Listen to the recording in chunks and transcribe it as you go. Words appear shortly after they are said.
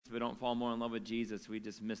if we don't fall more in love with Jesus, we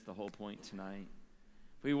just miss the whole point tonight.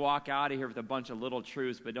 If we walk out of here with a bunch of little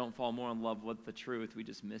truths but don't fall more in love with the truth, we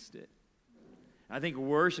just missed it. I think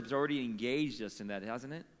worship's already engaged us in that,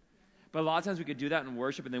 hasn't it? But a lot of times we could do that in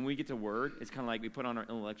worship, and then when we get to word, it's kind of like we put on our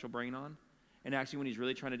intellectual brain on. And actually what he's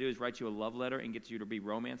really trying to do is write you a love letter and get you to be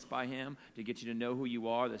romanced by him, to get you to know who you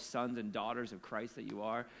are, the sons and daughters of Christ that you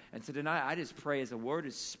are. And so tonight I just pray as the word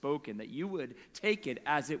is spoken that you would take it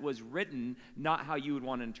as it was written, not how you would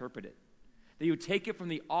want to interpret it. That you would take it from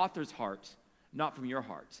the author's heart, not from your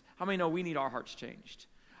heart. How many know we need our hearts changed?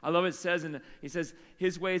 I love what it says, he says,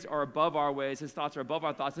 his ways are above our ways, his thoughts are above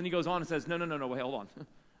our thoughts. Then he goes on and says, no, wait, hold on.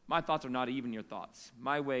 My thoughts are not even your thoughts.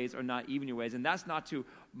 My ways are not even your ways. And that's not to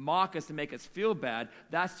mock us to make us feel bad.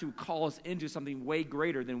 That's to call us into something way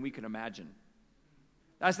greater than we can imagine.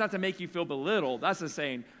 That's not to make you feel belittled. That's just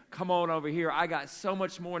saying, come on over here. I got so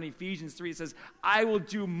much more. In Ephesians 3, it says, I will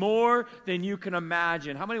do more than you can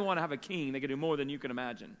imagine. How many want to have a king that can do more than you can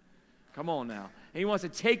imagine? Come on now. And he wants to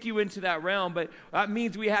take you into that realm, but that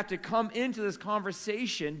means we have to come into this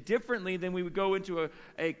conversation differently than we would go into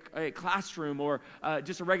a classroom or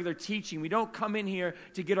just a regular teaching. We don't come in here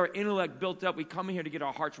to get our intellect built up. We come in here to get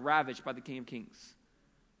our hearts ravished by the King of Kings.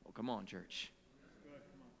 Oh, come on, church.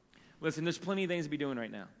 Listen, there's plenty of things to be doing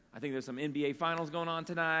right now. I think there's some NBA finals going on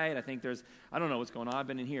tonight. I don't know what's going on. I've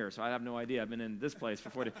been in here, so I have no idea. I've been in this place for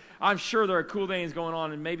 40. I'm sure there are cool things going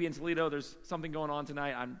on, and maybe in Toledo there's something going on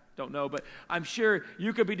tonight. I don't know, but I'm sure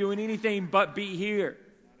you could be doing anything but be here.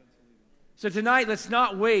 So tonight, let's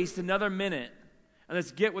not waste another minute, and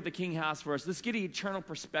let's get what the King has for us. Let's get an eternal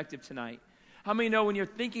perspective tonight. How many know when you're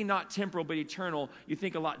thinking not temporal but eternal, you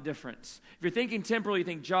think a lot different? If you're thinking temporal, you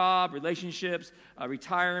think job, relationships,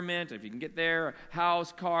 retirement, if you can get there,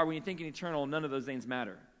 house, car. When you're thinking eternal, none of those things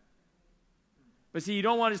matter. But see, you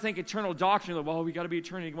don't want to think eternal doctrine, like, well, we got to be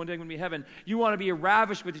eternity, one day we're going to be heaven. You want to be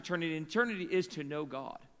ravished with eternity. Eternity is to know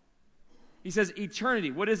God. He says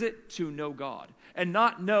eternity, what is it? To know God. And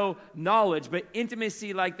not know knowledge, but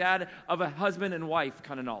intimacy like that of a husband and wife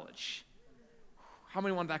kind of knowledge. How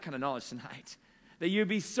many want that kind of knowledge tonight? That you'd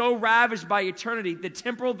be so ravished by eternity, the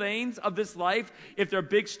temporal things of this life, if they're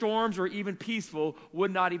big storms or even peaceful, would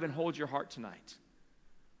not even hold your heart tonight.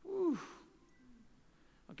 Whew.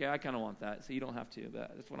 Okay, I kind of want that, so you don't have to.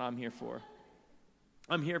 That's what I'm here for.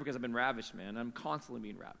 I'm here because I've been ravished, man. I'm constantly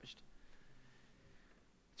being ravished.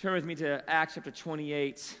 Turn with me to Acts chapter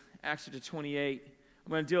 28. Acts chapter 28. I'm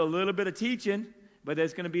going to do a little bit of teaching, but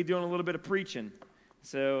there's going to be doing a little bit of preaching.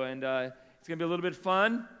 It's going to be a little bit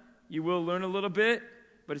fun. You will learn a little bit,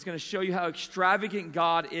 but it's going to show you how extravagant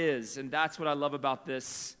God is, and that's what I love about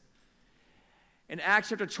this. In Acts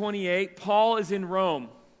chapter 28, Paul is in Rome.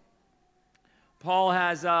 Paul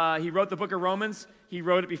he wrote the book of Romans. He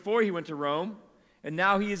wrote it before he went to Rome, and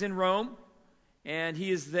now he is in Rome, and he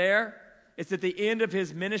is there. It's at the end of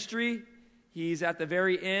his ministry. He's at the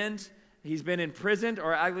very end. He's been imprisoned,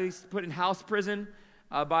 or at least put in house prison,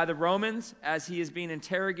 by the Romans as he is being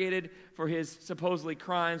interrogated for his supposedly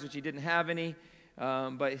crimes, which he didn't have any.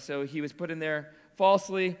 But so he was put in there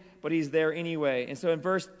falsely, but he's there anyway. And so in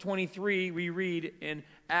verse 23, we read in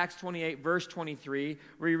Acts 28, verse 23,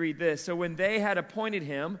 we read this. So when they had appointed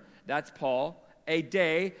him, that's Paul, a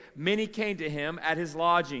day, many came to him at his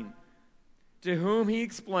lodging, to whom he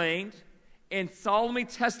explained and solemnly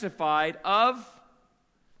testified of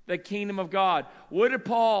the kingdom of God. What did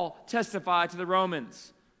Paul testify to the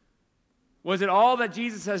Romans? Was it all that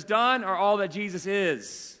Jesus has done or all that Jesus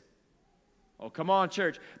is? Oh, come on,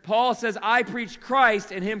 church. Paul says, I preach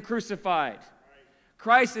Christ and him crucified.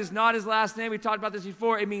 Christ is not his last name. We talked about this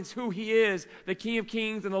before. It means who he is, the King of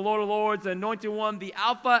Kings and the Lord of Lords, the Anointed One, the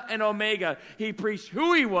Alpha and Omega. He preached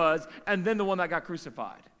who he was and then the one that got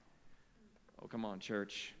crucified. Oh, come on,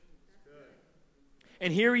 church.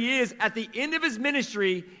 And here he is at the end of his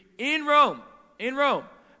ministry in Rome,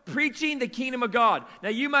 preaching the kingdom of God. Now,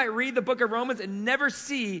 you might read the book of Romans and never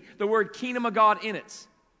see the word kingdom of God in it.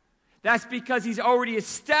 That's because he's already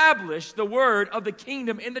established the word of the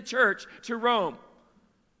kingdom in the church to Rome.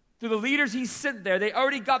 Through the leaders he sent there, they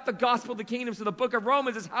already got the gospel of the kingdom. So the book of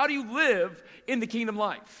Romans is how do you live in the kingdom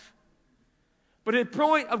life? But the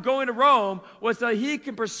point of going to Rome was that he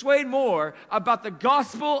can persuade more about the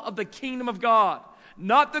gospel of the kingdom of God.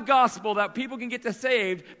 Not the gospel that people can get to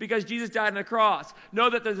saved because Jesus died on the cross. Know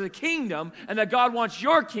that there's a kingdom and that God wants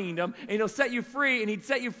your kingdom and he'll set you free, and he'd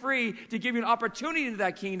set you free to give you an opportunity into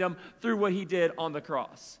that kingdom through what he did on the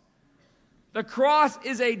cross. The cross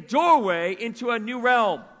is a doorway into a new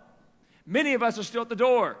realm. Many of us are still at the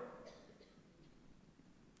door.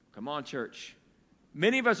 Come on, church.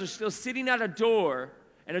 Many of us are still sitting at a door,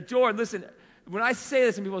 and listen, when I say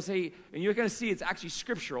this and people say, and you're going to see it's actually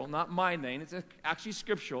scriptural, not my name, it's actually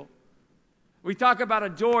scriptural. We talk about a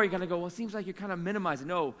door, you're going to go, well, it seems like you're kind of minimizing.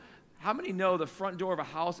 No, how many know the front door of a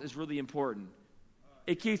house is really important?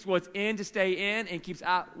 It keeps what's in to stay in and keeps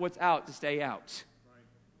out what's out to stay out.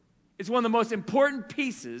 It's one of the most important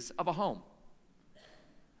pieces of a home.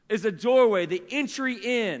 Is the doorway, the entry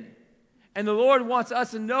in. And the Lord wants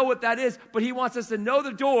us to know what that is, but he wants us to know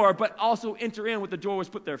the door, but also enter in what the door was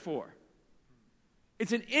put there for.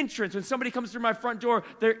 It's an entrance. When somebody comes through my front door,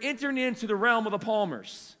 they're entering into the realm of the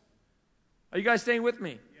Palmers. Are you guys staying with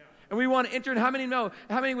me? Yeah. And we want to enter in. How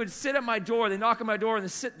many would sit at my door, they knock on my door and they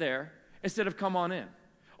sit there instead of come on in?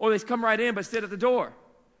 Or they come right in but sit at the door.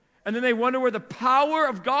 And then they wonder where the power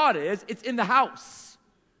of God is. It's in the house.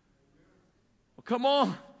 Well, come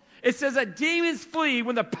on. It says that demons flee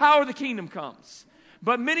when the power of the kingdom comes.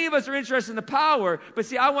 But many of us are interested in the power. But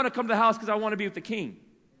see, I want to come to the house because I want to be with the king.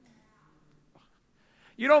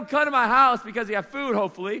 You don't come to my house because you have food,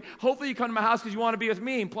 hopefully. Hopefully you come to my house because you want to be with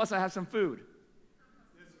me, and plus I have some food.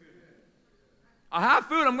 I have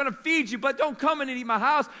food, I'm going to feed you, but don't come in and eat my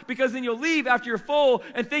house because then you'll leave after you're full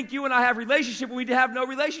and think you and I have a relationship when we have no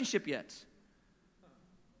relationship yet.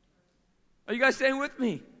 Are you guys staying with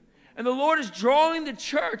me? And the Lord is drawing the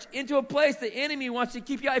church into a place the enemy wants to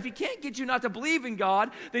keep you out. If he can't get you not to believe in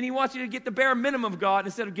God, then he wants you to get the bare minimum of God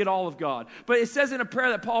instead of get all of God. But it says in a prayer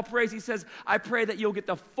that Paul prays, he says, I pray that you'll get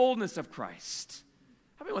the fullness of Christ.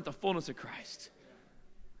 How many want the fullness of Christ?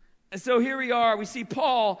 And so here we are. We see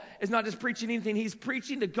Paul is not just preaching anything. He's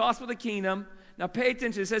preaching the gospel of the kingdom. Now pay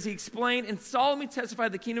attention. It says he explained and solemnly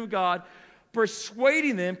testified the kingdom of God,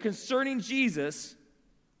 persuading them concerning Jesus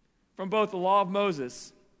from both the law of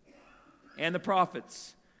Moses and the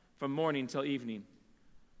prophets from morning till evening.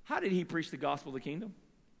 How did he preach the gospel of the kingdom?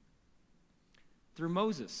 Through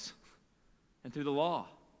Moses and through the law.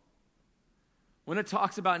 When it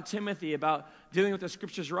talks about in Timothy about dealing with the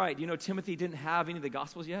scriptures right, do you know Timothy didn't have any of the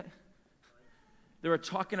gospels yet? They were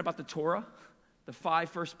talking about the Torah, the 5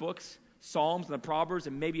 first books, Psalms and the Proverbs,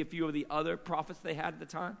 and maybe a few of the other prophets they had at the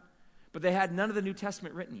time. But they had none of the New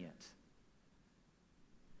Testament written yet.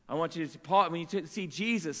 I want you to see, Paul, when you see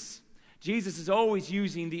Jesus is always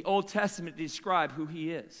using the Old Testament to describe who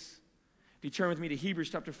he is. If you turn with me to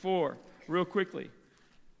Hebrews chapter 4, real quickly.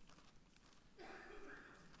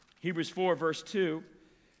 Hebrews 4, verse 2,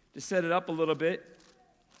 to set it up a little bit.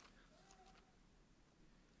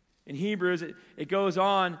 In Hebrews, it goes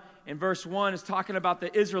on in verse 1, it's talking about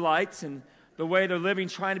the Israelites and the way they're living,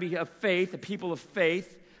 trying to be of faith, the people of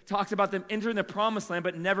faith. It talks about them entering the promised land,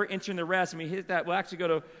 but never entering the rest. And we hit that. We'll actually go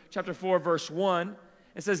to chapter 4, verse 1.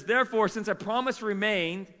 It says, therefore, since a promise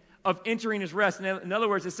remained of entering his rest. In other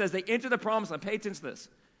words, it says they enter the promised land. Pay attention to this.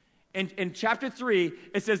 In chapter 3,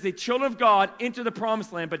 it says the children of God enter the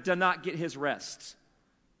promised land, but do not get his rest.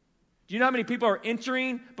 Do you know how many people are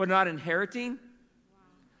entering, but not inheriting?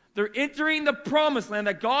 They're entering the promised land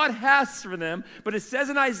that God has for them, but it says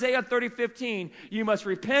in Isaiah 30:15, you must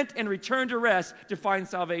repent and return to rest to find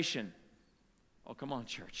salvation. Oh, come on,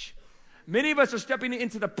 church. Many of us are stepping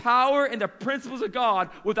into the power and the principles of God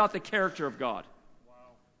without the character of God. Wow.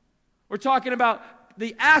 We're talking about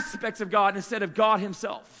the aspects of God instead of God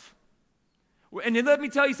himself. And let me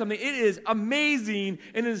tell you something. It is amazing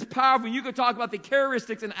and it is powerful. You can talk about the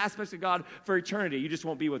characteristics and aspects of God for eternity. You just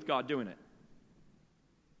won't be with God doing it.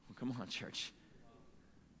 Well, come on, church.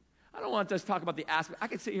 I don't want us to talk about the aspect. I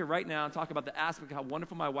could sit here right now and talk about the aspect of how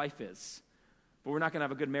wonderful my wife is. But we're not going to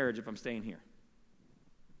have a good marriage if I'm staying here.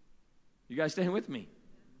 You guys staying with me?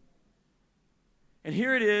 And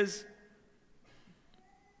here it is.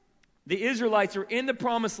 The Israelites are in the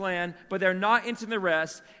promised land, but they're not into the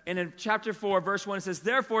rest. And in chapter 4, verse 1, it says,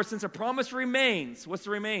 therefore, since a promise remains, what's the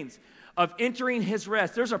remains? Of entering his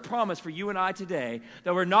rest. There's a promise for you and I today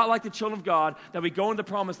that we're not like the children of God, that we go into the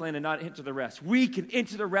promised land and not enter the rest. We can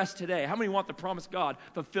enter the rest today. How many want the promise of God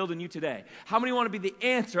fulfilled in you today? How many want to be the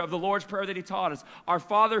answer of the Lord's Prayer that he taught us? Our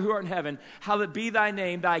Father who art in heaven, hallowed be thy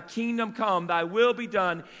name, thy kingdom come, thy will be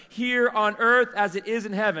done here on earth as it is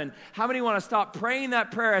in heaven. How many want to stop praying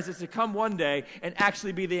that prayer as it's to come one day and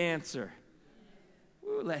actually be the answer?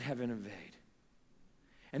 Ooh, let heaven invade.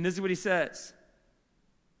 And this is what he says.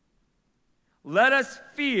 Let us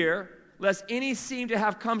fear, lest any seem to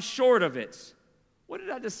have come short of it. What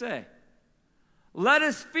did I just say? Let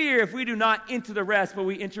us fear if we do not enter the rest, but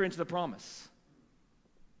we enter into the promise.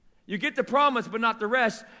 You get the promise, but not the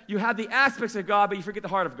rest. You have the aspects of God, but you forget the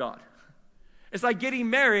heart of God. It's like getting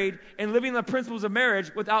married and living the principles of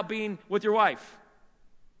marriage without being with your wife.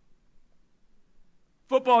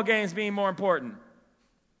 Football games being more important.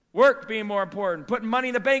 Work being more important. Putting money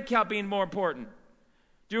in the bank account being more important.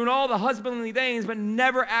 doing all the husbandly things, but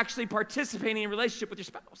never actually participating in a relationship with your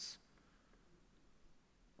spouse.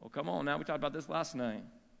 Well, come on now. We talked about this last night.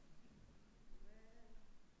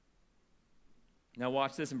 Now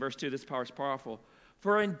watch this in verse 2. This power is powerful.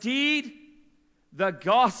 For indeed, the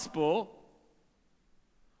gospel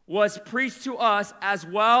was preached to us as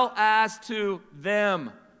well as to them.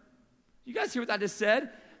 You guys hear what I just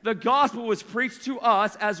said? The gospel was preached to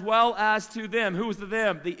us as well as to them. Who was the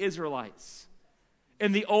them? The Israelites.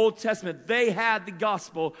 In the Old Testament, they had the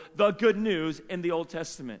gospel, the good news in the Old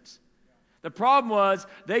Testament. The problem was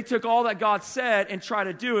they took all that God said and tried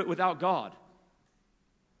to do it without God.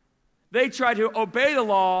 They tried to obey the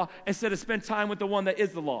law instead of spend time with the one that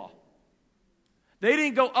is the law. They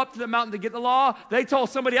didn't go up to the mountain to get the law. They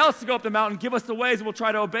told somebody else to go up the mountain, give us the ways, and we'll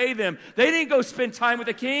try to obey them. They didn't go spend time with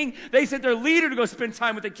the king. They sent their leader to go spend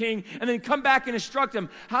time with the king and then come back and instruct him.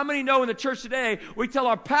 How many know in the church today, we tell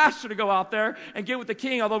our pastor to go out there and get with the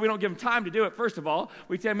king, although we don't give him time to do it, first of all.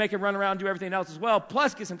 We make him run around and do everything else as well,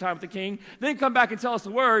 plus get some time with the king, then come back and tell us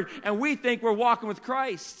the word, and we think we're walking with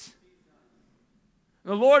Christ.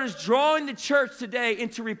 The Lord is drawing the church today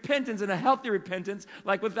into repentance, and a healthy repentance,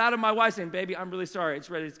 like with that of my wife saying, baby, I'm really sorry. It's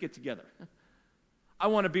ready to get together. I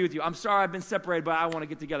want to be with you. I'm sorry I've been separated, but I want to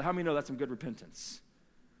get together. How many know that's some good repentance?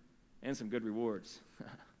 And some good rewards.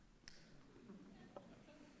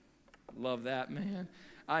 Love that, man.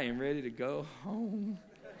 I am ready to go home.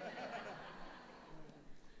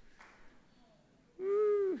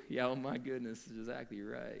 Woo. Yeah, oh my goodness, is exactly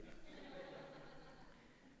right.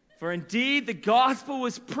 For indeed, the gospel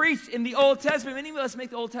was preached in the Old Testament. Many of us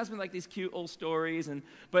make the Old Testament like these cute old stories,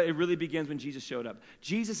 but it really begins when Jesus showed up.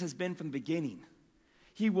 Jesus has been from the beginning.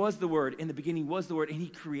 He was the Word. In the beginning was the Word, and He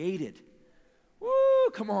created.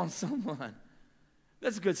 Woo, come on, someone.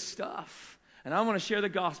 That's good stuff. And I want to share the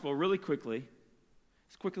gospel really quickly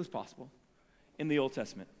as possible, in the Old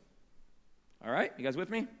Testament. All right? You guys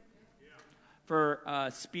with me? Yeah.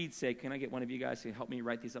 For speed's sake, can I get one of you guys to help me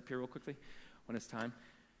write these up here real quickly when it's time?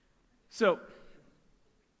 So,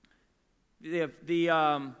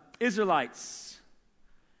 the Israelites.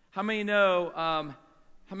 How many know?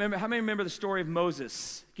 How many remember the story of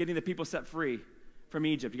Moses getting the people set free from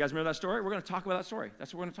Egypt? You guys remember that story? We're going to talk about that story.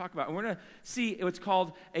 That's what we're going to talk about. And we're going to see what's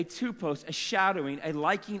called a two-post, a shadowing, a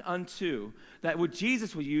liking unto, that what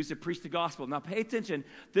Jesus would use to preach the gospel. Now, pay attention.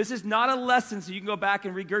 This is not a lesson so you can go back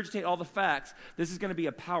and regurgitate all the facts. This is going to be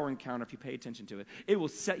a power encounter if you pay attention to it. It will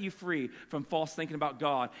set you free from false thinking about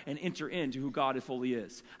God and enter into who God fully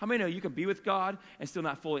is. How many know you can be with God and still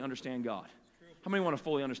not fully understand God? How many want to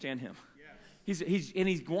fully understand Him? Yes.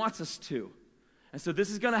 He wants us to. And so this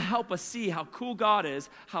is going to help us see how cool God is,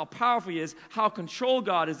 how powerful He is, how control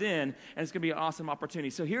God is in, and it's going to be an awesome opportunity.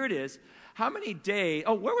 So here it is. How many days?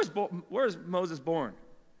 Oh, where was Moses born?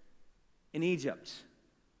 In Egypt.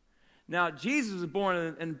 Now, Jesus was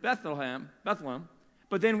born in Bethlehem,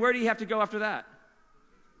 but then where do you have to go after that?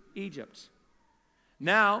 Egypt.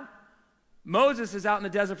 Now, Moses is out in the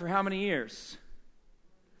desert for how many years?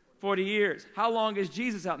 40 years. How long is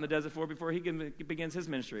Jesus out in the desert for before He begins His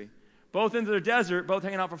ministry? Both into the desert, both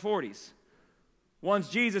hanging out for 40s. One's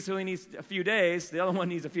Jesus, who only needs a few days. The other one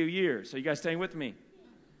needs a few years. So you guys staying with me?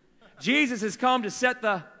 Jesus has come to set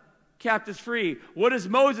the captives free. What does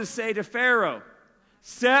Moses say to Pharaoh?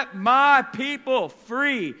 Set my people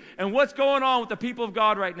free. And what's going on with the people of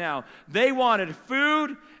God right now? They wanted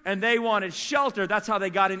food and they wanted shelter. That's how they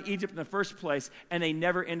got in Egypt in the first place. And they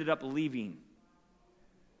never ended up leaving.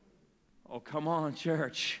 Oh, come on,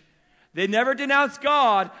 church. They never denounced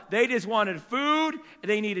God. They just wanted food,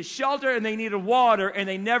 they needed shelter, and they needed water, and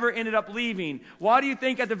they never ended up leaving. Why do you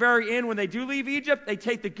think at the very end, when they do leave Egypt, they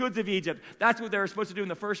take the goods of Egypt? That's what they were supposed to do in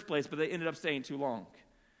the first place, but they ended up staying too long.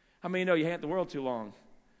 How many know you hang out the world too long,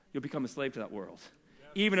 you'll become a slave to that world?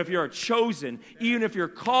 Even if you're chosen, even if you're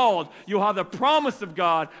called, you'll have the promise of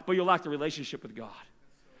God, but you'll lack the relationship with God.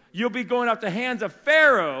 You'll be going out the hands of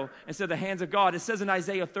Pharaoh instead of the hands of God. It says in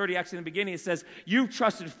Isaiah 30, actually in the beginning, it says, you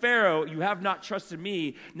trusted Pharaoh, you have not trusted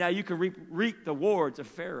me. Now you can reap the rewards of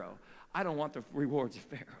Pharaoh. I don't want the rewards of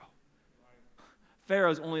Pharaoh.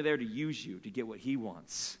 Pharaoh's only there to use you to get what he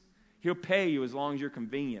wants. He'll pay you as long as you're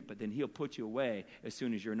convenient, but then he'll put you away as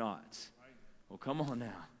soon as you're not. Well, come on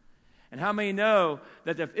now. And how many know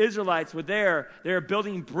that the Israelites were there, they were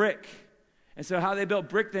building brick. And so how they built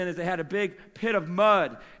brick then is they had a big pit of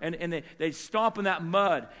mud, and they stomp in that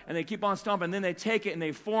mud, and they keep on stomping, and then they take it and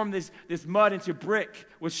they form this mud into brick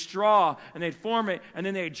with straw, and they'd form it, and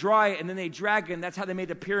then they'd dry it, and then they'd drag it, and that's how they made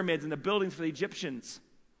the pyramids and the buildings for the Egyptians.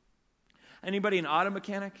 Anybody an auto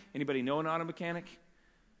mechanic? Anybody know an auto mechanic?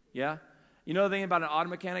 Yeah? You know the thing about an auto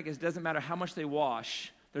mechanic is it doesn't matter how much they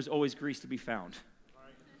wash, there's always grease to be found.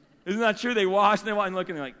 Isn't that true? They wash and they walk and look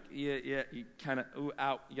and they're like, yeah, you kind of, ooh,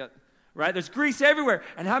 out, you got, right? There's grease everywhere.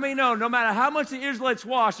 And how many know, no matter how much the Israelites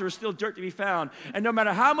wash, there is still dirt to be found. And no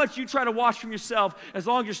matter how much you try to wash from yourself, as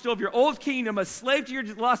long as you're still of your old kingdom, a slave to your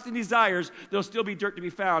lust and desires, there'll still be dirt to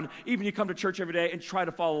be found. Even you come to church every day and try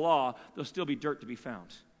to follow law, there'll still be dirt to be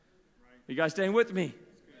found. You guys staying with me?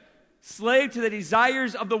 Slave to the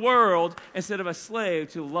desires of the world instead of a slave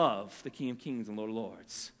to love the King of Kings and Lord of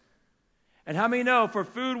Lords. And how many know for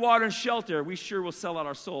food, water, and shelter, we sure will sell out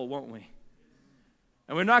our soul, won't we?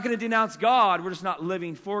 And we're not going to denounce God. We're just not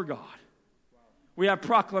living for God. We have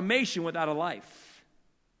proclamation without a life.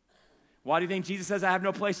 Why do you think Jesus says, I have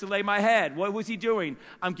no place to lay my head? What was he doing?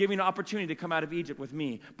 I'm giving an opportunity to come out of Egypt with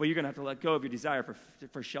me, but you're going to have to let go of your desire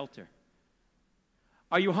for shelter.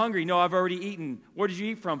 Are you hungry? No, I've already eaten. Where did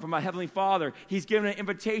you eat from? From my heavenly Father. He's given an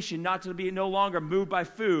invitation not to be no longer moved by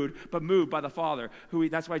food, but moved by the Father.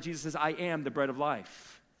 That's why Jesus says, I am the bread of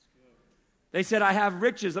life. They said, I have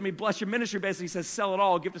riches. Let me bless your ministry. Basically, he says, sell it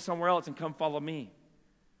all, give it somewhere else, and come follow me.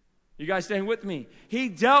 You guys staying with me? He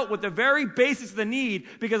dealt with the very basics of the need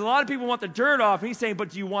because a lot of people want the dirt off. And he's saying, but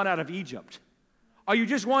do you want out of Egypt? Are you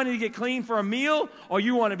just wanting to get clean for a meal, or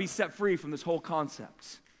you want to be set free from this whole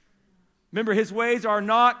concept? Remember, his ways are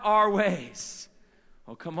not our ways.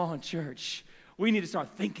 Oh, come on, church. We need to start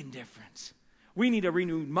thinking different. We need a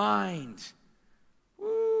renewed mind.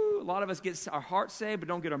 Woo. A lot of us get our heart saved, but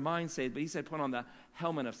don't get our mind saved. But he said, put on the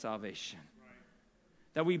helmet of salvation.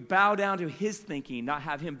 That we bow down to his thinking, not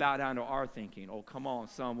have him bow down to our thinking. Oh, come on,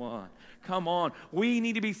 someone. Come on. We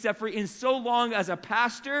need to be set free. And so long as a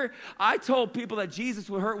pastor, I told people that Jesus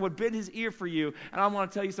would bend his ear for you. And I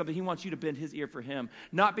want to tell you something. He wants you to bend his ear for him.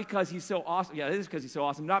 Not because he's so awesome. Yeah, it is because he's so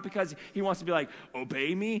awesome. Not because he wants to be like,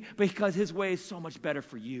 obey me. But because his way is so much better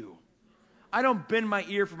for you. I don't bend my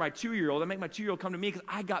ear for my 2-year-old. I make my 2-year-old come to me because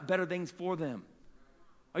I got better things for them.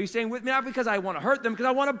 Are you staying with me? Not because I want to hurt them, because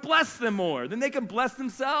I want to bless them more. Then they can bless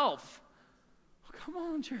themselves. Oh, come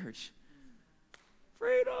on, church.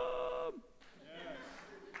 Freedom. Yes.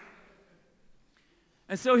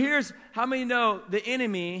 And so here's how many know the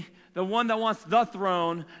enemy, the one that wants the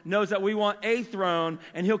throne, knows that we want a throne,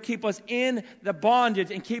 and he'll keep us in the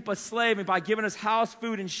bondage and keep us slave by giving us house,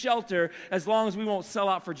 food, and shelter as long as we won't sell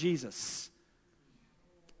out for Jesus.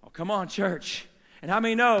 Oh, come on, church. And how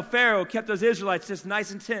many know Pharaoh kept those Israelites just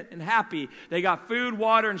nice and content and happy? They got food,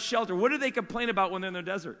 water, and shelter. What do they complain about when they're in the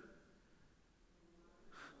desert?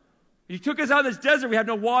 You took us out of this desert. We have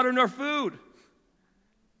no water nor food.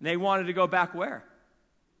 And they wanted to go back where?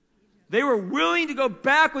 They were willing to go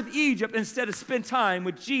back with Egypt instead of spend time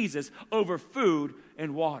with Jesus over food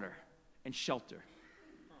and water and shelter.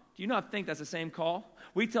 Do you not think that's the same call?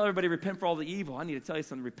 We tell everybody, repent for all the evil. I need to tell you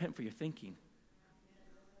something, repent for your thinking.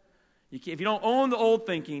 If you don't own the old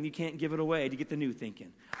thinking, you can't give it away to get the new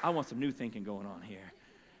thinking. I want some new thinking going on here.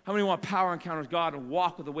 How many want power encounters with God and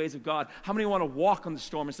walk with the ways of God? How many want to walk on the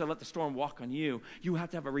storm instead of let the storm walk on you? You have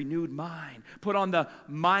to have a renewed mind. Put on the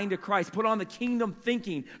mind of Christ. Put on the kingdom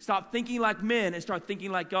thinking. Stop thinking like men and start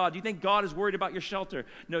thinking like God. Do you think God is worried about your shelter?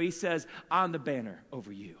 No, he says, I'm the banner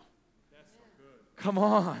over you. That's so good. Come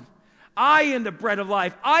on. I am the bread of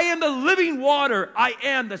life. I am the living water. I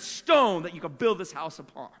am the stone that you can build this house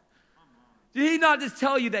upon. Did he not just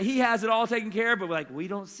tell you that he has it all taken care of? But we're like, we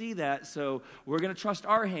don't see that, so we're going to trust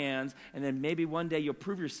our hands, and then maybe one day you'll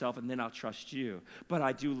prove yourself, and then I'll trust you. But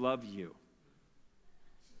I do love you.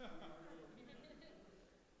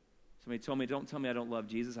 Somebody told me, don't tell me I don't love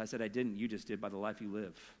Jesus. I said I didn't. You just did by the life you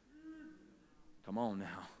live. Come on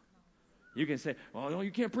now. You can say, well, no,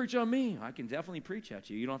 you can't preach on me. I can definitely preach at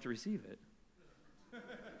you. You don't have to receive it.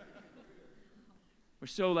 We're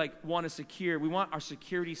so want to secure. We want our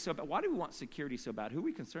security so bad. Why do we want security so bad? Who are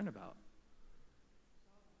we concerned about?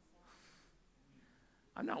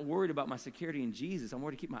 I'm not worried about my security in Jesus. I'm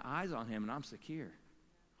worried to keep my eyes on him, and I'm secure.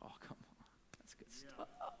 Oh, come on. That's good stuff.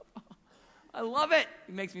 I love it.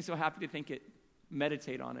 It makes me so happy to think it,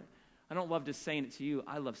 meditate on it. I don't love just saying it to you.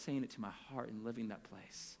 I love saying it to my heart and living that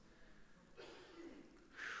place.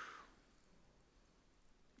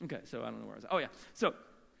 Okay, so I don't know where I was. Oh, yeah. So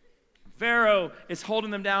Pharaoh is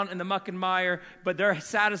holding them down in the muck and mire, but they're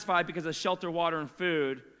satisfied because of shelter, water, and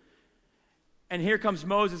food. And here comes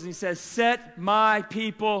Moses, and he says, set my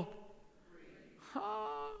people free.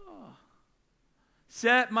 Oh.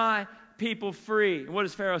 Set my people free. And what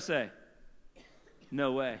does Pharaoh say?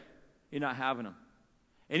 No way. You're not having them.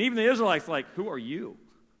 And even the Israelites like, who are you?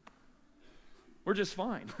 We're just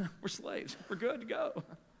fine. We're slaves. We're good to go.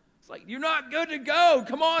 It's like, you're not good to go.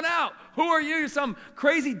 Come on out. Who are you? You're some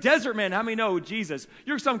crazy desert man. How many know Jesus?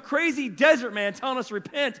 You're some crazy desert man telling us to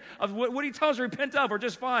repent of what he tells us to repent of. We're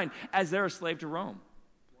just fine as they're a slave to Rome.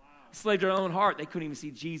 Wow. enslaved their own heart. They couldn't even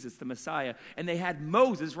see Jesus, the Messiah. And they had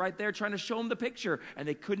Moses right there trying to show them the picture, and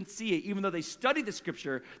they couldn't see it. Even though they studied the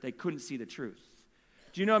Scripture, they couldn't see the truth.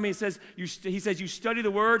 Do you know what I mean? He says you study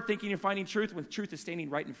the Word thinking you're finding truth when truth is standing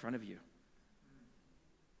right in front of you.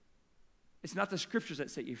 It's not the Scriptures that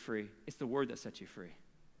set you free. It's the Word that sets you free.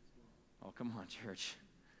 Oh, come on, church.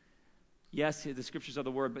 Yes, the Scriptures are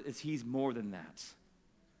the Word, but He's more than that.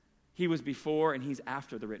 He was before and He's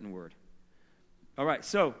after the written Word. All right,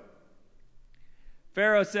 so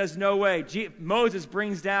Pharaoh says, no way. Moses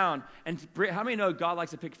brings down, and how many know God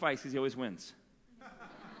likes to pick fights because He always wins?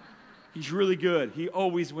 He's really good. He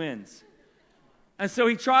always wins. And so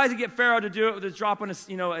he tries to get Pharaoh to do it with his dropping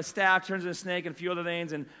a staff, turns into a snake, and a few other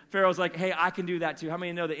things. And Pharaoh's like, hey, I can do that too. How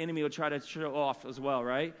many know the enemy will try to show off as well,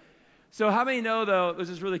 right? So how many know, though, this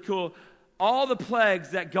is really cool, all the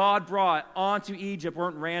plagues that God brought onto Egypt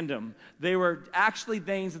weren't random. They were actually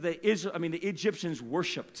things that the Egyptians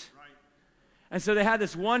worshipped. Right. And so they had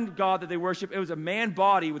this one god that they worshiped. It was a man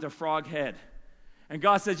body with a frog head. And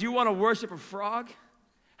God says, you want to worship a frog?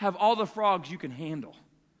 Have all the frogs you can handle.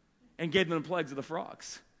 And gave them the plagues of the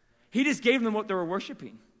frogs. He just gave them what they were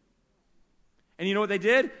worshiping. And you know what they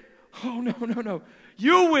did? Oh, no.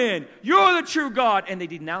 You win. You're the true God. And they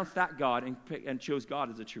denounced that God and chose God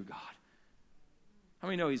as the true God. How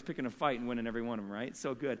many know He's picking a fight and winning every one of them, right?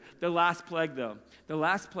 So good. The last plague, though. The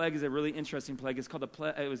last plague is a really interesting plague. It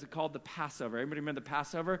was called the Passover. Everybody remember the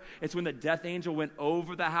Passover? It's when the death angel went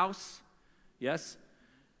over the house. Yes?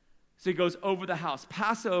 So He goes over the house.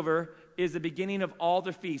 Passover is the beginning of all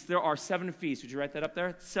the feasts. There are 7 feasts. Would you write that up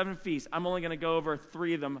there? 7 feasts. I'm only going to go over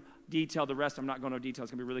 3 of them detailed. The rest I'm not going to detail.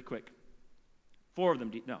 It's going to be really quick. 4 of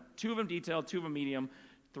them, 2 of them detailed, 2 of them medium,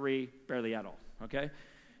 3 barely at all, okay?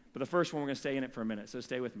 But the first one, we're going to stay in it for a minute, so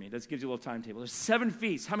stay with me. This gives you a little timetable. There's 7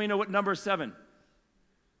 feasts. How many know what number is 7?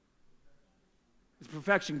 It's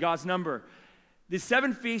perfection, God's number. The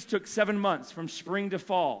 7 feasts took 7 months from spring to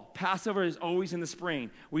fall. Passover is always in the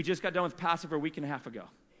spring. We just got done with Passover a week and a half ago.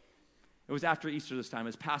 It was after Easter this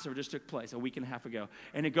time. Passover just took place a week and a half ago.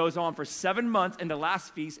 And it goes on for 7 months, and the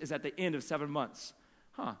last feast is at the end of 7 months.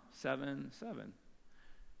 7.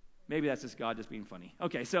 Maybe that's just God just being funny.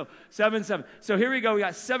 Okay, so 7. So here we go. We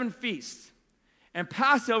got 7 feasts. And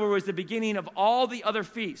Passover was the beginning of all the other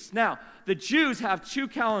feasts. Now, the Jews have 2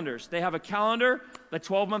 calendars. They have a calendar, the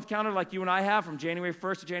 12-month calendar like you and I have from January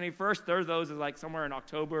 1st to January 1st. Those is like somewhere in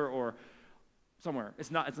October or somewhere. It's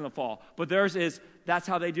in the fall. But that's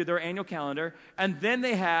how they do their annual calendar. And then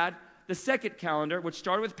they had the second calendar, which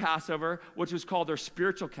started with Passover, which was called their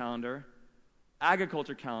spiritual calendar,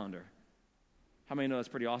 agriculture calendar. How many know that's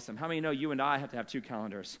pretty awesome? How many know you and I have to have 2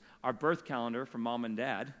 calendars? Our birth calendar from mom and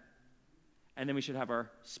dad, and then we should have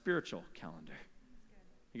our spiritual calendar.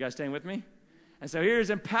 You guys staying with me? And so here's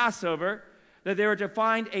in Passover that they were to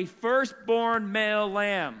find a firstborn male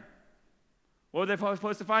lamb. What were they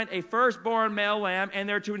supposed to find? A firstborn male lamb, and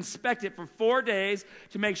they're to inspect it for 4 days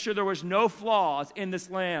to make sure there was no flaws in this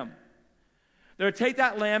lamb. They would take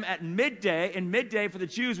that lamb at midday, and midday for the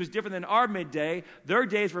Jews was different than our midday. Their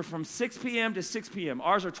days were from 6 p.m. to 6 p.m.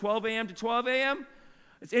 Ours are 12 a.m. to 12 a.m.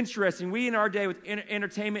 It's interesting. We end our day with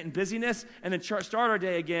entertainment and busyness, and then start our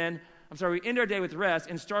day again. We end our day with rest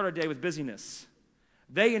and start our day with busyness.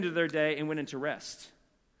 They ended their day and went into rest.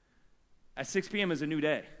 At 6 p.m. is a new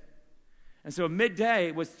day. And so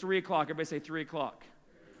midday was 3 o'clock. Everybody say 3 o'clock.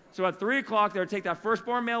 So at 3 o'clock, they would take that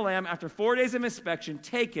firstborn male lamb, after 4 days of inspection,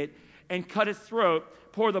 take it, and cut its throat,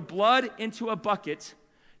 pour the blood into a bucket,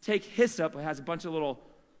 take hyssop, it has a bunch of little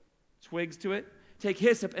twigs to it, take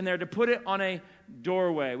hyssop, and they're to put it on a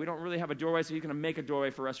doorway. We don't really have a doorway, so you're going to make a doorway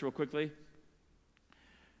for us real quickly.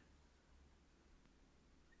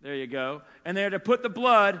 There you go. And they're to put the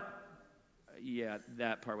blood,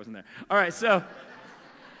 that part wasn't there. All right, so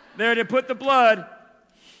they're to put the blood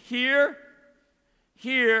here,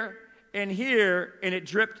 here, and here, and it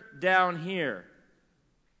dripped down here.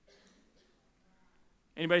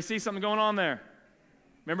 Anybody see something going on there?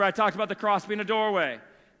 Remember I talked about the cross being a doorway.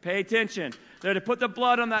 Pay attention. They're to put the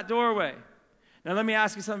blood on that doorway. Now let me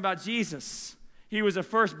ask you something about Jesus. He was a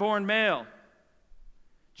firstborn male.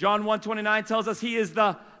 John 1:29 tells us He is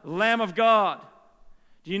the Lamb of God.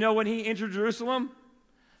 Do you know when He entered Jerusalem?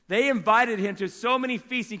 They invited Him to so many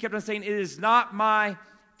feasts. He kept on saying, it is not my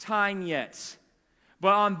time yet.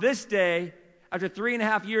 But on this day, after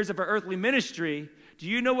 3.5 years of our earthly ministry, do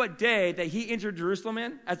you know what day that He entered Jerusalem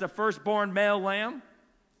in as the firstborn male lamb?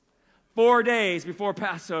 4 days before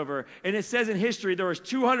Passover. And it says in history there was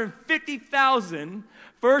 250,000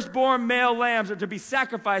 firstborn male lambs that are to be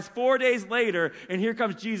sacrificed 4 days later, and here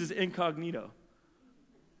comes Jesus incognito.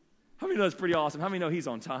 How many know that's pretty awesome? How many know He's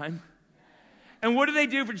on time? And what do they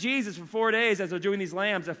do for Jesus for 4 days as they're doing these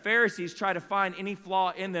lambs? The Pharisees try to find any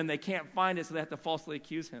flaw in them. They can't find it, so they have to falsely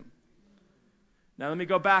accuse him. Now let me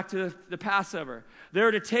go back to the Passover. They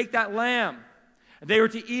were to take that lamb. They were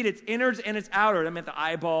to eat its innards and its outer. That meant the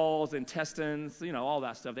eyeballs, intestines, all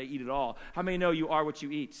that stuff. They eat it all. How many know you are what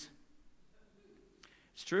you eat?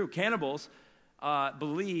 It's true. Cannibals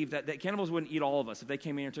believe that cannibals wouldn't eat all of us. If they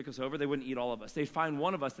came in and took us over, they wouldn't eat all of us. They'd find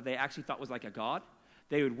one of us that they actually thought was like a god.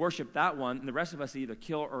 They would worship that one, and the rest of us either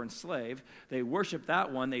kill or enslave. They worship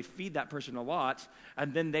that one. They feed that person a lot,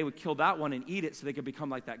 and then they would kill that one and eat it so they could become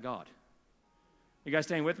like that god. You guys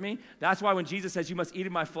staying with me? That's why when Jesus says, you must eat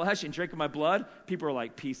of my flesh and drink of my blood, people are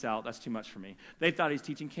like, peace out, that's too much for me. They thought he's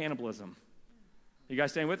teaching cannibalism. You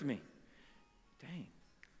guys staying with me? Dang.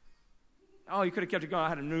 Oh, you could have kept it going. I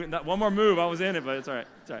had one more move. I was in it, but it's all right.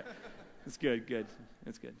 It's all right. It's good.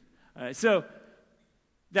 It's good. All right, so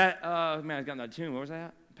that, man, I got that tune. Where was I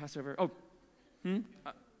at? Passover.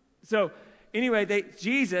 So anyway,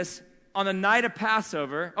 Jesus, on the night of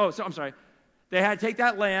Passover, they had to take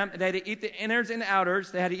that lamb, and they had to eat the innards and the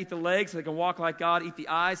outers. They had to eat the legs so they can walk like God, eat the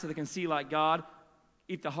eyes so they can see like God,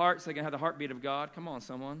 eat the heart so they can have the heartbeat of God. Come on,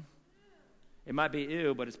 someone. It might be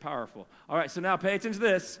ew, but it's powerful. All right, so now pay attention to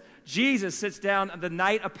this. Jesus sits down on the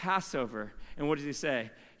night of Passover, and what does he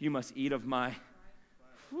say? You must eat of my,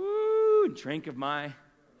 drink of my.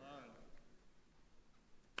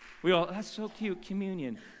 We all, that's so cute,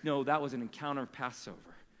 communion. No, that was an encounter of Passover.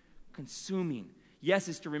 Consuming. Yes,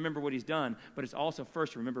 it's to remember what he's done, but it's also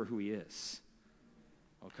first to remember who he is.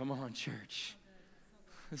 Oh, come on, church.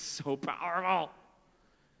 It's so powerful.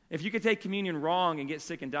 If you could take communion wrong and get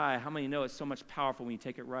sick and die, how many know it's so much powerful when you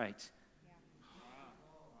take it right?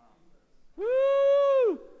 Yeah.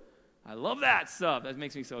 Woo! I love that stuff. That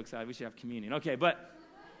makes me so excited. We should have communion. Okay, but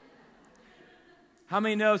how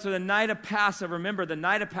many know? So the night of Passover, remember the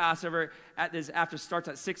night of Passover starts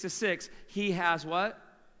at 6 to 6. He has what?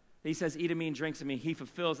 He says, eat of me and drinks of me. He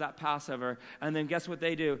fulfills that Passover. And then guess what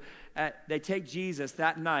they do? They take Jesus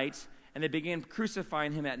that night, and they begin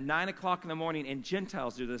crucifying him at 9 o'clock in the morning. And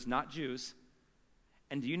Gentiles do this, not Jews.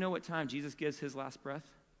 And do you know what time Jesus gives his last breath?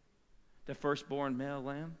 The firstborn male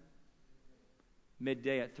lamb?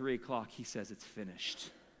 Midday at 3 o'clock, he says it's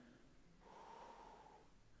finished.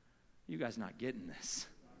 You guys not getting this.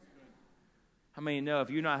 How many know if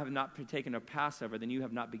you have not partaken of Passover, then you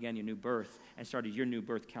have not begun your new birth and started your new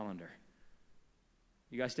birth calendar?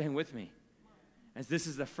 You guys staying with me? As this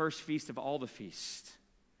is the first feast of all the feasts.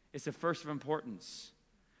 It's the first of importance.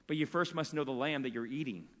 But you first must know the lamb that you're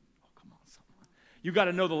eating. Oh, come on, someone. You got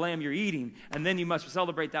to know the lamb you're eating, and then you must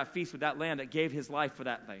celebrate that feast with that lamb that gave his life for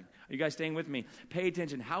that thing. Are you guys staying with me? Pay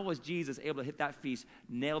attention. How was Jesus able to hit that feast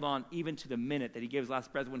nailed on even to the minute that he gave his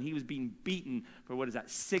last breath when he was being beaten for,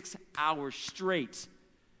 6 hours straight?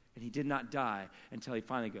 And he did not die until he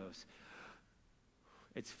finally goes,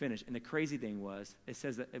 it's finished. And the crazy thing was, it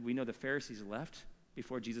says that we know the Pharisees left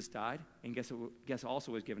before Jesus died. And guess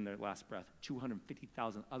also was given their last breath?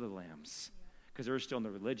 250,000 other lambs. Because they were still in the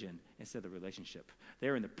religion instead of the relationship. They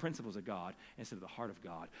were in the principles of God instead of the heart of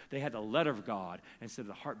God. They had the letter of God instead of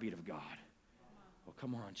the heartbeat of God. Well,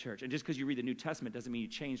 come on, church. And just because you read the New Testament doesn't mean you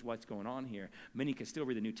change what's going on here. Many can still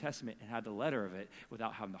read the New Testament and have the letter of it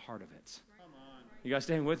without having the heart of it. Come on. You guys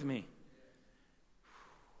staying with me?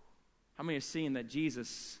 How many are seeing that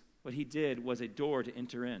Jesus, what he did was a door to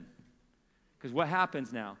enter in? Because what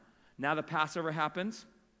happens now? Now the Passover happens.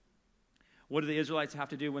 What do the Israelites have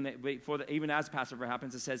to do when even as Passover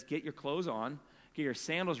happens? It says, get your clothes on, get your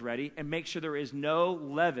sandals ready, and make sure there is no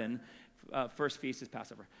leaven. First feast is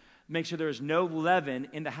Passover. Make sure there is no leaven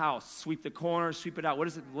in the house. Sweep the corners, sweep it out. What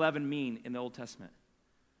does leaven mean in the Old Testament?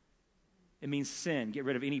 It means sin. Get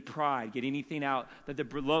rid of any pride. Get anything out. That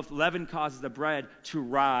the leaven causes the bread to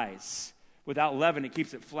rise. Without leaven, it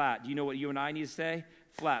keeps it flat. Do you know what you and I need to say?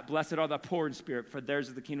 Flat. Blessed are the poor in spirit, for theirs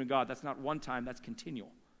is the kingdom of God. That's not one time, that's continual.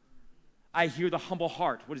 I hear the humble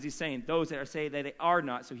heart. What is he saying? Those that are saying that they are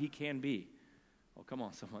not, so he can be. Oh, come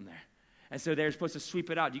on, someone there. And so they're supposed to sweep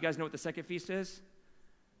it out. Do you guys know what the second feast is?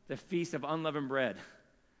 The feast of unleavened bread.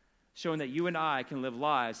 Showing that you and I can live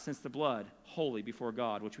lives since the blood holy before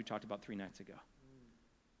God, which we talked about 3 nights ago.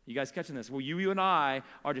 You guys catching this? Well, you and I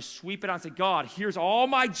are to sweep it out and say, God, here's all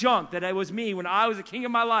my junk that it was me when I was the king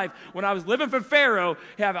of my life, when I was living for Pharaoh,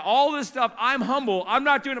 having all this stuff. I'm humble. I'm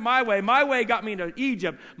not doing it my way. My way got me into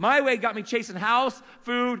Egypt. My way got me chasing house,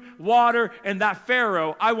 food, water, and that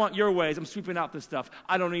Pharaoh. I want your ways. I'm sweeping out this stuff.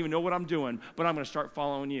 I don't even know what I'm doing, but I'm going to start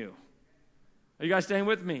following you. Are you guys staying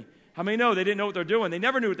with me? How many know they didn't know what they're doing? They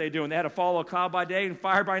never knew what they were doing. They had to follow a cloud by day and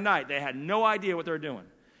fire by night. They had no idea what they were doing.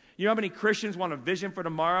 You know how many Christians want a vision for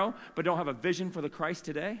tomorrow but don't have a vision for the Christ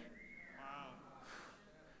today? Wow.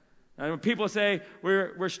 And when people say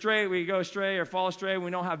we're straight, we go astray or fall astray, we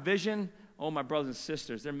don't have vision, oh, my brothers and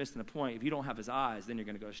sisters, they're missing the point. If you don't have his eyes, then you're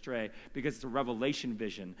going to go astray because it's a revelation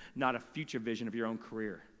vision, not a future vision of your own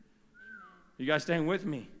career. You guys staying with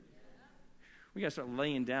me? We got to start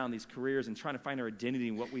laying down these careers and trying to find our identity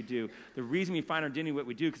in what we do. The reason we find our identity in what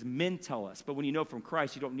we do because men tell us. But when you know from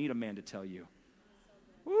Christ, you don't need a man to tell you.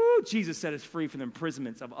 Woo! Jesus set us free from the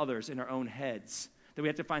imprisonments of others in our own heads. That we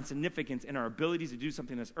have to find significance in our abilities to do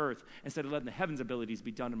something on this earth instead of letting the heavens' abilities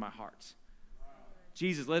be done in my heart.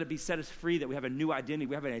 Jesus, let it be set us free that we have a new identity.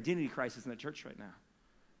 We have an identity crisis in the church right now.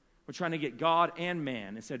 We're trying to get God and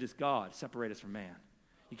man instead of just God separate us from man.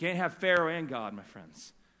 You can't have Pharaoh and God, my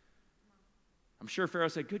friends. I'm sure Pharaoh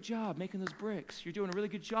said, good job making those bricks. You're doing a really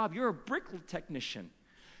good job. You're a brick technician.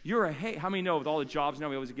 How many know with all the jobs now,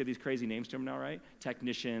 we always give these crazy names to them now, right?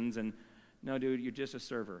 Technicians and, no, dude, you're just a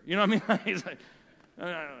server. You know what I mean? He's like,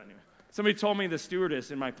 no. Somebody told me the stewardess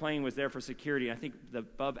in my plane was there for security. I think the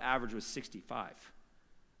above average was 65.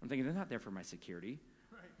 I'm thinking, they're not there for my security.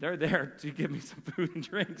 Right. They're there to give me some food and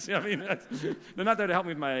drinks. I mean, they're not there to help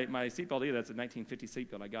me with my seatbelt either. That's a 1950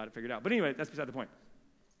 seatbelt. I got it figured out. But anyway, that's beside the point.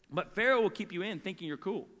 But Pharaoh will keep you in thinking you're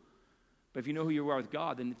cool. But if you know who you are with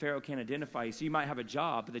God, then Pharaoh can't identify you. So you might have a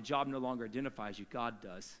job, but the job no longer identifies you. God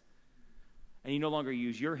does. And you no longer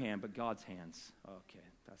use your hand, but God's hands. Okay,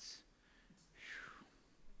 that's... Whew.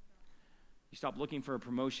 You stop looking for a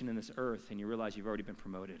promotion in this earth, and you realize you've already been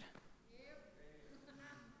promoted.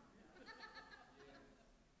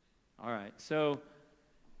 All right, so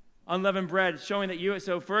unleavened bread showing that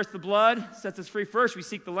so first the blood sets us free. First we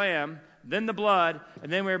seek the lamb, then the blood,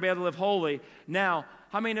 and then we're able to live holy. Now,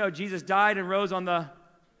 how many know Jesus died and rose on the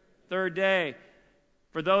third day?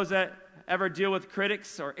 For those that ever deal with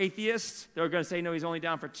critics or atheists, they're going to say, no, he's only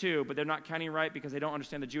down for 2, but they're not counting right because they don't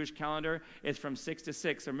understand the Jewish calendar. It's from 6 to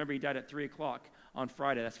 6. So remember, he died at 3 o'clock on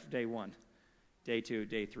Friday. That's day 1. Day 2,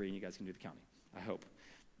 day 3, and you guys can do the counting, I hope.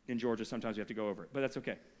 In Georgia, sometimes we have to go over it, but that's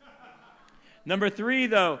okay. Number 3,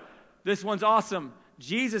 though, this one's awesome.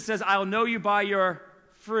 Jesus says, I'll know you by your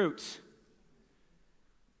fruit.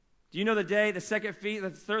 Do you know the day the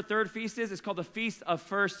third feast is? It's called the Feast of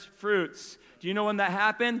First Fruits. Do you know when that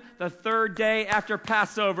happened? The 3rd day after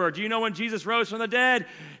Passover. Do you know when Jesus rose from the dead?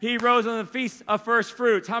 He rose on the Feast of First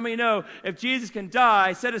Fruits. How many know if Jesus can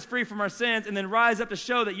die, set us free from our sins, and then rise up to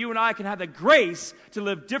show that you and I can have the grace to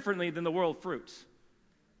live differently than the world fruits?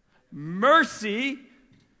 Mercy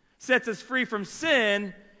sets us free from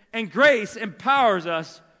sin, and grace empowers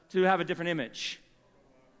us to have a different image.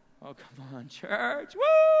 Oh, come on, church.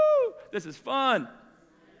 Woo! This is fun.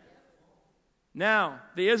 Now,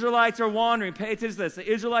 the Israelites are wandering. Pay attention to this. The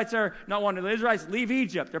Israelites are not wandering. The Israelites leave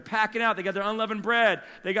Egypt. They're packing out. They got their unleavened bread.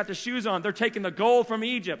 They got their shoes on. They're taking the gold from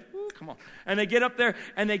Egypt. Woo, come on. And they get up there,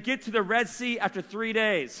 and they get to the Red Sea after 3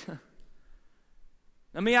 days.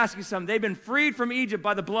 Let me ask you something. They've been freed from Egypt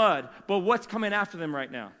by the blood, but what's coming after them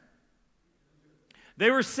right now? They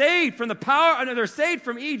were saved from the power, they're saved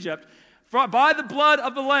from Egypt by the blood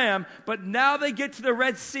of the Lamb, but now they get to the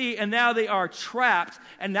Red Sea, and now they are trapped,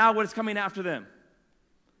 and now what is coming after them?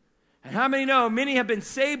 And how many know many have been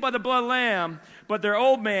saved by the blood of the Lamb, but their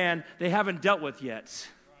old man they haven't dealt with yet?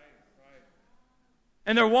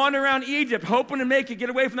 And they're wandering around Egypt, hoping to get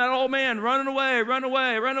away from that old man, running away.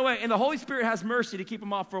 And the Holy Spirit has mercy to keep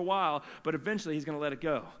them off for a while, but eventually he's going to let it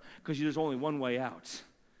go, because there's only one way out.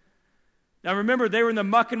 Now remember, they were in the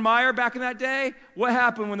muck and mire back in that day. What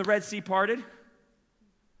happened when the Red Sea parted?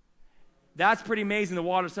 That's pretty amazing, the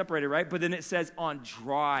water separated, right? But then it says on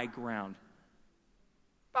dry ground.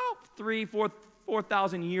 About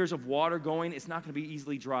 4,000 years of water going, it's not going to be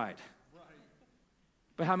easily dried. Right.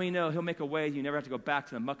 But how many know he'll make a way, you never have to go back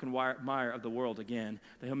to the muck and mire of the world again,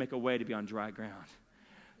 that he'll make a way to be on dry ground.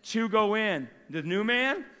 2 go in, the new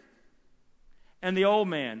man and the old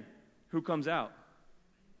man. Who comes out?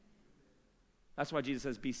 That's why Jesus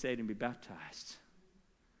says, be saved and be baptized.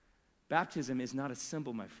 Baptism is not a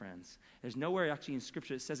symbol, my friends. There's nowhere actually in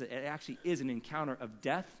Scripture that says it. It actually is an encounter of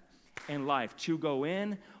death and life. 2 go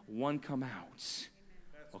in, 1 come out.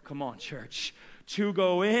 Oh, come on, church. 2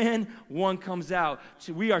 go in, 1 comes out.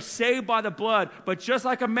 We are saved by the blood, but just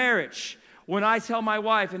like a marriage, when I tell my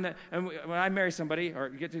wife, and when I marry somebody, or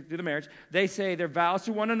get to do the marriage, they say their vows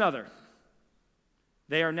to one another.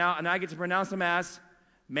 They are now, and I get to pronounce them as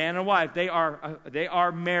man and wife. They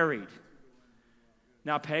are married.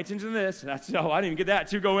 Now pay attention to this. I didn't even get that.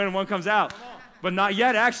 2 go in and 1 comes out. But not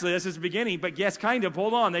yet, actually. This is the beginning. But yes, kind of.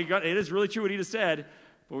 Hold on. It is really true what he just said.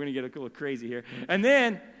 But we're going to get a little crazy here. And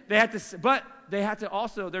then they had to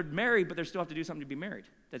also, they're married, but they still have to do something to be married.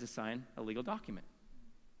 They have to sign a legal document.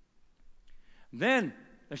 Then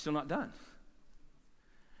they're still not done.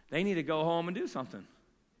 They need to go home and do something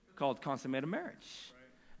called consummated marriage. Right.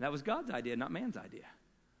 And that was God's idea, not man's idea.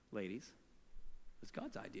 Ladies, it's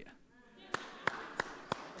God's idea.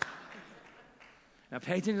 Now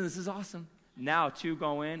pay attention, this is awesome. Now 2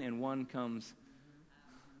 go in and 1 comes.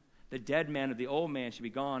 The dead man of the old man should be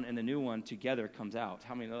gone, and the new one together comes out.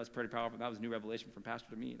 How many know that's pretty powerful? That was new revelation from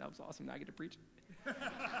pastor to me. That was awesome. Now I get to preach it.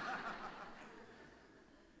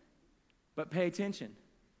 But pay attention.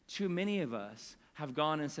 Too many of us have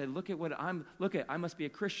gone and said, I must be a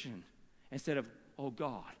Christian. Instead of, oh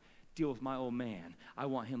God, deal with my old man. I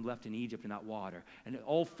want him left in Egypt and not water. And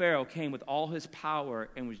old Pharaoh came with all his power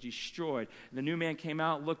and was destroyed. And the new man came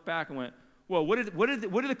out, looked back and went, well, what did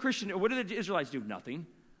the Israelites do? Nothing.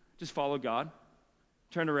 Just follow God.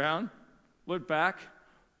 Turned around, looked back.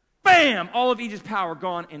 Bam! All of Egypt's power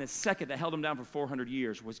gone in a second. That held them down for 400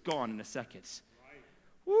 years was gone in a second. Right.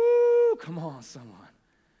 Woo! Come on, someone.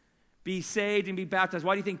 Be saved and be baptized.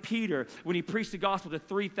 Why do you think Peter, when he preached the gospel to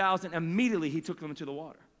 3,000, immediately he took them into the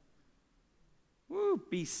water? Woo!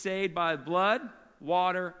 Be saved by blood,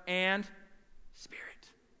 water, and Spirit.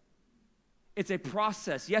 It's a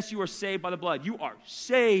process. Yes, you are saved by the blood. You are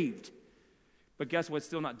saved. But guess what's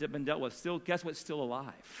still not been dealt with? Guess what's still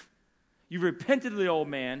alive? You've repented of the old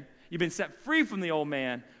man. You've been set free from the old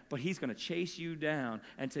man. But he's going to chase you down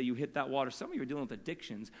until you hit that water. Some of you are dealing with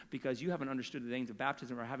addictions because you haven't understood the things of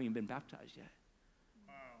baptism or haven't even been baptized yet.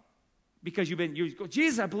 Wow. Because you go,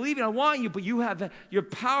 Jesus, I believe you, I want you, but you have your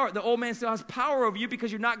power. The old man still has power over you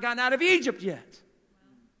because you've not gotten out of Egypt yet. Wow.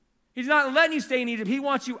 He's not letting you stay in Egypt. He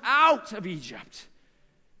wants you out of Egypt.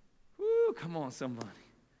 Woo, come on, somebody.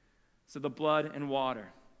 So the blood and water.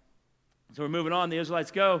 So we're moving on. The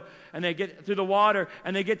Israelites go, and they get through the water,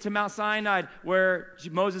 and they get to Mount Sinai, where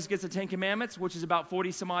Moses gets the 10 Commandments, which is about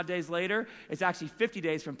 40 some odd days later. It's actually 50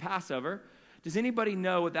 days from Passover. Does anybody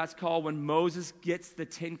know what that's called when Moses gets the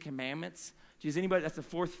 10 Commandments? That's the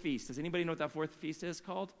 4th feast. Does anybody know what that 4th feast is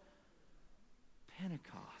called?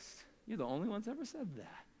 Pentecost. You're the only ones ever said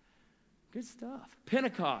that. Good stuff.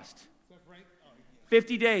 Pentecost. Is that right?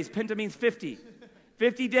 50 days. Penta means 50.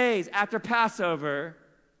 50 days after Passover,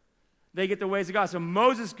 they get the ways of God. So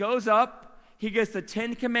Moses goes up. He gets the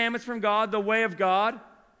 10 Commandments from God, the way of God.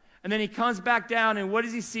 And then he comes back down, and what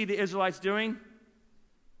does he see the Israelites doing?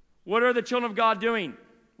 What are the children of God doing?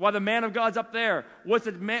 While the man of God's up there, what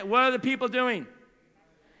are the people doing?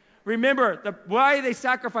 Remember, why are they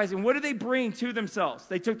sacrificing? What did they bring to themselves?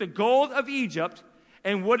 They took the gold of Egypt,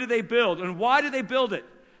 and what did they build? And why did they build it?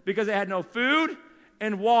 Because they had no food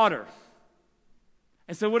and water.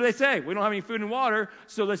 And so what do they say? We don't have any food and water,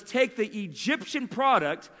 so let's take the Egyptian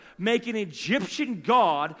product, make an Egyptian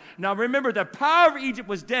god. Now remember, the power of Egypt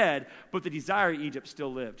was dead, but the desire of Egypt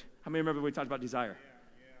still lived. How many remember we talked about desire?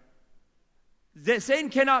 Yeah. Satan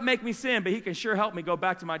cannot make me sin, but he can sure help me go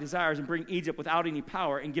back to my desires and bring Egypt without any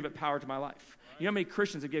power and give it power to my life. Right. You know how many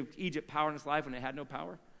Christians have given Egypt power in his life when it had no power?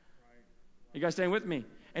 Right. You guys staying with me?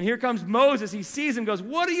 And here comes Moses. He sees him, goes,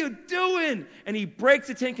 what are you doing? And he breaks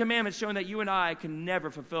the 10 Commandments, showing that you and I can never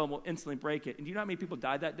fulfill them. We'll instantly break it. And do you know how many people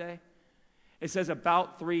died that day? It says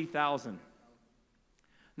about 3,000.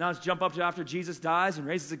 Now let's jump up to after Jesus dies and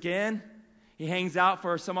raises again. He hangs out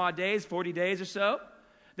for some odd days, 40 days or so.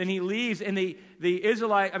 Then he leaves, and the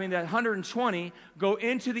 120 go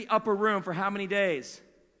into the upper room for how many days?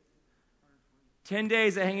 10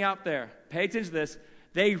 days they hang out there. Pay attention to this.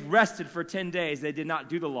 They rested for 10 days. They did not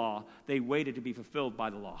do the law. They waited to be fulfilled by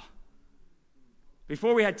the law.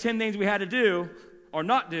 Before we had 10 things we had to do or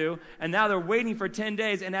not do, and now they're waiting for 10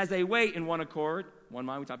 days. And as they wait in one accord, one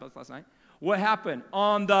mind, we talked about this last night, what happened?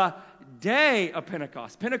 On the day of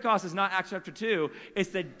Pentecost. Pentecost is not Acts chapter 2. It's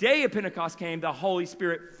the day of Pentecost came, the Holy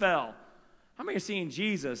Spirit fell. How many are seeing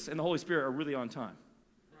Jesus and the Holy Spirit are really on time?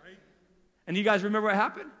 Right. And you guys remember what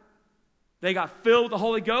happened? They got filled with the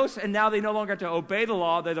Holy Ghost, and now they no longer have to obey the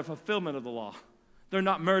law. They're the fulfillment of the law. They're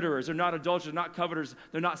not murderers. They're not adulterers. They're not coveters.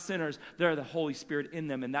 They're not sinners. They're the Holy Spirit in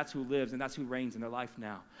them, and that's who lives, and that's who reigns in their life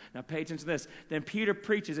now. Now, pay attention to this. Then Peter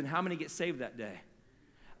preaches, and how many get saved that day?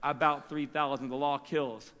 About 3,000. The law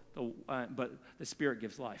kills, but the Spirit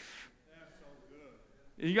gives life. That's so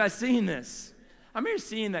good. Are you guys seeing this? I'm here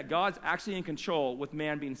seeing that God's actually in control with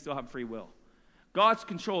man being still have free will. God's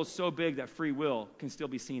control is so big that free will can still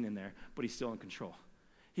be seen in there, but he's still in control.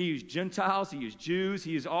 He used Gentiles, he used Jews,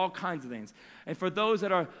 he used all kinds of things. And for those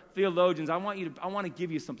that are theologians, I want to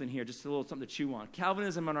give you something here, just a little something to chew on.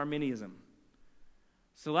 Calvinism and Arminianism.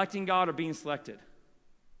 Selecting God or being selected.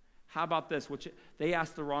 How about this? They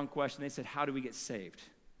asked the wrong question. They said, how do we get saved?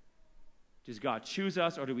 Does God choose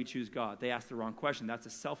us or do we choose God? They asked the wrong question. That's a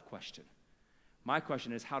self question. My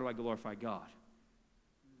question is, how do I glorify God?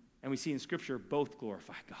 And we see in Scripture both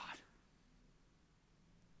glorify God.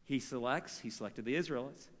 He selected the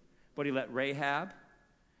Israelites, but he let Rahab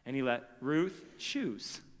and he let Ruth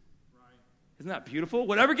choose. Right. Isn't that beautiful?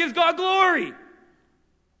 Whatever gives God glory.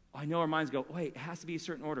 I know our minds go, wait, it has to be a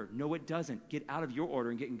certain order. No, it doesn't. Get out of your order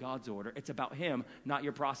and get in God's order. It's about him, not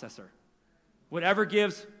your processor. Whatever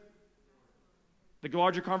gives the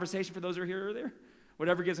larger conversation for those who are here or there,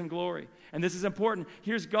 whatever gives him glory. And this is important.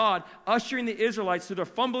 Here's God ushering the Israelites through their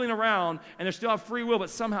fumbling around, and they still have free will, but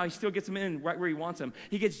somehow he still gets them in right where he wants them.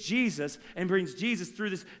 He gets Jesus and brings Jesus through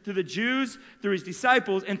the Jews, through his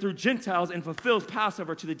disciples, and through Gentiles, and fulfills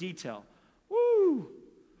Passover to the detail. Woo!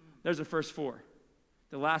 There's the first four.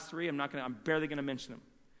 The last three, I'm barely going to mention them.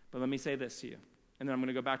 But let me say this to you. And then I'm going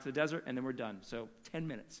to go back to the desert, and then we're done. So 10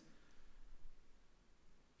 minutes.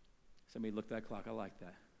 Somebody looked at that clock. I like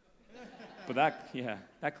that. But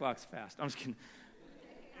that clock's fast. I'm just kidding.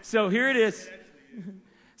 So here it is.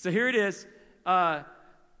 What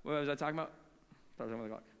was I talking about?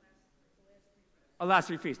 Last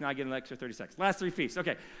three feasts. Now I get an extra 30 seconds. Last three feasts.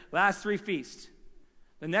 Okay. Last three feasts.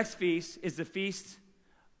 The next feast is the Feast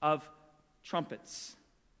of Trumpets.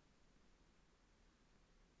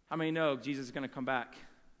 How many know Jesus is going to come back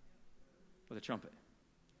with a trumpet?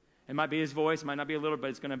 It might be his voice, it might not be a little, but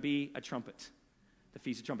it's going to be a trumpet. The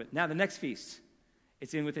Feast of Trumpet. Now, the next feast,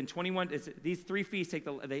 within 21, these three feasts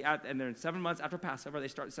and they're in 7 months after Passover. They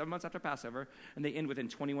start 7 months after Passover, and they end within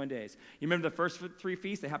 21 days. You remember the first three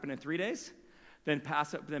feasts, they happen in 3 days? Then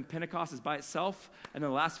Pentecost is by itself, and then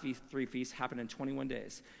the last three feasts happen in 21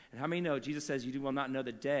 days. And how many know, Jesus says, you will not know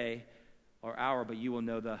the day or hour, but you will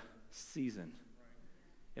know the season.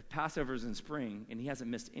 If Passover is in spring, and he hasn't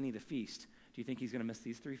missed any of the feast, do you think he's going to miss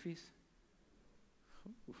these three feasts?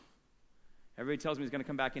 Ooh. Everybody tells me he's going to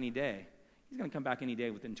come back any day. He's going to come back any day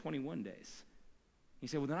within 21 days. You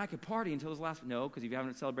say, well, then I could party until his last. No, because if you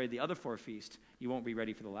haven't celebrated the other four feasts, you won't be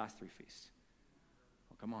ready for the last three feasts.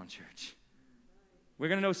 Well, come on, church. We're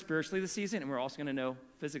going to know spiritually the season, and we're also going to know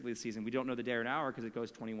physically the season. We don't know the day or an hour because it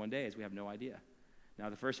goes 21 days. We have no idea. Now,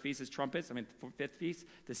 the first feast is trumpets. The fifth feast.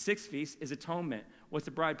 The sixth feast is atonement. What's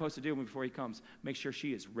the bride supposed to do before he comes? Make sure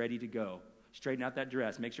she is ready to go. Straighten out that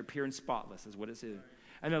dress. Make sure pure and spotless is what it's in.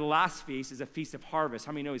 And then the last feast is a feast of harvest.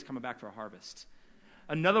 How many know he's coming back for a harvest?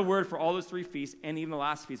 Another word for all those three feasts, and even the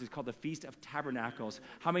last feast, is called the Feast of Tabernacles.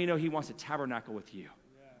 How many know he wants to tabernacle with you?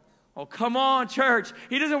 Oh, come on, church.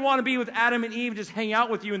 He doesn't want to be with Adam and Eve, just hang out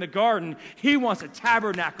with you in the garden. He wants to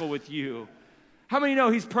tabernacle with you. How many know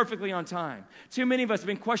he's perfectly on time? Too many of us have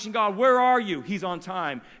been questioning God, where are you? He's on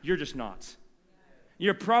time. You're just not.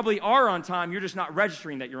 You probably are on time. You're just not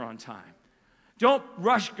registering that you're on time. Don't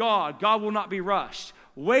rush God. God will not be rushed.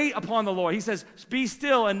 Wait upon the Lord. He says, be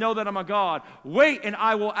still and know that I'm a God. Wait and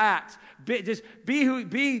I will act.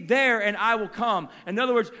 Be there and I will come. In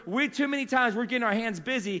other words, too many times we're getting our hands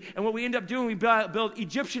busy, and what we end up doing, we build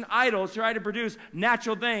Egyptian idols, try to produce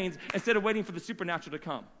natural things instead of waiting for the supernatural to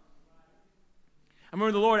come. I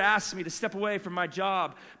remember the Lord asked me to step away from my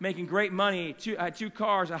job, making great money. I had 2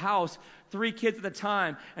 cars, a house, 3 kids at the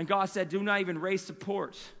time, and God said, do not even raise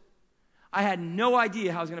support. I had no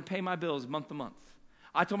idea how I was going to pay my bills month to month.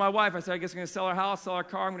 I told my wife, I said, I guess I'm going to sell our house, sell our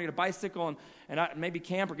car, I'm going to get a bicycle and maybe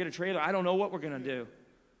camp or get a trailer. I don't know what we're going to do.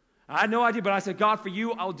 I had no idea, but I said, God, for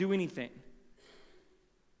you, I'll do anything.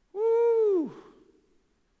 Woo!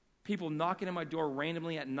 People knocking on my door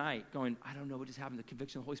randomly at night going, I don't know what just happened. The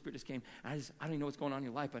conviction of the Holy Spirit just came. I don't even know what's going on in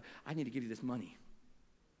your life, but I need to give you this money.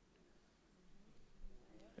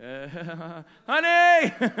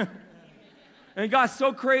 Honey! And God's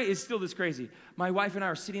so crazy. It's still this crazy. My wife and I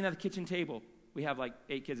are sitting at the kitchen table. We have like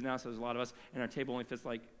 8 kids now, so there's a lot of us, and our table only fits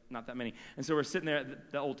like not that many. And so we're sitting there at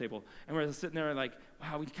the old table, and we're sitting there like,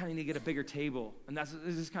 wow, we kind of need to get a bigger table. And this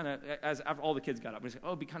is kind of, after all the kids got up, we said,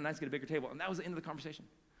 oh, it'd be kind of nice to get a bigger table. And that was the end of the conversation.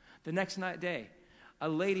 The next day, a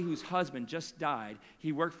lady whose husband just died,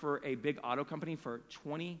 he worked for a big auto company for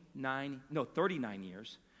 39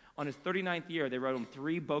 years. On his 39th year, they wrote him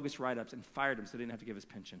 3 bogus write-ups and fired him so they didn't have to give his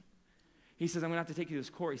pension. He says, I'm going to have to take you to this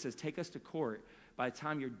court. He says, take us to court. By the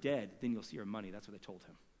time you're dead, then you'll see your money. That's what they told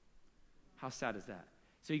him. How sad is that?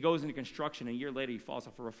 So he goes into construction, and a year later, he falls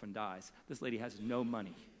off a roof and dies. This lady has no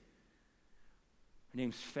money. Her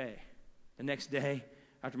name's Faye. The next day,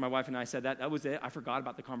 after my wife and I said that was it. I forgot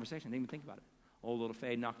about the conversation. I didn't even think about it. Old little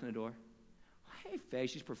Faye knocked on the door. Hey, Faye,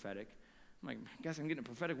 she's prophetic. I'm like, I guess I'm getting a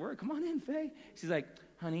prophetic word. Come on in, Faye. She's like,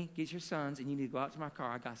 honey, get your sons, and you need to go out to my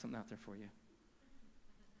car. I got something out there for you.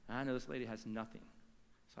 And I know this lady has nothing.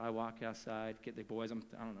 So I walk outside, get the boys,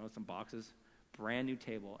 some boxes, brand new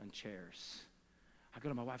table and chairs. I go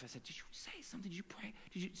to my wife, I said, did you say something? Did you pray?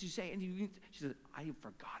 Did you say anything? She said, I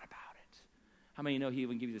forgot about it. How many know he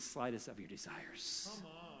will give you the slightest of your desires? Come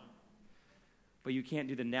on. But you can't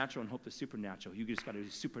do the natural and hope the supernatural. You just got to do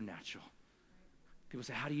supernatural. People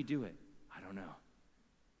say, how do you do it? I don't know.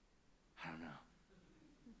 I don't know.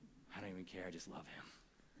 I don't even care. I just love him.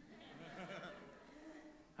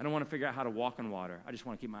 I don't want to figure out how to walk on water. I just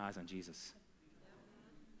want to keep my eyes on Jesus.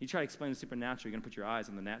 You try to explain the supernatural, you're going to put your eyes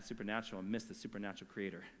on the supernatural and miss the supernatural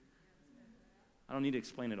creator. I don't need to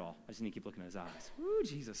explain it all. I just need to keep looking at his eyes. Woo,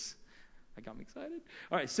 Jesus. That got me excited.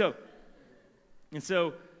 All right, so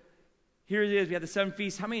here it is. We have the 7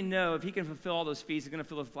 feasts. How many know if he can fulfill all those feasts, he's going to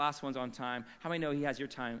fill the last ones on time? How many know he has your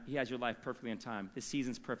time? He has your life perfectly on time. This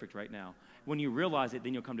season's perfect right now. When you realize it,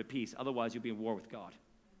 then you'll come to peace. Otherwise, you'll be in war with God.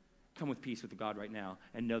 Come with peace with God right now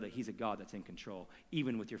and know that he's a God that's in control,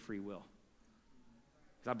 even with your free will.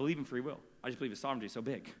 Because I believe in free will. I just believe his sovereignty is so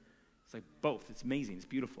big. It's like both. It's amazing. It's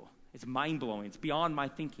beautiful. It's mind-blowing. It's beyond my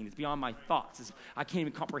thinking. It's beyond my thoughts. I can't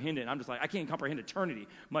even comprehend it. I'm just like, I can't comprehend eternity,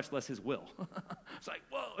 much less his will. It's like,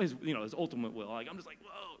 whoa, his ultimate will. Like, I'm just like,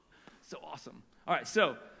 whoa, so awesome. All right,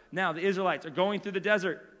 so now the Israelites are going through the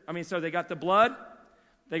desert. So they got the blood,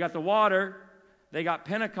 they got the water, they got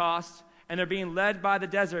Pentecost, and they're being led by the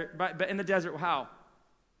desert. But in the desert, how?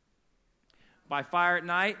 By fire at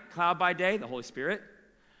night, cloud by day, the Holy Spirit.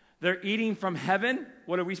 They're eating from heaven.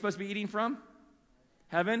 What are we supposed to be eating from?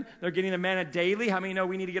 Heaven. They're getting the manna daily. How many know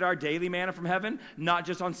we need to get our daily manna from heaven? Not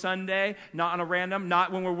just on Sunday, not on a random,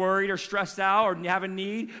 not when we're worried or stressed out or have a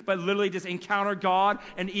need, but literally just encounter God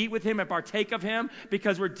and eat with him and partake of him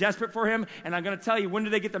because we're desperate for him. And I'm going to tell you, when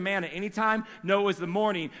did they get the manna? Anytime? No, it was the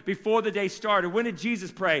morning before the day started. When did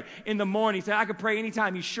Jesus pray? In the morning. He said, I can pray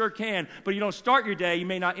anytime. You sure can. But you don't start your day, you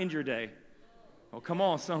may not end your day. Oh, come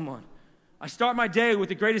on, someone. I start my day with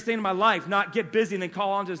the greatest thing in my life, not get busy and then call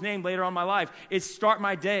on to his name later on in my life. It's start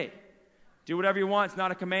my day. Do whatever you want. It's not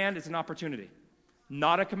a command. It's an opportunity.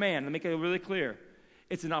 Not a command. Let me make it really clear.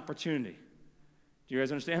 It's an opportunity. Do you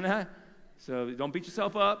guys understand that? So don't beat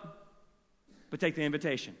yourself up, but take the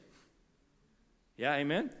invitation. Yeah,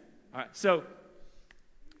 amen? All right, so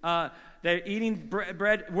they're eating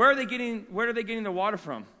bread. Where are they getting the water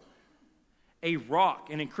from? A rock.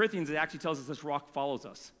 And in Corinthians, it actually tells us this rock follows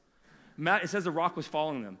us. It says the rock was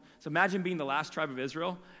following them. So imagine being the last tribe of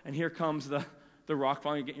Israel, and here comes the rock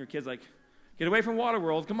following you, getting your kids like, get away from water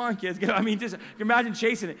world. Come on, kids. Just imagine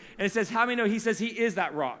chasing it. And it says, how many know he says he is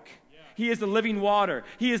that rock? Yeah. He is the living water.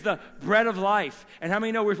 He is the bread of life. And how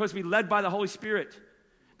many know we're supposed to be led by the Holy Spirit?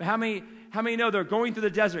 But how many know they're going through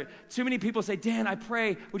the desert? Too many people say, Dan, I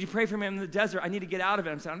pray. Would you pray for me in the desert? I need to get out of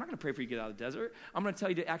it. I'm saying, I'm not going to pray for you to get out of the desert. I'm going to tell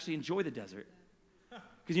you to actually enjoy the desert.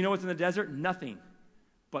 Because you know what's in the desert? Nothing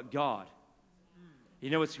but God. You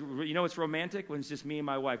know what's romantic? When it's just me and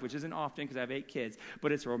my wife, which isn't often because I have 8 kids,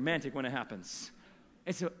 but it's romantic when it happens.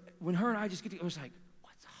 And so when her and I just get together, it's like,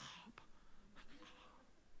 what's up?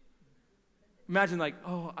 Imagine like,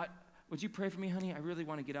 would you pray for me, honey? I really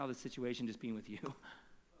want to get out of this situation just being with you.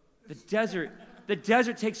 The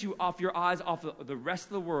desert takes you off your eyes off the rest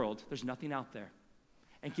of the world. There's nothing out there.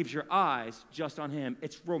 And keeps your eyes just on him.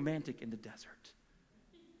 It's romantic in the desert.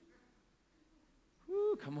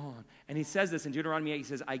 Woo, come on. And he says this in Deuteronomy 8. He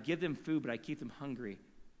says, I give them food, but I keep them hungry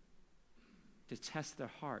to test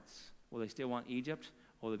their hearts. Will they still want Egypt,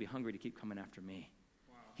 or will they be hungry to keep coming after me?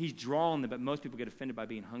 Wow. He's drawing them, but most people get offended by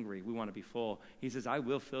being hungry. We want to be full. He says, I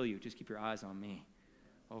will fill you. Just keep your eyes on me.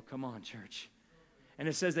 Oh, come on, church. And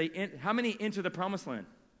it says, how many enter the promised land?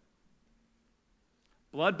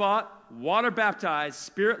 Blood-bought, water-baptized,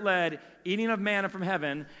 Spirit-led, eating of manna from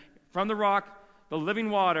heaven, from the rock, the living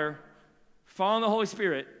water, following the Holy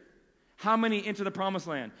Spirit. How many enter the promised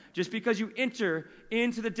land? Just because you enter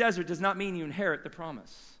into the desert does not mean you inherit the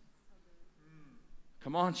promise.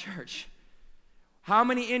 Come on, church. How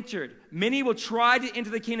many entered? Many will try to enter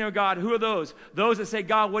the kingdom of God. Who are those? Those that say,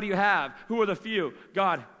 God, what do you have? Who are the few?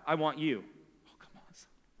 God, I want you.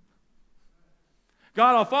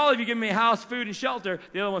 God, I'll follow if you give me a house, food, and shelter.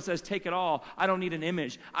 The other one says, take it all. I don't need an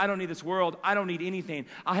image. I don't need this world. I don't need anything.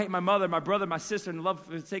 I hate my mother, my brother, my sister, and love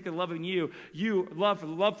for the sake of loving you.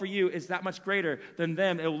 Love for you is that much greater than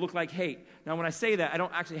them. It will look like hate. Now, when I say that, I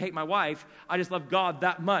don't actually hate my wife. I just love God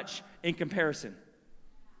that much in comparison.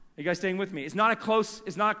 Are you guys staying with me? It's not a close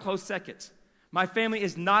second. My family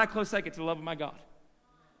is not a close second to the love of my God.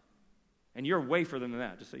 And you're way further than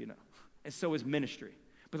that, just so you know. And so is ministry.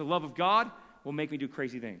 But the love of God will make me do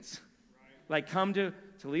crazy things. Right. Like come to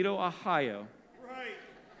Toledo, Ohio. Right.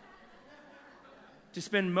 To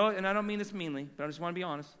spend and I don't mean this meanly, but I just want to be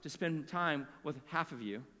honest, to spend time with half of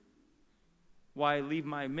you while I leave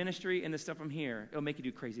my ministry and the stuff from here. It'll make you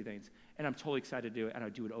do crazy things. And I'm totally excited to do it, and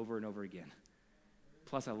I'll do it over and over again.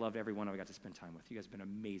 Plus, I loved every one I got to spend time with. You guys have been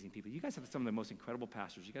amazing people. You guys have some of the most incredible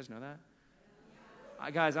pastors. You guys know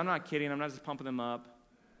that? Guys, I'm not kidding. I'm not just pumping them up.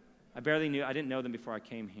 I didn't know them before I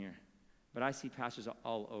came here. But I see pastors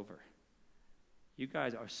all over. You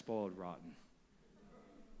guys are spoiled rotten.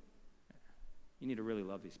 You need to really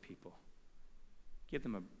love these people. Give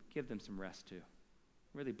them some rest too.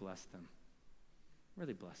 Really bless them.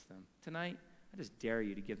 Really bless them. Tonight, I just dare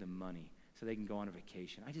you to give them money so they can go on a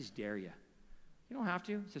vacation. I just dare you. You don't have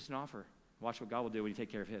to. It's just an offer. Watch what God will do when you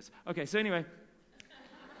take care of his. Okay, so anyway.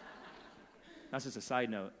 That's just a side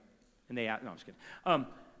note. And no, I'm just kidding.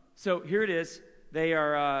 So here it is. They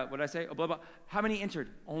are, what did I say? Oh, blah, blah. How many entered?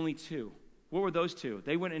 Only 2. What were those 2?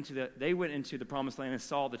 They went into the promised land and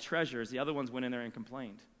saw the treasures. The other ones went in there and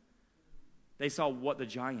complained. They saw what? The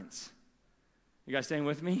giants. You guys staying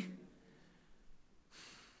with me?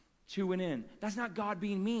 2 went in. That's not God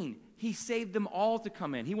being mean. He saved them all to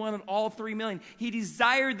come in. He wanted all 3 million. He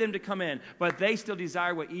desired them to come in, but they still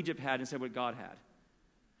desired what Egypt had instead of what God had.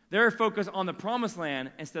 They're focused on the promised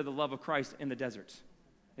land instead of the love of Christ in the desert.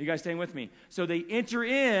 Are you guys staying with me? So they enter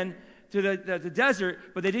in to the desert,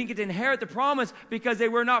 but they didn't get to inherit the promise because they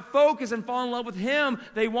were not focused and fall in love with him.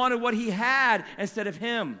 They wanted what he had instead of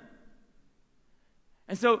him.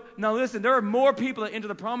 And so, now listen, there are more people that enter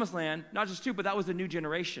the promised land, not just 2, but that was the new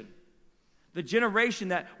generation. The generation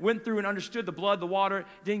that went through and understood the blood, the water,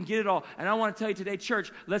 didn't get it all. And I want to tell you today,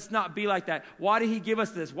 church, let's not be like that. Why did he give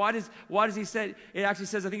us this? Why does he say, it actually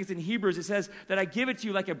says, I think it's in Hebrews, it says that I give it to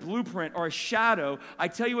you like a blueprint or a shadow. I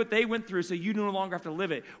tell you what they went through so you no longer have to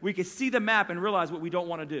live it. We can see the map and realize what we don't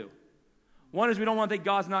want to do. One is we don't want to think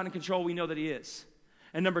God's not in control. We know that he is.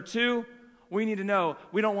 And number 2, we need to know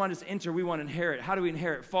we don't want to just enter, we want to inherit. How do we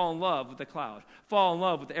inherit? Fall in love with the cloud. Fall in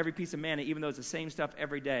love with every piece of manna, even though it's the same stuff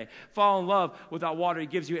every day. Fall in love with that water he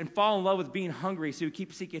gives you, and fall in love with being hungry so you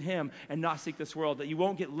keep seeking him and not seek this world, that you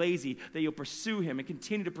won't get lazy, that you'll pursue him and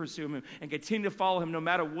continue to pursue him and continue to follow him no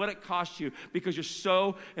matter what it costs you because you're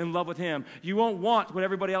so in love with him. You won't want what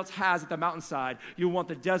everybody else has at the mountainside. You'll want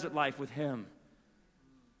the desert life with him.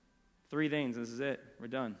 3 things, this is it. We're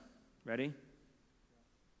done. Ready?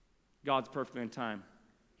 God's perfectly in time.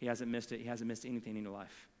 He hasn't missed it. He hasn't missed anything in your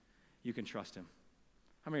life. You can trust him.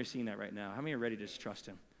 How many are seeing that right now? How many are ready to just trust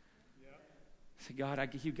him? Yeah. Say, God,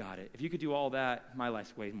 you got it. If you could do all that, my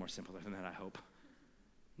life's way more simpler than that, I hope.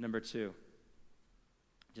 Number 2,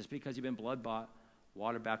 just because you've been blood-bought,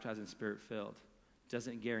 water-baptized, and spirit-filled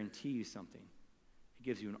doesn't guarantee you something. It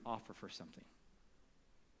gives you an offer for something.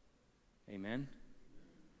 Amen?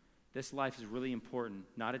 This life is really important,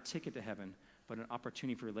 not a ticket to heaven, but an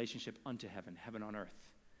opportunity for relationship unto heaven, heaven on earth.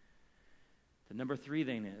 The number 3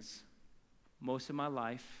 thing is, most of my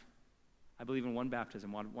life, I believe in one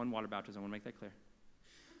baptism, one water baptism. I want to make that clear.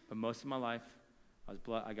 But most of my life,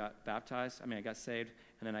 I got baptized. I got saved,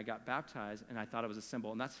 and then I got baptized, and I thought it was a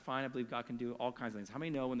symbol. And that's fine. I believe God can do all kinds of things. How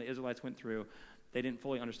many know when the Israelites went through, they didn't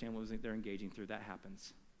fully understand what they're engaging through? That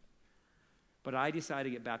happens. But I decided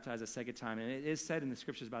to get baptized a second time. And it is said in the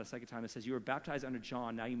scriptures about a second time. It says, you were baptized under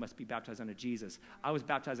John. Now you must be baptized under Jesus. I was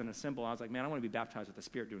baptized under a symbol. I was like, man, I want to be baptized with the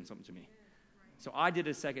Spirit doing something to me. So I did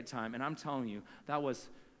it a second time. And I'm telling you, that was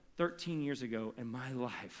 13 years ago. And my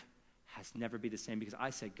life has never been the same because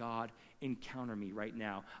I said, God, encounter me right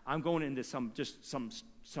now. I'm going into some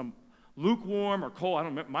lukewarm or cold. I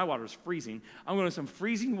don't remember. My water is freezing. I'm going to some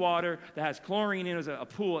freezing water that has chlorine in it. It was a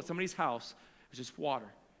pool at somebody's house. It was just water.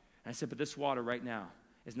 And I said, but this water right now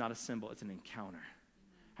is not a symbol, it's an encounter.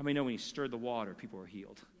 How many know when you stirred the water, people were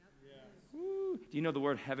healed? Yep. Do you know the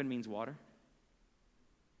word heaven means water?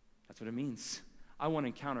 That's what it means. I want to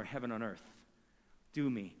encounter heaven on earth. Do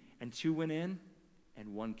me. And 2 went in,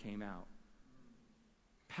 and 1 came out.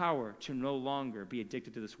 Power to no longer be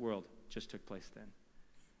addicted to this world just took place then.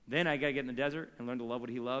 Then I got to get in the desert and learn to love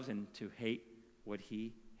what he loves and to hate what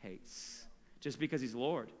he hates. Just because he's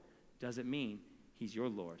Lord doesn't mean he's your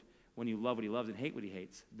Lord. When you love what he loves and hate what he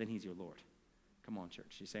hates, then he's your Lord. Come on,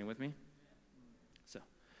 church. You staying with me? So,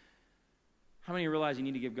 how many realize you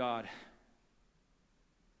need to give God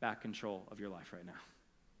back control of your life right now?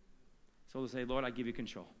 So we'll say, Lord, I give you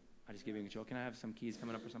control. I just give you control. Can I have some keys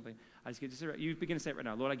coming up or something? You begin to say it right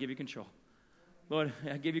now. Lord, I give you control. Lord,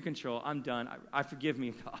 I give you control. I'm done. I forgive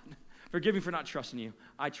me, God. Forgive me for not trusting you.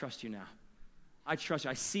 I trust you now. I trust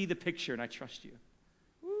you. I see the picture and I trust you.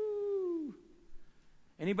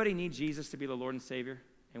 Anybody need Jesus to be the Lord and Savior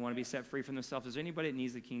and want to be set free from themselves? Is there anybody that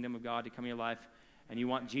needs the kingdom of God to come in your life and you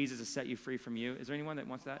want Jesus to set you free from you? Is there anyone that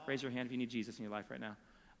wants that? Raise your hand if you need Jesus in your life right now.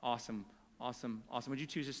 Awesome, awesome, awesome. Would you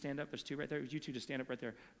two just stand up? There's 2 right there. Would you two just stand up right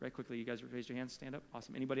there right quickly? You guys raise your hands, stand up.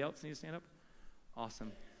 Awesome. Anybody else need to stand up?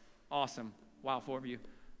 Awesome, awesome. Wow, 4 of you.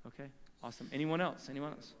 Okay. Awesome. Anyone else?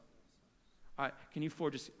 Anyone else? All right, can you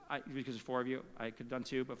four just, because there's four of you, I could have done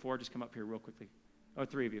two, but four, just come up here real quickly. Oh,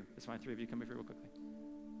 three of you. That's fine. Three of you, come up here real quickly.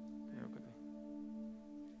 Come here real quickly.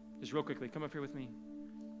 Just real quickly, come up here with me.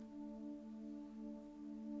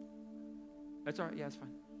 That's all right. Yeah, it's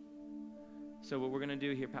fine. So what we're going to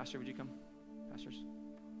do here, Pastor, would you come? Pastors?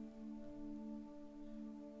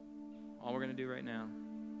 All we're going to do right now,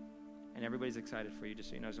 and everybody's excited for you, just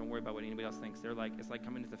so you know. So don't worry about what anybody else thinks. They're like, it's like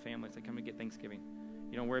coming to the family. It's like coming to get Thanksgiving.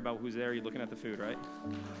 You don't worry about who's there. You're looking at the food, right?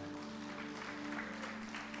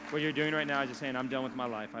 What you're doing right now is just saying, I'm done with my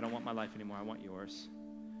life. I don't want my life anymore. I want yours.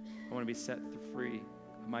 I want to be set free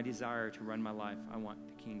of my desire to run my life. I want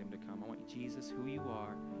the kingdom to come. I want Jesus, who you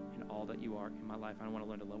are, and all that you are in my life. I want to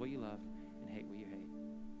learn to love what you love and hate what you hate.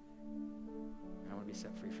 And I want to be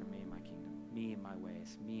set free from me and my kingdom, me and my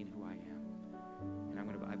ways, me and who I am. And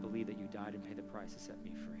I believe that you died and paid the price to set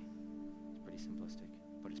me free. It's pretty simplistic,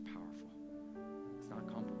 but it's powerful. It's not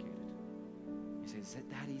complicated. You say, is it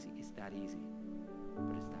that easy? It's that easy,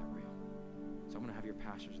 but it's that real. So I'm going to have your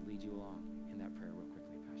pastors lead you along in that prayer real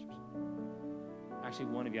quickly, pastors. Actually,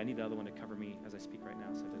 one of you, I need the other one to cover me as I speak right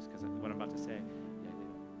now, so just because what I'm about to say. Yeah, do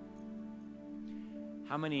it.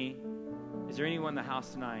 How many, is there anyone in the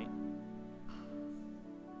house tonight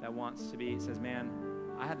that wants to be, says, man,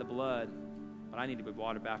 I had the blood, but I need to be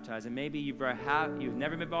water baptized. And maybe you've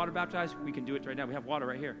never been water baptized. We can do it right now. We have water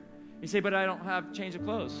right here. You say, but I don't have change of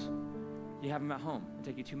clothes. You have them at home. It'll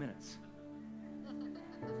take you 2 minutes.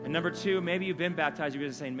 And number two, maybe you've been baptized. You're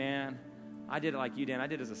just saying, man, I did it like you did. I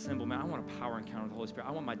did it as a symbol, man. I want a power encounter with the Holy Spirit.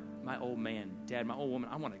 I want my old man dead, my old woman.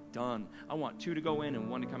 I want it done. I want 2 to go in and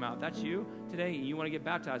 1 to come out. If that's you today and you want to get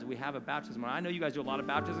baptized, we have a baptism. I know you guys do a lot of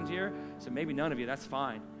baptisms here, so maybe none of you. That's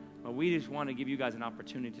fine. But we just want to give you guys an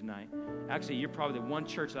opportunity tonight. Actually, you're probably the one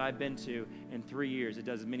church that I've been to in 3 years that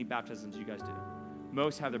does as many baptisms as you guys do.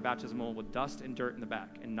 Most have their baptismal with dust and dirt in the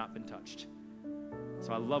back and not been touched.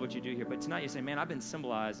 So I love what you do here. But tonight you say, man, I've been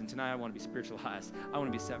symbolized, and tonight I want to be spiritualized. I want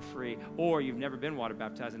to be set free. Or you've never been water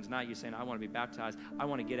baptized, and tonight you're saying, I want to be baptized. I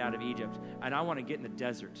want to get out of Egypt, and I want to get in the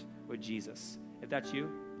desert with Jesus. If that's you,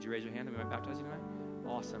 would you raise your hand and we might baptize you tonight?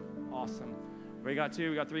 Awesome, awesome. We got 2,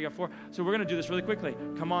 we got 3, we got 4. So we're going to do this really quickly.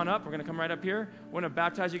 Come on up. We're going to come right up here. We're going to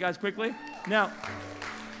baptize you guys quickly. Now,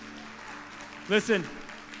 listen.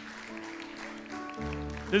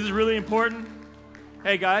 This is really important.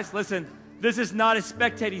 Hey, guys, listen. This is not a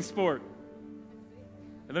spectating sport.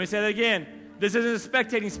 And let me say that again. This isn't a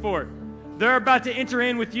spectating sport. They're about to enter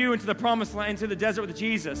in with you into the promised land, into the desert with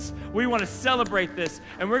Jesus. We want to celebrate this.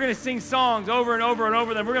 And we're going to sing songs over and over and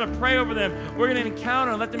over them. We're going to pray over them. We're going to encounter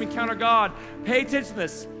and let them encounter God. Pay attention to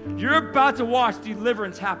this. You're about to watch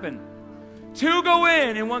deliverance happen. 2 go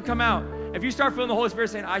in and 1 come out. If you start feeling the Holy Spirit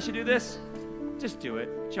saying, I should do this, just do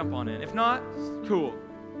it. Jump on in. If not, cool.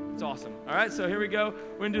 It's awesome. All right, so here we go.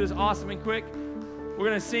 We're going to do this awesome and quick. We're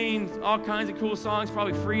going to sing all kinds of cool songs,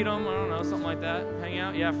 probably Freedom. I don't know, something like that. Hang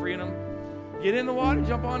out. Yeah, Freedom. Get in the water,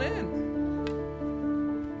 jump on in.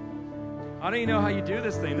 I don't even know how you do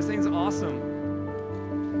this thing. This thing's awesome.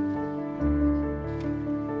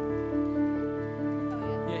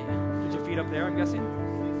 Yeah, put your feet up there, I'm guessing.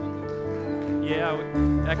 Yeah,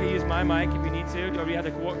 I can use my mic if you need to. Do we have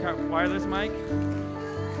the wireless mic?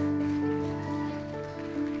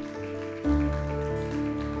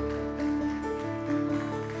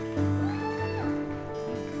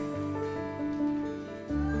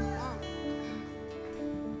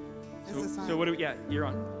 So what do we, yeah, you're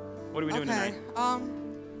on. What are we doing tonight?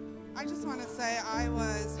 I just want to say I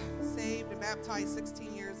was saved and baptized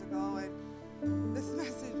 16 years ago, and this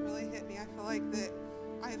message really hit me. I feel like that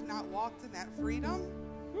I have not walked in that freedom.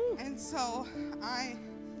 Woo. And so I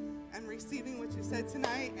am receiving what you said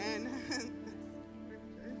tonight, and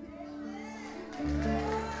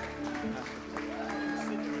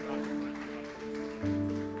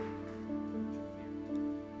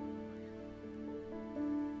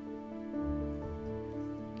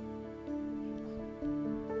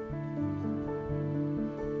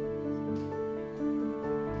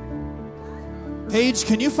Paige,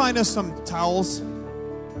 can you find us some towels?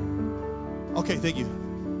 Okay, thank you.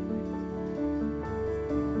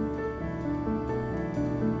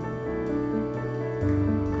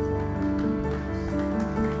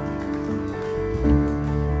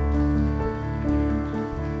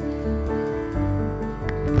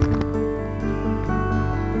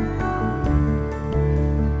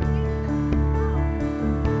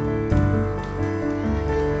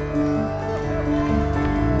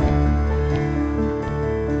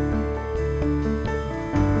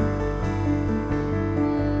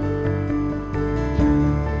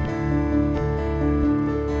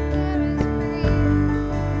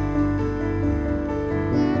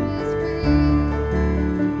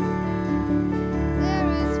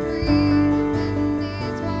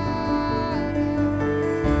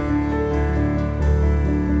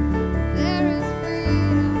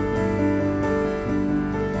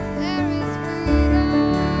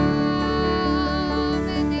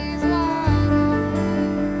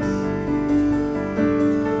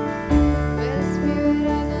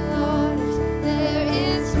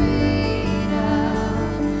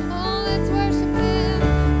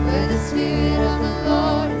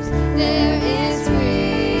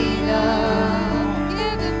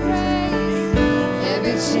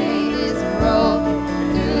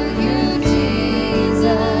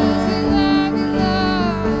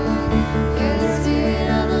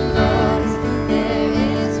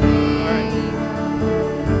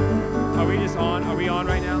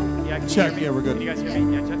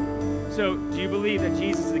 Do you believe that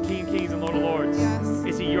Jesus is the King of Kings and Lord of Lords? Yes.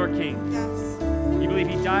 Is he your King? Yes. You believe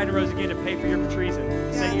he died and rose again to pay for your treason,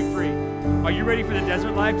 to set you Yes. free? Are you ready for the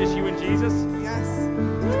desert life, just you and Jesus? Yes.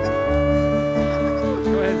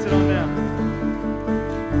 Go ahead and sit on down.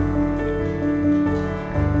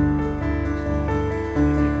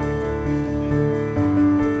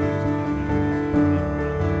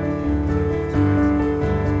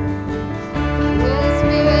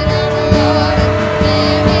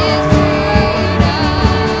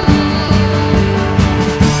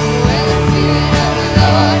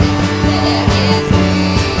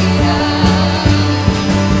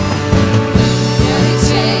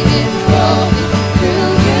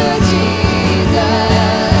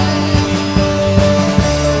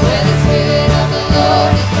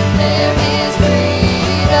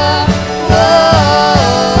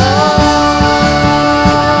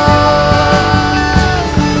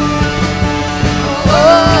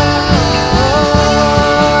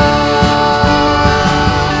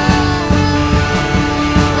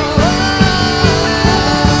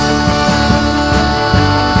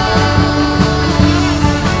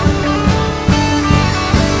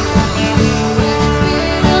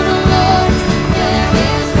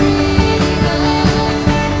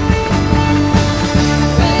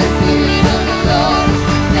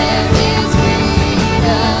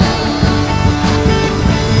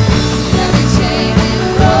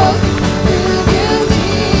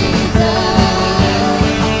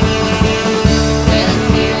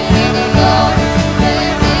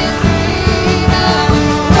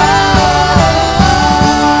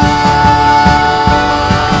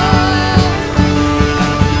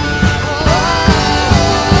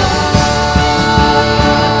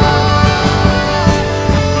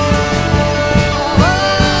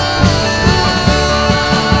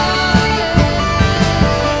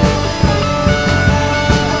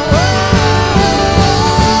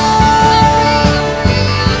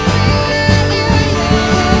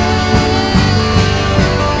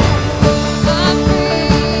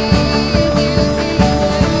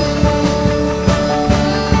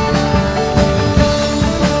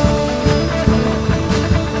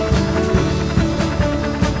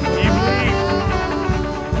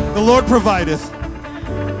 The Lord provideth.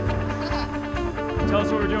 Tell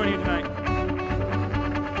us what we're doing here tonight.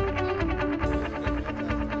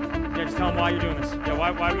 Yeah, just tell them why you're doing this. Yeah, why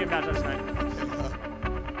are we getting baptized tonight?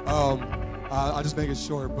 I'll just make it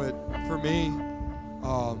short, but for me,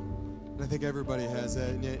 and I think everybody has that,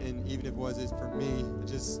 and even if it was, it's for me, it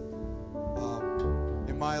just,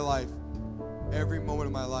 in my life, every moment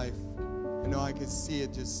of my life, you know, I could see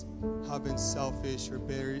it just how I've been selfish or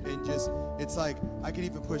bitter, and just, it's like, I could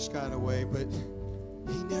even push God away, but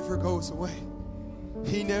He never goes away.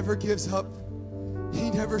 He never gives up. He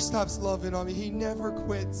never stops loving on me. He never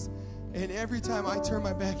quits. And every time I turn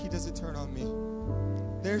my back, He doesn't turn on me.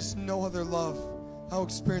 There's no other love I'll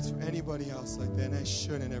experience from anybody else like that, and I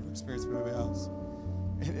shouldn't ever experience from anybody else.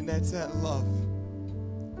 And that's that love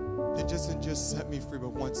that doesn't just set me free,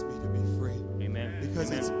 but wants me to be free. Amen. Because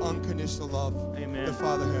Amen. it's unconditional love Amen. the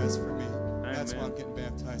Father has for me. Amen. That's why I'm getting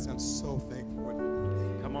baptized. I'm so thankful for it.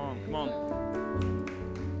 Come on, come on.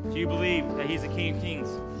 Do you believe that He's the King of Kings?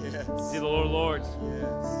 Yes. Is He the Lord of Lords?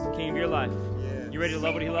 Yes. King of your life? Yes. You ready to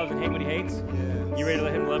love what He loves and hate what He hates? Yes. You ready to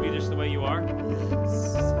let Him love you just the way you are?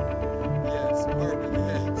 Yes. Yes. Pardon me.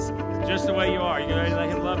 Yes. Just the way you are. You ready to let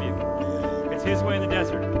Him love you? Yes. It's His way in the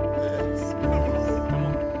desert. Yes. Come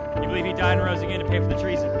on. You believe He died and rose again to pay for the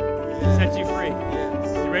treason? Set you free.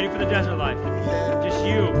 Yes. You ready for the desert life? Yes. Just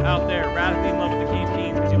you out there, radically in love with the King of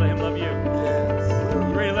Kings because you let Him love you. Yes.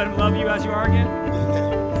 You ready to let Him love you as you are again?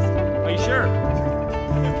 Are you sure?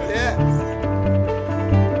 Yes.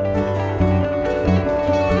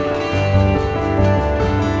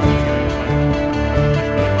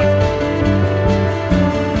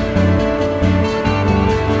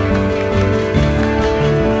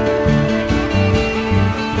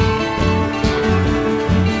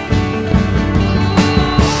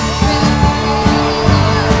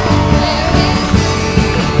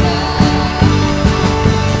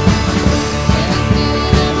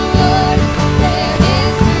 There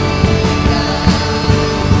is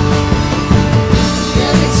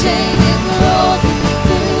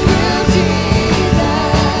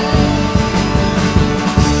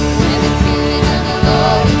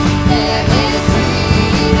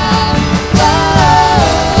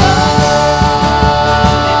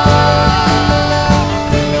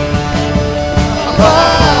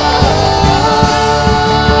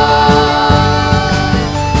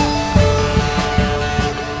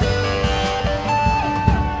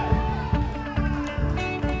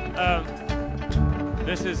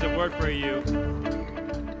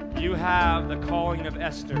You have the calling of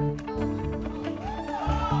Esther.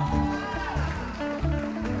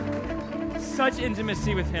 Such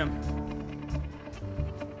intimacy with him.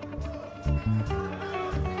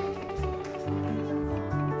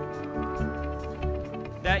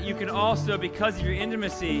 That you can also, because of your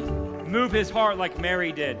intimacy, move his heart like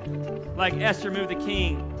Mary did. Like Esther moved the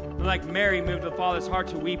king. Like Mary moved the Father's heart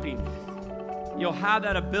to weeping. You'll have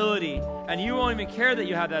that ability, and you won't even care that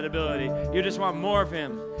you have that ability. You just want more of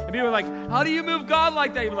him. And people are like, how do you move God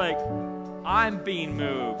like that? You're like, I'm being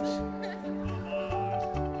moved.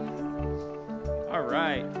 All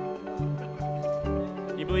right.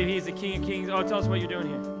 You believe he's the King of Kings? Oh, tell us what you're doing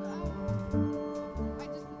here. I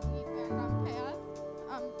just need back on path.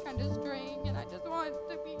 I'm kind of straying, and I just want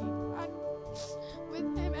to be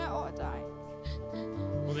with him at all times.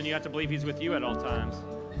 Well, then you have to believe he's with you at all times.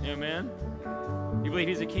 Amen? You believe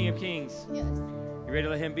he's the King of Kings? Yes, You ready to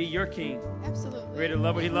let him be your king? absolutely. You ready to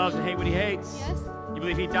love what he loves and hate what he hates? Yes, You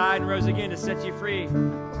believe he died and rose again to set you free of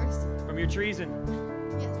course. from your treason?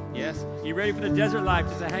 Yes. Yes. You ready for the desert life,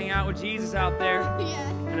 just to hang out with Jesus out there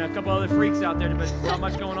Yes. and a couple other freaks out there, but not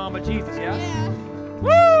much going on but Jesus, yeah? Yeah.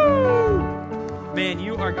 Woo! Man,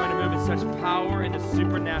 you are going to move in such power in the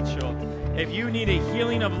supernatural. If you need a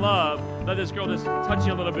healing of love, let this girl just touch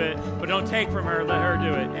you a little bit, but don't take from her, let her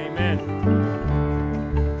do it. Amen.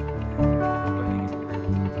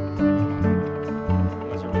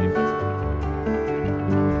 That's really fast.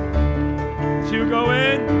 Two go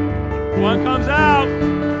in, one comes out.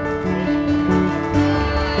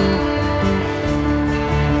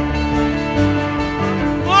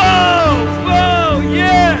 Whoa! Whoa!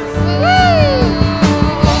 Yes!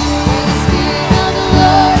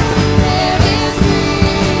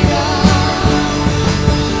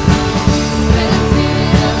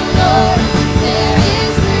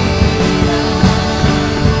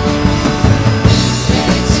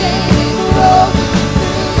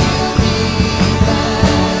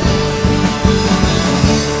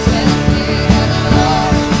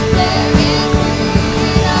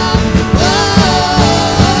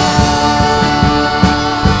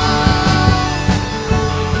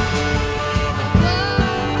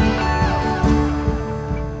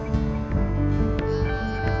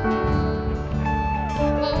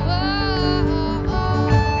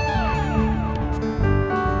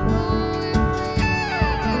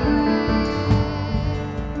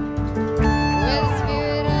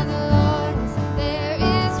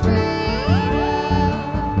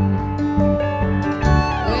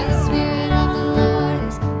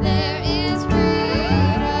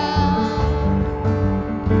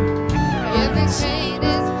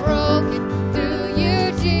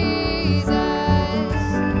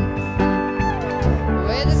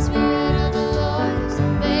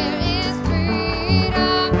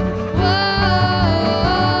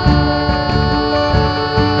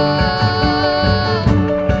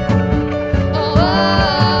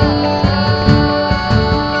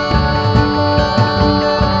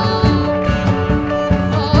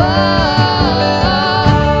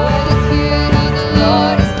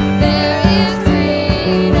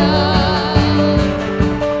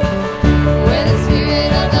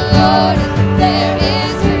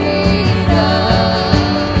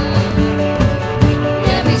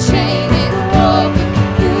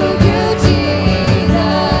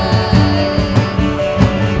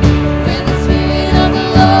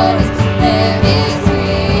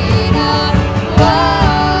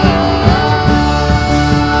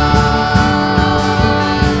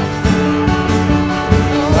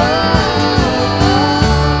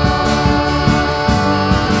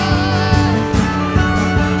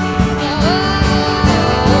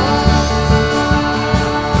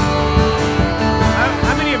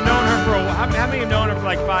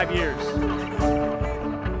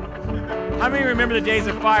 How many remember the days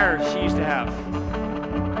of fire she used to have?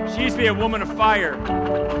 She used to be a woman of fire.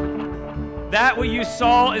 That what you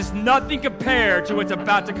saw is nothing compared to what's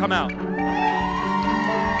about to come out.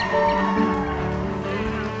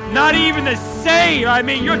 Not even the same. I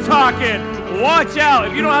mean, you're talking, watch out.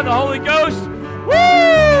 If you don't have the Holy Ghost,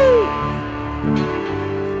 woo!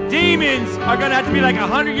 Demons are going to have to be like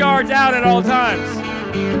 100 yards out at all times.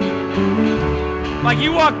 Like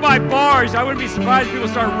you walk by bars, I wouldn't be surprised if people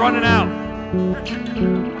start running out.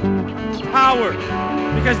 Power.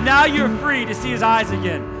 Because now you're free to see his eyes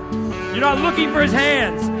again. You're not looking for his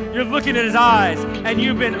hands. You're looking at his eyes. And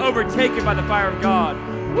you've been overtaken by the fire of God.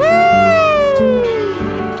 Woo!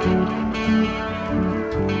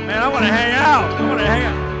 Man, I want to hang out. I want to hang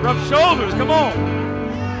out. Rub shoulders. Come on.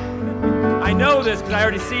 I know this because I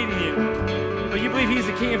already see it in you. But you believe he's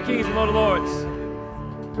the King of Kings and Lord of Lords.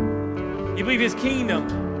 You You believe his kingdom,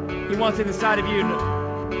 he wants it inside of you.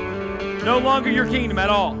 No longer your kingdom at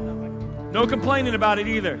all. No complaining about it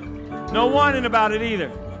either. No whining about it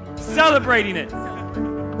either. Celebrating it.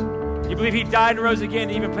 You believe he died and rose again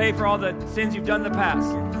to even pay for all the sins you've done in the past,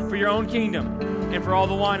 for your own kingdom, and for all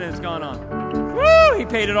the whining that's gone on. Woo! He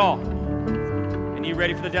paid it all. And you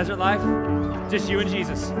ready for the desert life? Just you and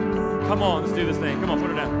Jesus. Come on, let's do this thing. Come on, put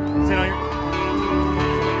it down. Sit on your...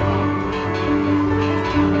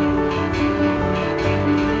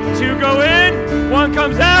 Two go in, one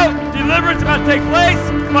comes out. Deliverance about to take place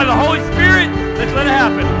by the Holy Spirit. Let's let it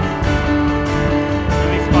happen.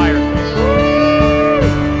 Release fire.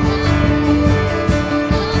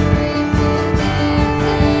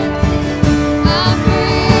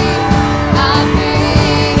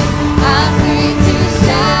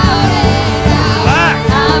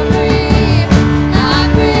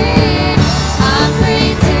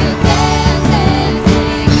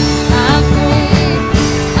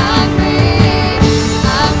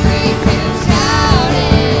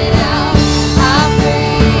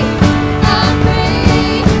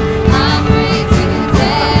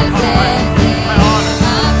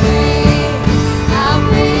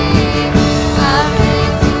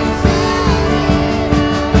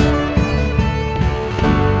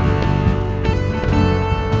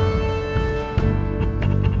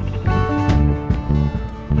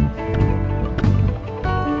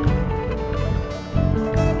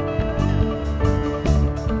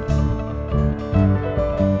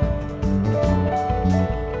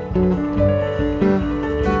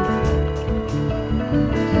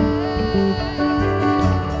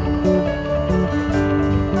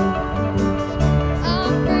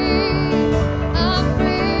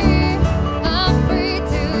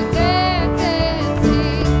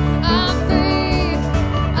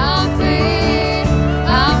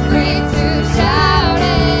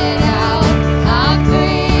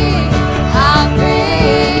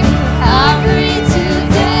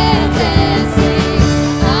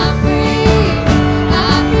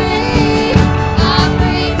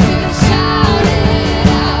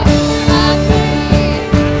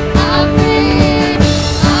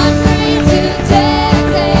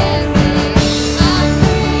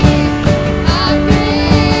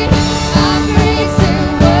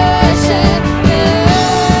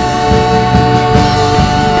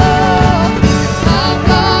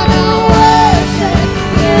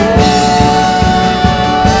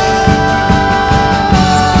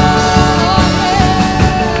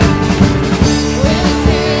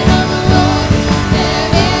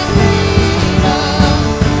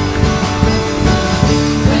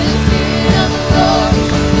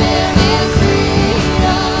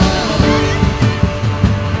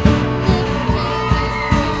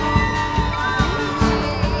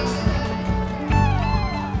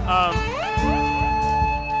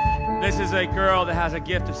 Has a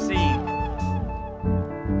gift of seeing,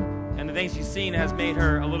 and the things she's seen has made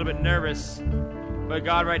her a little bit nervous, but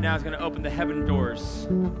God right now is going to open the heaven doors.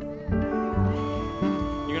 You're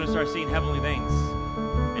going to start seeing heavenly things,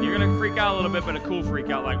 and you're going to freak out a little bit, but a cool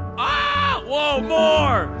freak out, like, ah, whoa,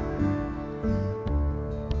 more.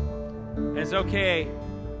 And it's okay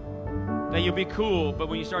that you'll be cool, but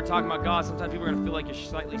when you start talking about God, sometimes people are going to feel like you're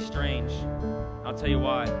slightly strange. I'll tell you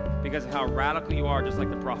why. Because of how radical you are, just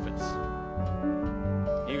like the prophets.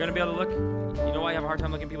 You're going to be able to look. You know why you have a hard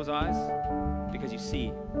time looking in people's eyes? Because you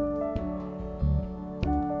see.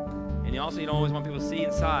 And you also, you don't always want people to see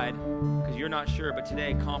inside because you're not sure. But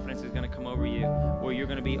today, confidence is going to come over you where you're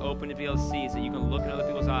going to be open to be able to see so you can look in other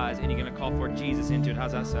people's eyes and you're going to call for Jesus into it.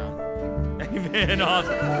 How's that sound? Amen.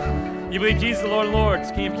 Awesome. You believe Jesus is the Lord of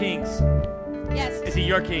Lords, King of Kings? Yes. Is he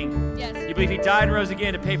your King? Yes. You believe he died and rose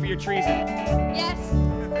again to pay for your treason? Yes.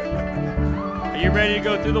 Are you ready to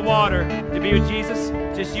go through the water to be with Jesus?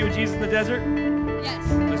 Just you and Jesus in the desert? Yes.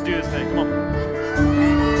 Let's do this thing. Come on.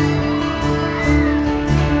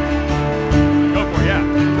 Go for it, yeah.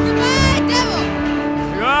 Goodbye, devil.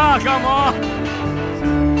 Ah, come on.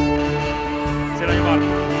 Sit on your bottom.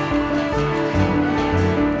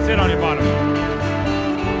 Sit on your bottom.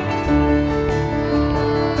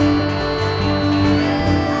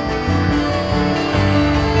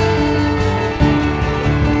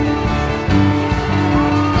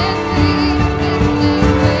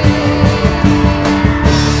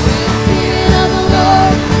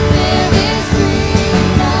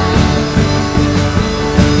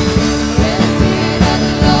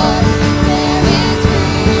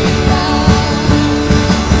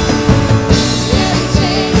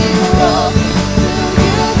 World.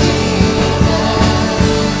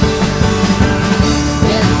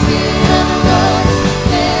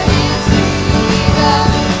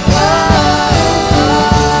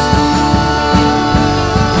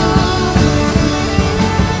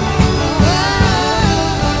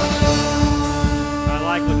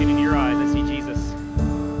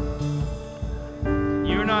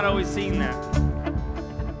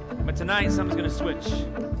 Tonight, something's going to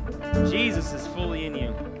switch. Jesus is fully in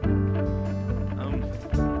you.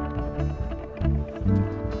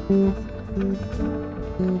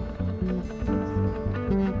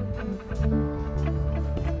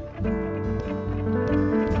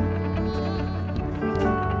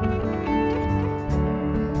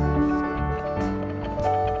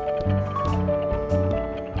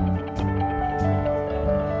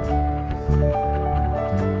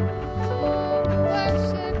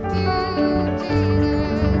 Worship you,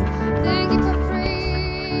 Jesus. Thank you for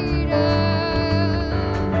freedom.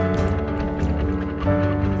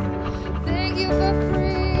 Thank you for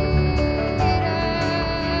freedom.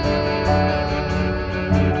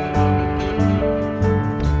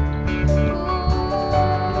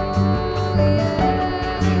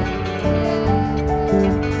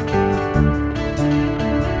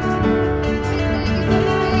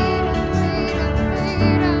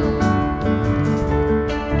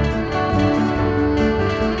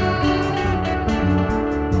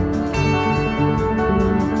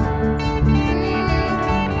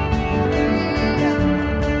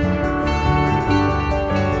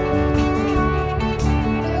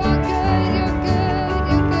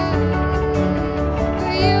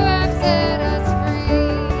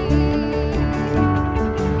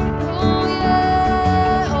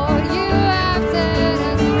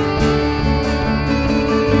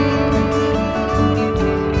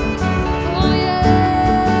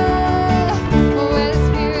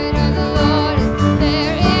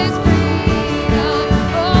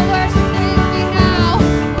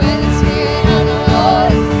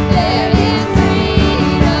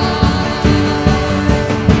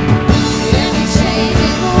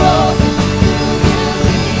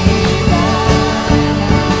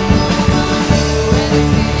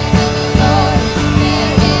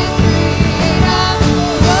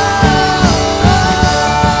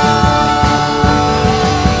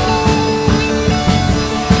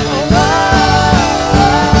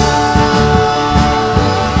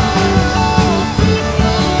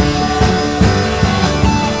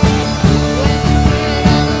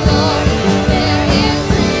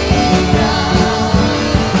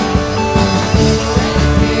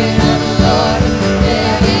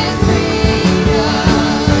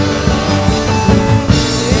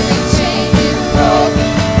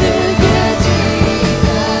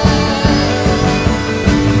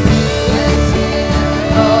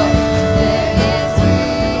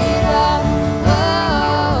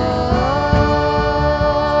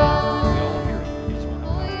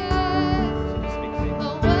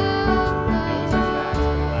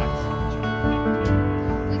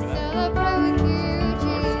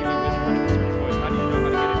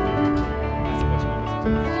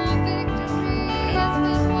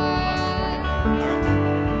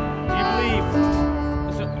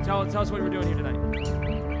 Tell us what we're doing here tonight. I'm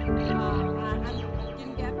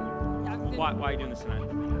getting back. Why are you doing this tonight?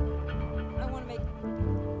 I want to make.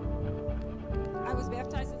 I was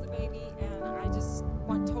baptized as a baby, and I just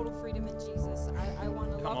want total freedom in Jesus. I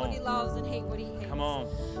want to love what He loves and hate what He hates. Come on.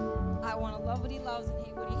 I want to love what He loves and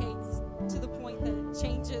hate what He hates to the point that it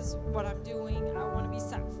changes what I'm doing. I want to be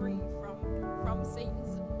set free from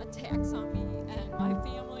Satan's attacks on me and my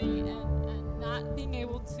family, and not being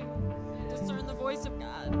able to discern the voice of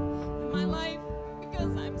God in my life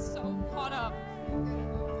because I'm so caught up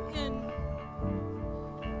in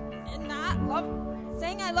not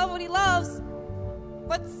saying I love what He loves,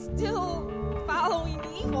 but still following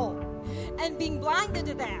evil and being blinded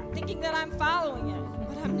to that, thinking that I'm following it,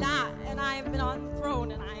 but I'm not, and I have been on the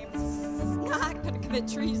throne, and I am not going to commit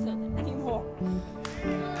treason anymore.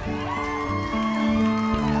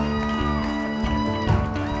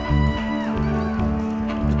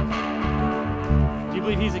 Do you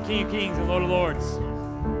believe He's the King of Kings and Lord of Lords?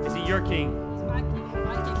 Is He your King? He's my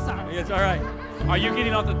king, sorry. It's all right. Are you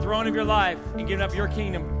getting off the throne of your life and giving up your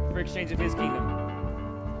kingdom for exchange of His kingdom?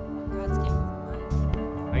 God's kingdom.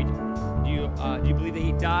 Do you believe that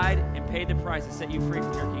He died and paid the price to set you free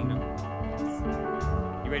from your kingdom? Yes.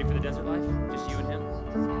 You ready for the desert life? Just you and Him?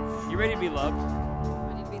 You ready to be loved?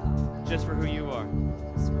 Ready to be loved. Just for who you are?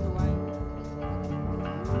 Just for who I am.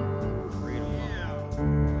 Freedom.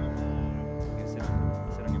 You can sit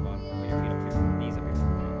on your bottom. Put your feet up here. Knees up here.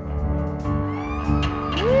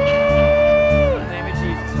 Woo! In the name of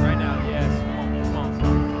Jesus, right now. Yes. Come on.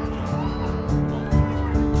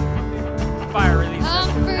 Fire release. I'm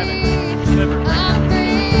free. Heaven. Deliver. I'm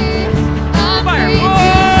free. I'm Fire. free. Whoa!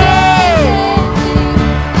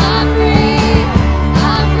 I'm free.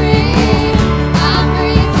 I'm free. I'm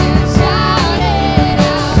free to shout it out.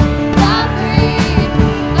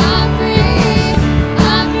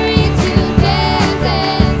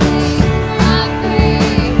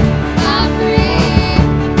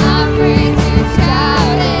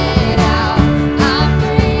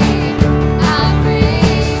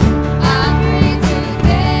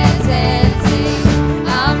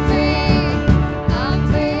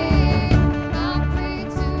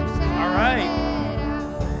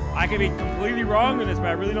 strong in this, but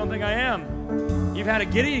I really don't think I am. You've had a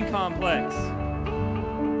Gideon complex.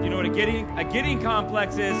 You know what a Gideon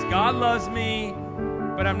complex is? God loves me,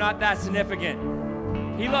 but I'm not that significant.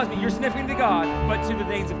 He loves me. You're significant to God, but to the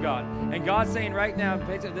things of God. And God's saying right now,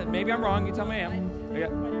 maybe I'm wrong. You tell me I am.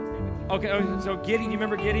 Okay, so Gideon, you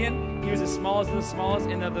remember Gideon? He was the smallest of the smallest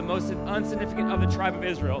and the most insignificant of the tribe of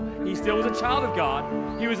Israel. He still was a child of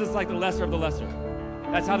God. He was just like the lesser of the lesser.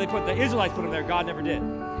 That's how the Israelites put him there. God never did.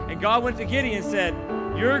 And God went to Gideon and said,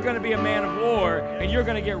 you're going to be a man of war, and you're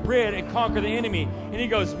going to get rid and conquer the enemy. And he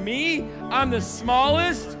goes, me? I'm the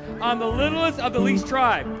smallest, I'm the littlest of the least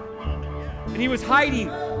tribe. And he was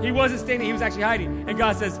hiding. He wasn't standing, he was actually hiding. And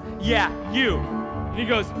God says, yeah, you. And he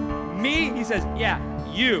goes, me? He says, yeah,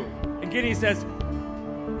 you. And Gideon says,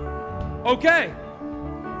 okay.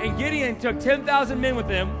 And Gideon took 10,000 men with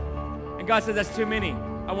him, and God said, that's too many.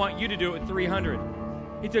 I want you to do it with 300.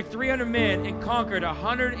 He took 300 men and conquered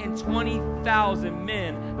 120,000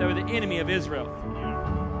 men that were the enemy of Israel.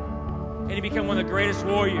 And he became one of the greatest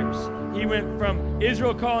warriors. He went from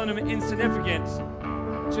Israel calling him insignificant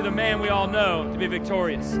to the man we all know to be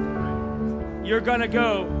victorious. You're going to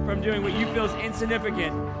go from doing what you feel is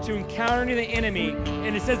insignificant to encountering the enemy.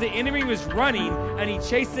 And it says the enemy was running, and he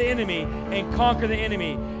chased the enemy and conquered the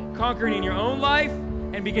enemy. Conquering in your own life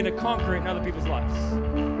and begin to conquer it in other people's lives.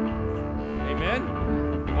 Amen?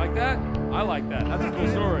 You like that? I like that. That's a cool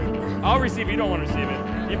story. I'll receive it. You don't want to receive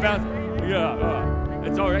it. You found,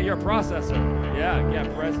 it's all right. You're a processor. Yeah,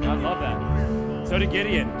 President. I love that. So did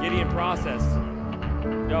Gideon. Gideon processed.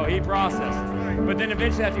 No, he processed. But then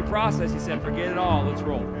eventually after he processed, he said, forget it all. Let's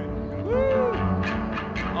roll. Woo!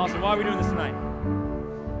 Awesome. Why are we doing this tonight?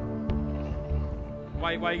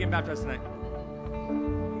 Why are you getting baptized tonight?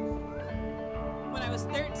 When I was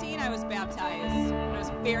 13, I was baptized. I was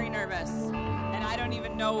very nervous. And I don't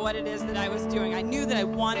even know what it is that I was doing. I knew that I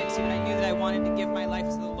wanted to, and I knew that I wanted to give my life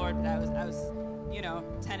to the Lord, but I was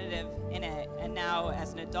tentative in it. And now,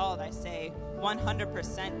 as an adult, I say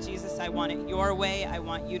 100%, Jesus, I want it your way. I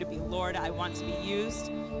want you to be Lord. I want to be used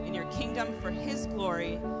in your kingdom for his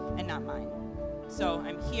glory and not mine. So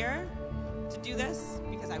I'm here to do this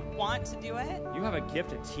because I want to do it. You have a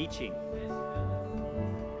gift of teaching.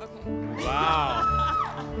 Okay. Wow.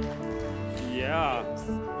 Yeah.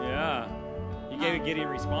 You gave a Gideon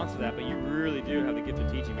response to that, but you really do have the gift of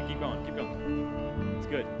teaching. But keep going. It's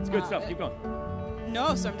good. It's good stuff. Keep going.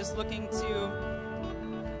 No, so I'm just looking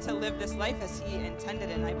to live this life as he intended,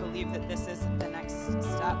 and I believe that this is the next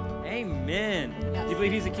step. Amen. Yes. Do you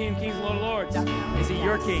believe he's the King of Kings and Lord of Lords? Definitely. Is he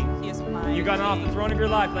your King? He is my You got king. off the throne of your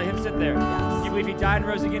life. Let him sit there. Yes. Do you believe he died and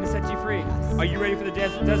rose again to set you free? Yes. Are you ready for the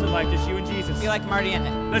desert life, just you and Jesus? Be like Marty in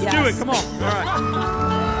it. Let's Yes. do it. Come on. All right.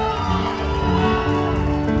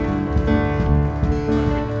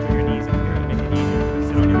 Put your knees up here to make it easier.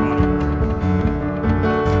 Sit on your bottom.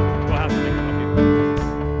 We'll have something to help you.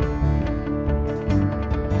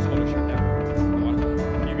 Just hold her shirt down. You want it?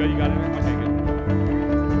 You good? You got it? Okay, good.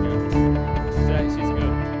 She's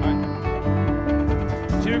good. All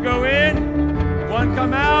right. 2 go in. 1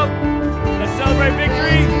 come out. Let's celebrate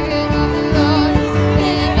victory.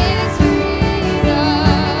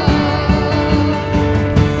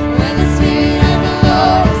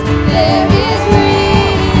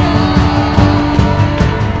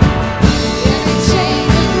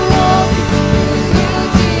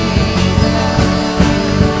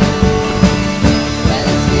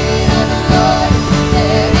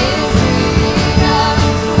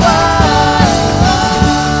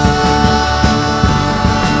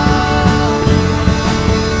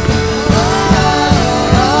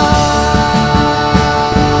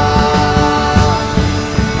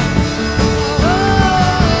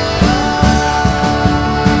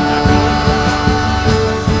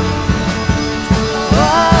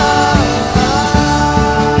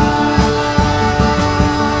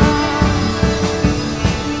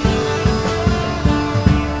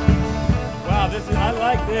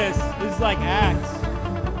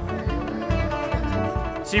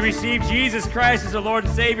 She received Jesus Christ as the Lord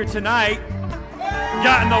and Savior tonight.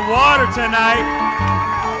 Got in the water tonight.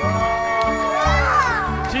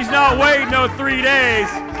 She's not waiting no 3 days.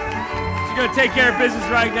 She's going to take care of business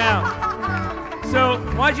right now. So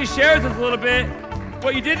why don't you share with us a little bit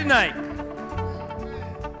what you did tonight?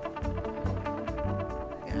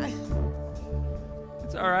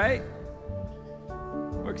 It's all right.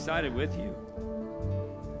 We're excited with you.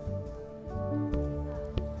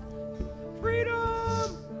 Freedom!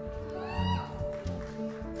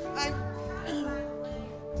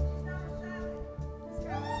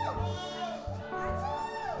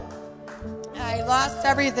 I lost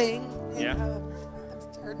everything. Yeah. I'm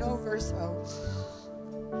starting over, so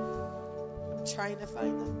trying to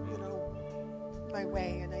find my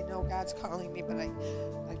way, and I know God's calling me, but I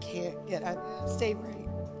can't stay right.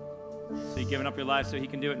 So you've given up your life so he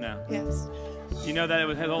can do it now? Yes. Do you know that it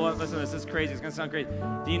was, hold on, listen, this is crazy. It's going to sound crazy.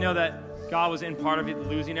 Do you know that God was in part of it,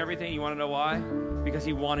 losing everything? You want to know why? Because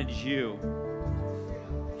he wanted you.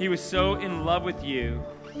 He was so in love with you,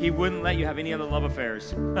 he wouldn't let you have any other love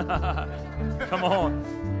affairs. Come on.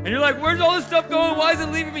 And you're like, where's all this stuff going? Why is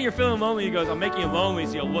it leaving me? You're feeling lonely. He goes, I'm making you lonely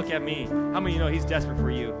so you'll look at me. How many of you know he's desperate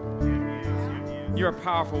for you? You're a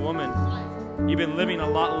powerful woman. You've been living a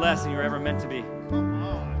lot less than you were ever meant to be.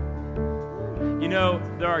 You know,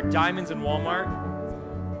 there are diamonds in Walmart,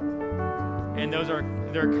 and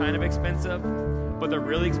they're kind of expensive, but the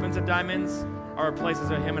really expensive diamonds are places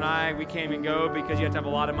that him and I, we can't even go because you have to have a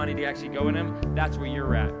lot of money to actually go in them. That's where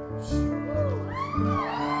you're at.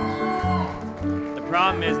 The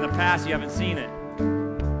problem is, in the past, you haven't seen it.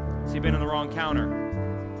 So you've been on the wrong counter.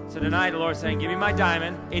 So tonight, the Lord's saying, give me my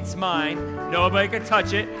diamond. It's mine. Nobody can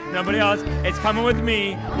touch it. Nobody else. It's coming with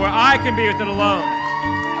me where I can be with it alone.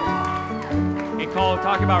 And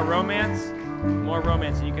talk about romance. More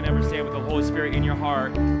romance than you can ever say with the Holy Spirit in your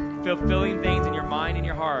heart. Fulfilling things in your mind and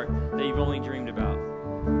your heart that you've only dreamed about.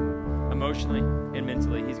 Emotionally and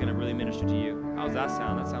mentally, he's going to really minister to you. How does that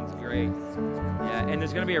sound? That sounds great. Yeah, and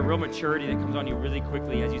there's going to be a real maturity that comes on you really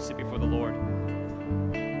quickly as you sit before the Lord.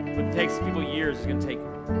 What takes people years is going to take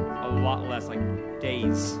a lot less, like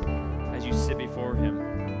days, as you sit before him.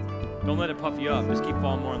 Don't let it puff you up. Just keep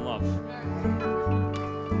falling more in love.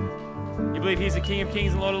 You believe he's the King of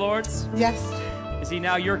Kings and Lord of Lords? Yes. Is he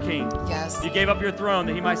now your king? Yes. You gave up your throne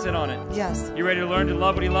that he might sit on it? Yes. You ready to learn to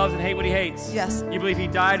love what he loves and hate what he hates? Yes. You believe he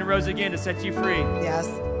died and rose again to set you free? Yes.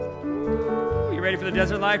 You ready for the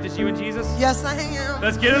desert life, just you and Jesus? Yes, I am.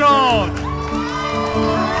 Let's get it on.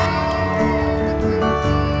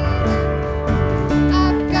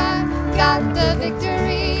 Got the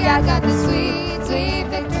victory, I got the sweet, sweet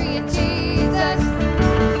victory in Jesus.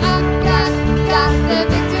 I've got the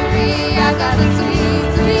victory, I got the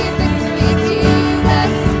sweet, sweet victory in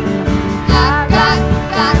Jesus. I've got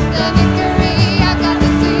the victory, I got the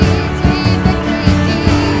sweet, sweet victory in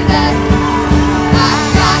Jesus.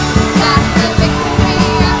 I've got the victory, I got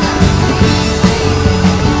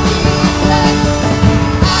the sweet, sweet victory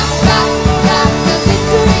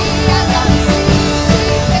in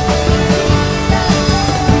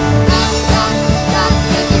Jesus. I've got the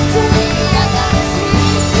victory, I got the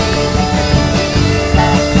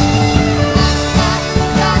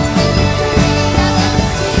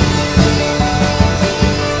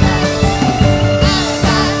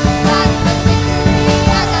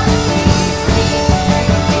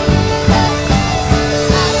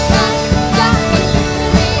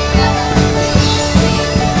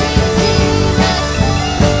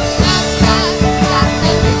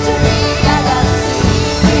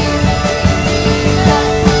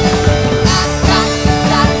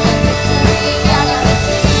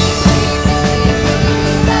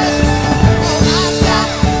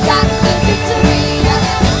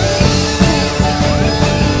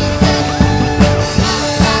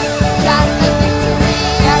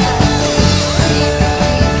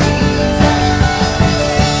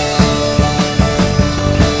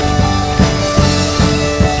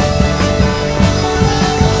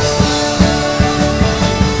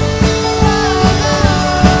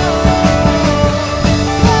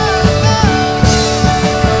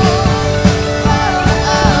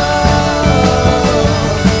sweet,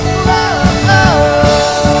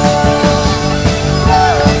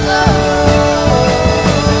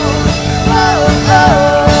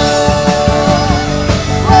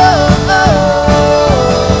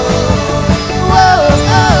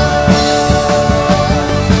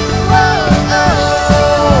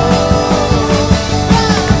 sweet victory.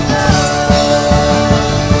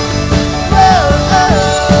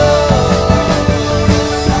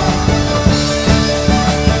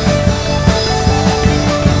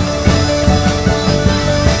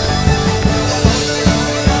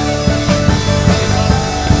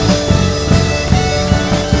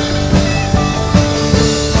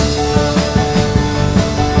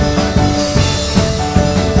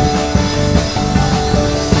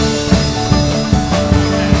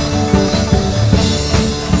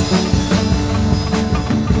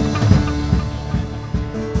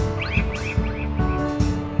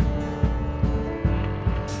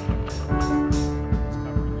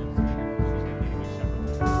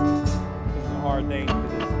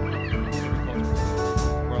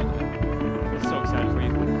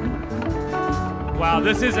 Wow,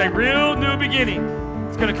 this is a real new beginning.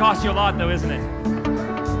 It's going to cost you a lot, though, isn't it?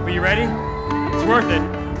 Are you ready? It's worth it.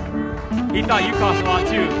 He thought you cost a lot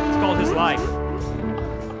too. It's called his life.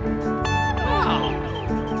 Wow.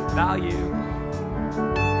 Value.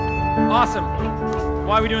 Awesome.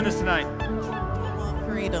 Why are we doing this tonight? I want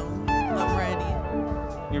freedom. I'm ready.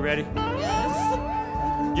 You ready?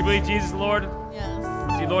 Yes. You believe Jesus is Lord?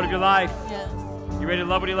 Yes. Is he Lord of your life? Yes. You ready to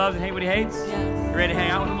love what he loves and hate what he hates? Yes. You ready to hang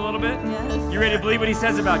out with him a little bit? Yes. You ready to believe what he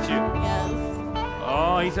says about you? Yes.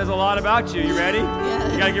 Oh, he says a lot about you. You ready?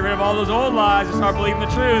 Yes. You got to get rid of all those old lies and start believing the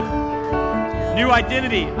truth. Yes. New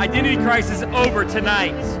identity. Identity crisis is over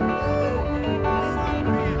tonight.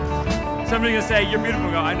 Somebody's going to say, you're beautiful.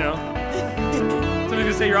 Go, I know. Somebody's going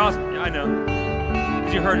to say, you're awesome. Yeah, I know.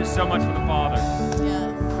 Because you heard it so much from the Father. Yes.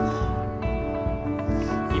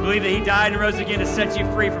 You believe that he died and rose again to set you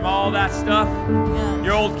free from all that stuff? Yes.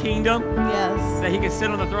 Your old kingdom? Yes. That he can sit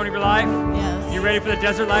on the throne of your life? Yes. You ready for the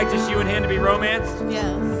desert life, just you and him to be romanced?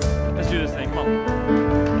 Yes. Let's do this thing. Come on.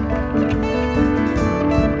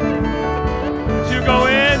 2 go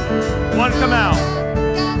in, 1 come out.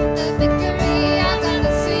 Got the victory, I got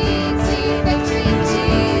the sweet, sweet victory in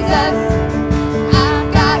Jesus. I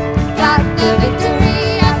got the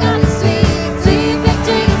victory, I got the sweet, sweet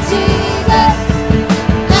victory in Jesus.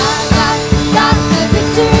 I got the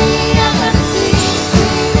victory, I got the sweet,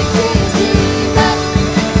 sweet victory in Jesus.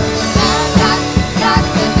 I got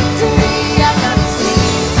the victory, I got the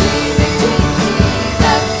sweet, sweet victory in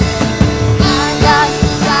Jesus. I got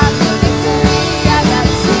the victory, I got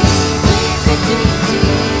the sweet, sweet victory in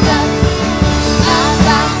Jesus. I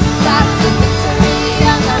got the victory,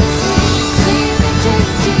 I got the sweet, sweet victory in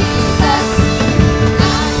Jesus.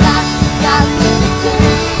 I got the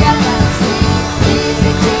victory, I got the sweet, sweet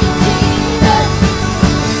victory in Jesus.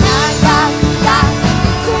 I got the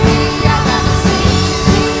victory, I got the sweet,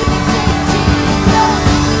 sweet victory in Jesus.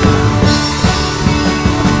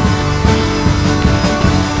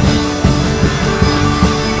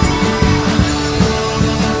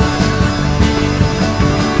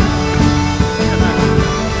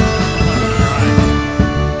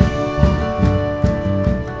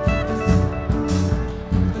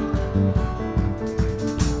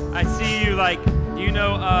 I see you like, do you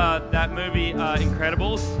know that movie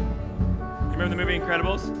Incredibles? You remember the movie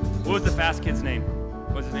Incredibles? What was the fast kid's name?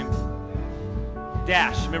 What was his name?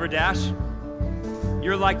 Dash. Remember Dash?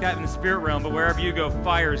 You're like that in the spirit realm, but wherever you go,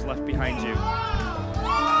 fire is left behind you.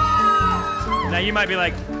 Now you might be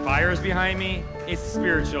like, fire is behind me? It's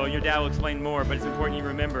spiritual. Your dad will explain more, but it's important you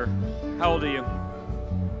remember. How old are you?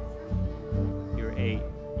 You're 8.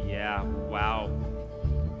 Yeah, wow.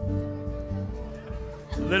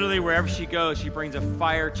 Literally, wherever she goes, she brings a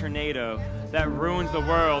fire tornado that ruins the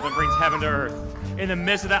world and brings heaven to earth. In the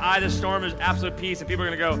midst of that eye of the storm, there's absolute peace, and people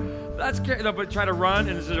are going to go, that's scary. They'll try to run,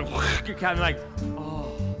 and it's just you're kind of like,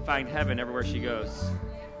 oh, find heaven everywhere she goes.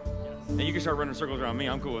 And you can start running circles around me.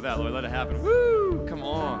 I'm cool with that, Lord. Let it happen. Woo! Come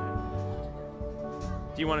on.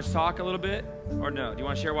 Do you want to talk a little bit, or no? Do you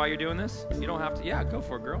want to share why you're doing this? You don't have to. Yeah, go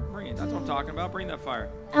for it, girl. Bring it. That's what I'm talking about. Bring that fire.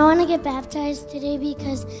 I want to get baptized today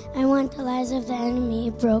because I want the lies of the enemy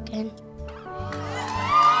broken.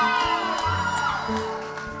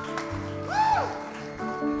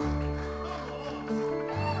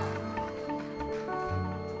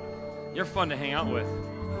 You're fun to hang out with.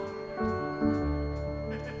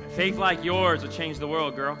 Faith like yours will change the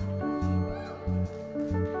world, girl.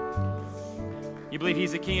 You believe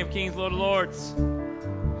he's the King of Kings, Lord of Lords? Go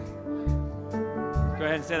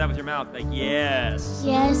ahead and say that with your mouth. Like, yes.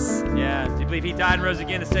 Yes. Yeah. Do you believe he died and rose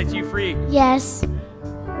again to set you free? Yes.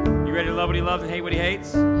 You ready to love what he loves and hate what he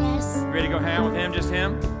hates? Yes. You ready to go hang out with him, just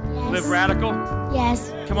him? Yes. Live radical?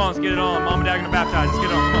 Yes. Come on, let's get it on. Mom and Dad are going to baptize. Let's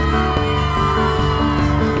get it on. Come on.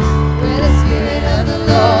 Where the Spirit of the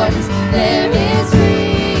Lord is, there is freedom.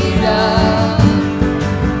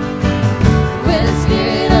 Where the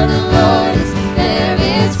Spirit of the Lord is, there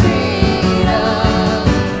is freedom.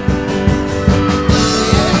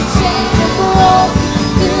 Where the chains are broken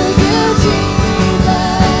through you,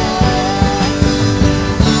 Jesus.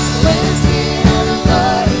 Where the Spirit of the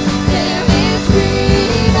Lord is, there is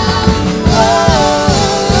freedom.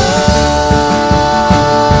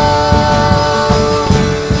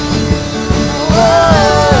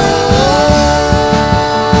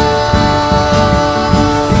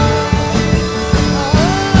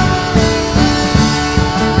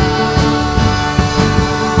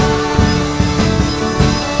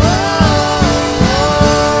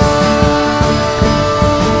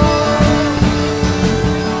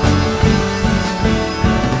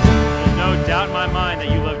 There's no doubt in my mind that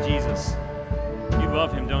you love Jesus. You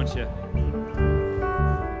love him, don't you?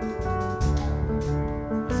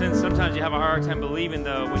 Since sometimes you have a hard time believing,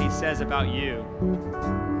 though, what he says about you.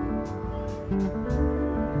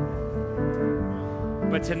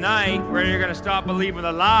 But tonight, you're going to stop believing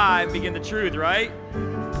the lie and begin the truth, right?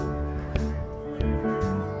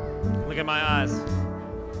 Look at my eyes.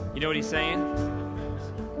 You know what he's saying?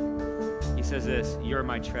 He says this, you're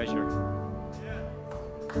my treasure.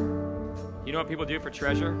 You know what people do for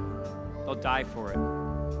treasure? They'll die for it.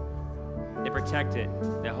 They protect it.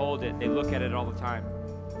 They hold it. They look at it all the time.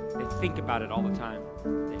 They think about it all the time.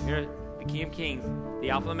 They hear the King of Kings, the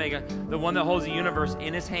Alpha and Omega, the one that holds the universe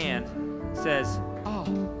in his hand, says, oh,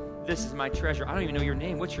 this is my treasure. I don't even know your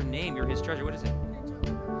name. What's your name? You're his treasure. What is it?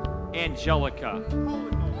 Angelica.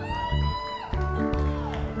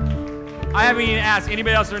 I haven't even asked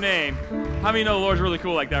anybody else their name. How many know the Lord's really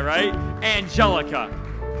cool like that, right? Angelica.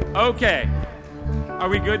 Okay. Are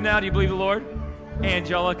we good now? Do you believe the Lord?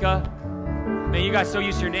 Angelica. Man, you got so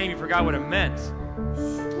used to your name, you forgot what it meant.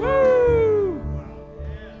 Woo!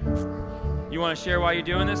 You want to share why you're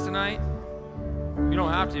doing this tonight? You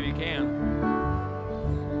don't have to if you can.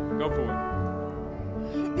 Go for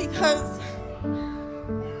it. Because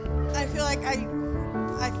I feel like I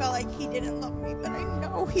felt like he didn't love me, but I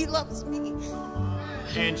know he loves me.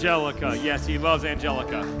 Angelica. Yes, he loves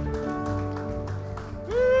Angelica.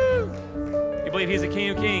 Woo! You believe he's the King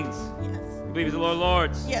of Kings? Yes. You believe he's the Lord of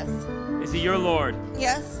Lords? Yes. Is he your Lord?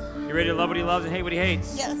 Yes. You ready to love what he loves and hate what he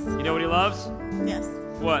hates? Yes. You know what he loves? Yes.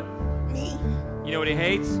 What? Me. You know what he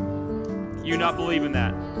hates? You not believing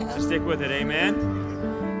that. Yes. So stick with it. Amen?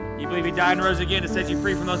 You believe he died and rose again to set you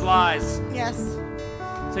free from those lies? Yes.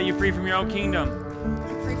 Set you free from your own kingdom.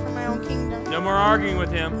 I'm free from my own kingdom. No more arguing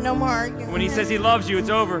with him. No more arguing. When he says he loves you, it's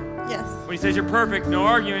over. Yes. When he says you're perfect, no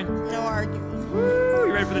arguing. No arguing. Woo!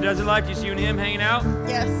 You ready for the desert life? Just you and him hanging out?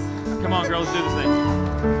 Yes. Come on, girls, do this thing.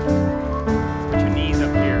 Put your knees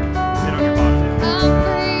up here. Sit on your bottom.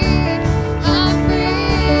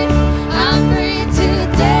 I'm free to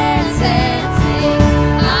dance and sing.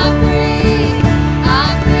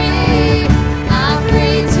 I'm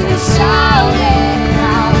free to shout it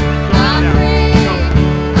out.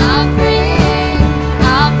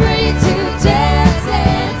 I'm free to dance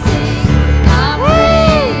and sing.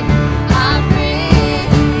 I'm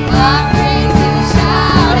free to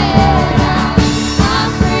shout it out. I'm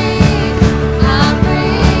free.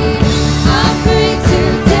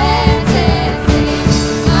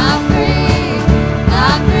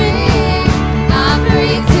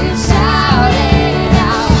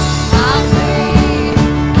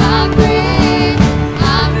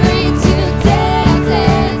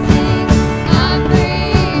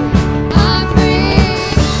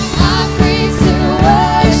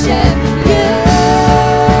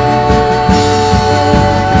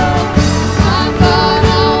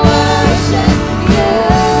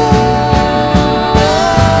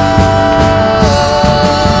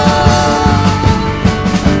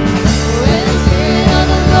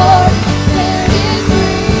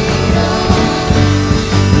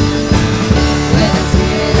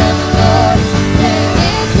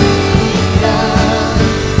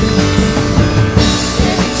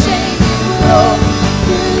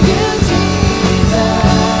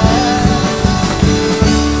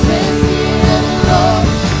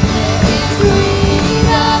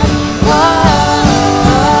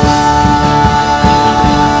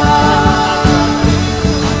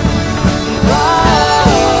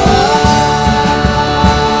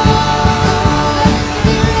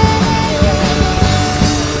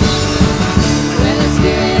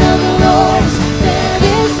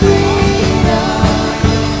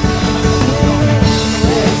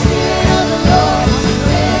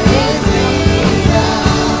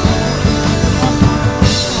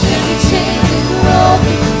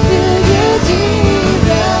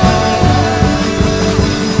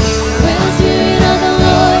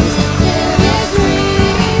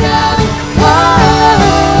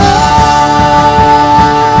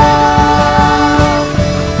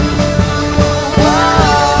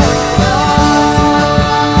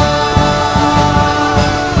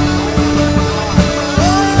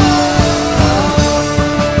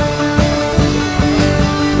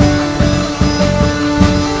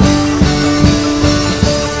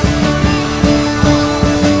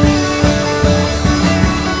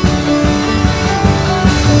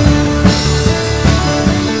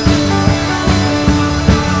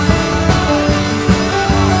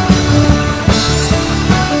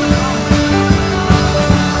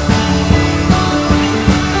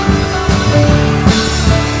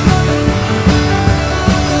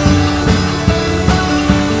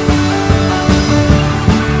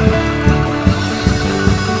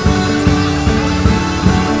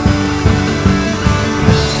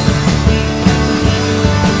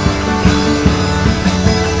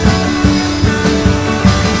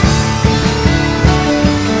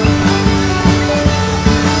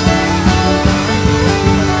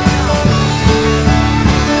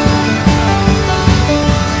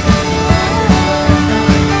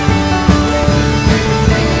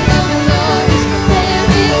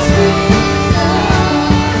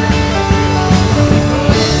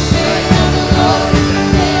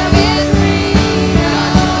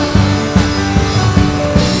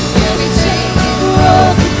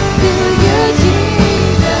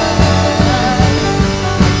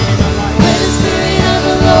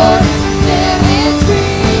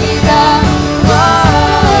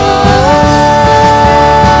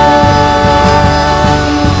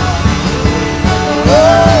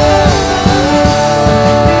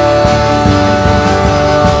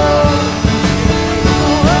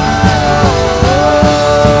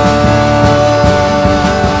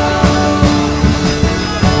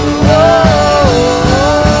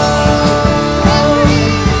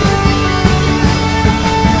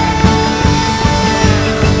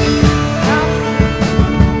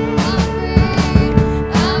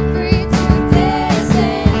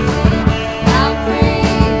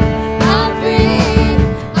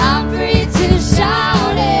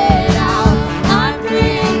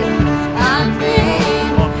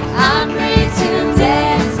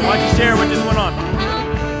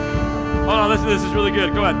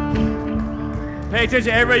 son. Pay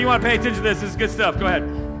attention. Everybody, you want to pay attention to this. This is good stuff. Go ahead.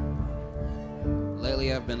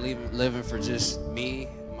 Lately, I've been living for just me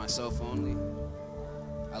and myself only.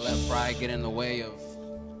 I let pride get in the way of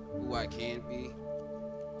who I can be.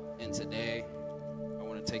 And today, I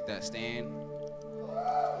want to take that stand.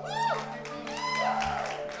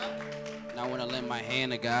 And I want to lend my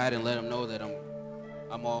hand to God and let him know that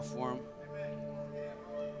I'm all for him.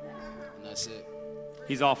 And that's it.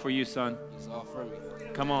 He's all for you, son. He's all for me.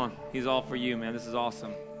 Come on. He's all for you, man. This is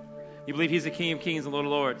awesome. You believe he's the King of Kings and Lord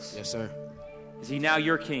of Lords? Yes, sir. Is he now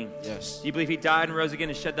your king? Yes. Do you believe he died and rose again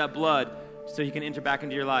and shed that blood so he can enter back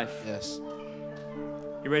into your life? Yes.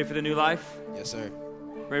 You ready for the new life? Yes, sir.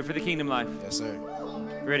 Ready for the kingdom life? Yes, sir.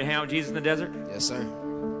 You ready to hang out with Jesus in the desert? Yes, sir.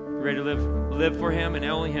 You ready to live for him and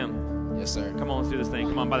only him? Yes, sir. Come on, let's do this thing.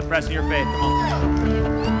 Come on, by the press of your faith. Come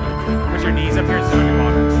on. Put your knees up here and sit on your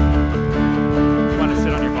bottom. You want to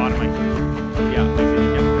sit on your bottom like this? Yeah, please.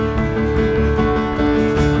 Yeah.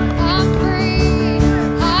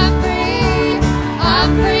 I'm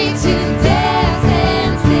free to dance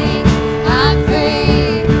and sing. I'm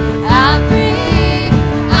free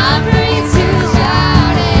to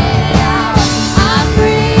shout it out.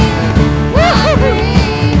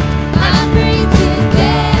 I'm free to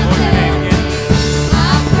dance and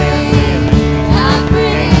sing.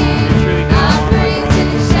 I'm free to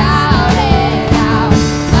shout it out.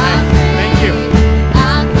 I'm free.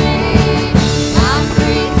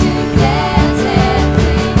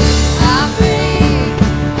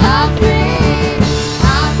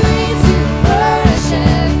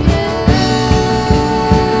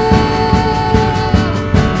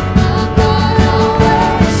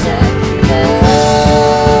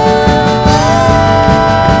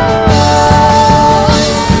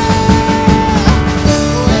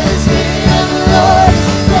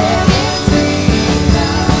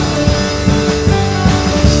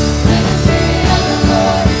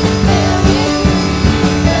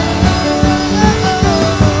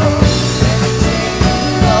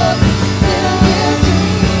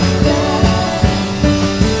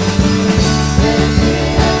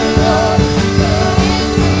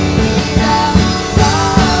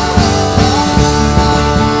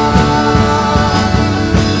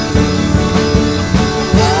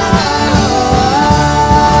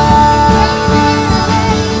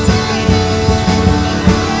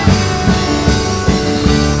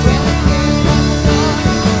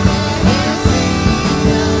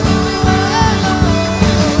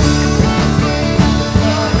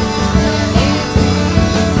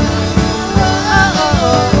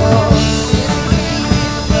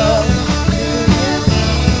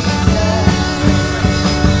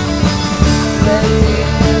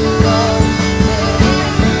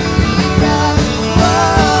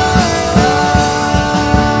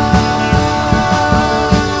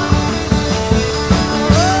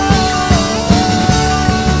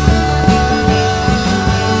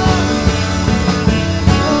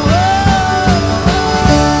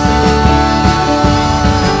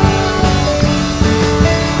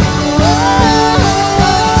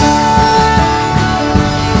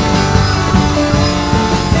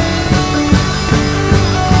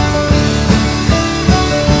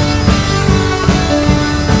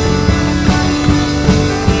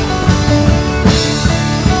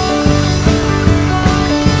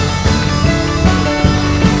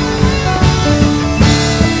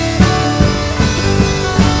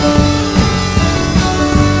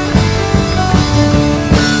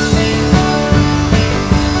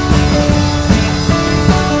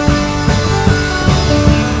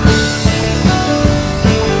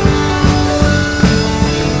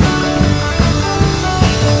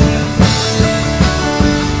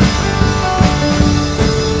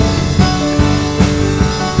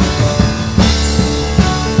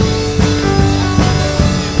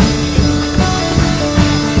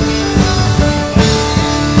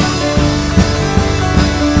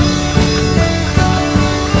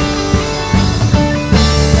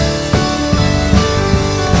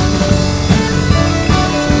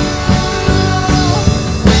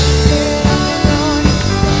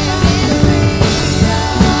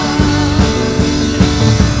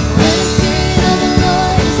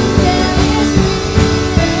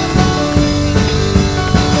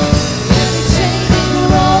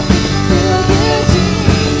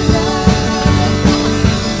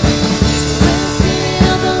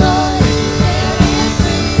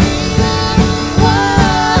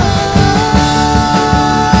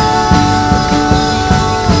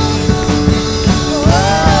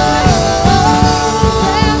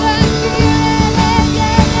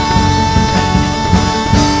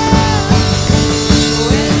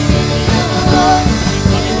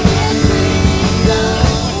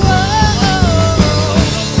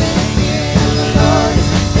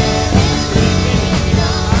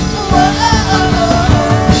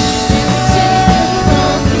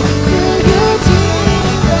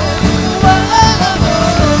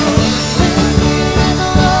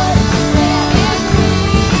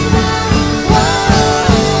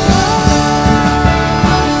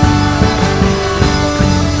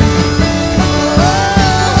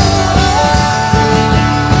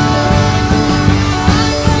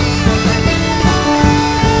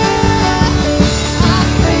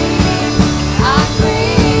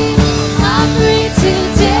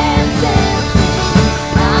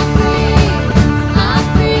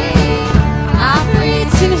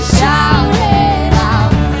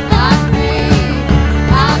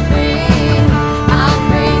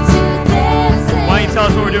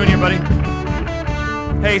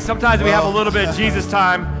 sometimes we have a little bit of Jesus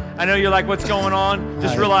time. I know you're like, what's going on?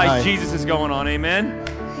 Just realize Hi. Jesus is going on. Amen?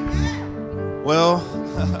 Well,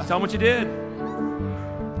 Tell them what you did.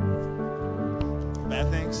 bad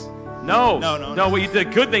things. No. No. What you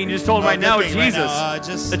did, good thing. You just told them right good now, thing right Jesus. now,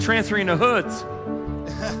 just the transferring of hoods.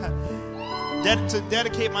 to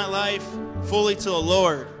dedicate my life fully to the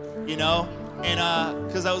Lord, you know, and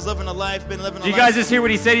because I was living a life, been living a Do you life. guys just hear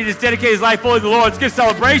what he said? He just dedicated his life fully to the Lord. Let's give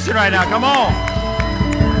celebration right now. Come on.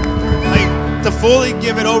 Like, to fully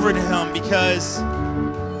give it over to Him, because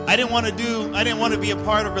I didn't want to be a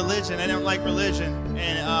part of religion. I didn't like religion,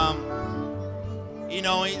 and you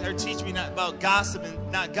know, or teach me not about gossip and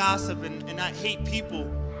not hate people,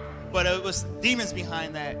 but it was demons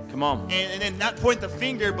behind that. Come on. And then not point the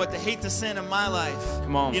finger, but to hate the sin in my life.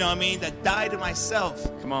 Come on. You know what I mean? That died to myself.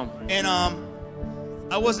 Come on. And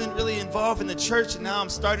I wasn't really involved in the church, and now I'm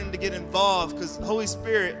starting to get involved because the Holy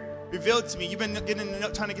Spirit revealed to me. You've been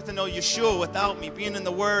trying to get to know Yeshua without me, being in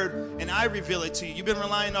the Word, and I reveal it to you. You've been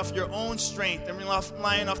relying off your own strength and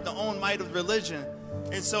relying off the own might of religion.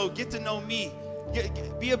 And so get to know me.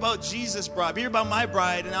 Be about Jesus' bride. Be about my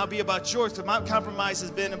bride, and I'll be about yours. Because my compromise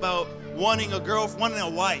has been about wanting a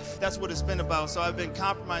wife. That's what it's been about. So I've been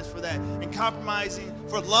compromised for that. And compromising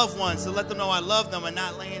for loved ones, to let them know I love them and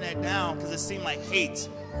not laying that down because it seemed like hate.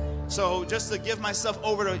 So just to give myself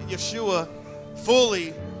over to Yeshua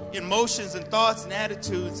fully, emotions and thoughts and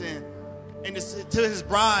attitudes, and just to His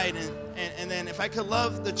bride. And then if I could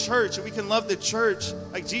love the church, if we can love the church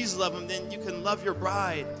like Jesus loved them, then you can love your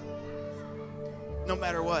bride. No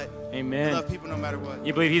matter what. Amen. You love people no matter what.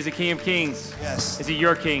 You believe He's the King of Kings? Yes. Is He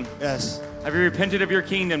your King? Yes. Have you repented of your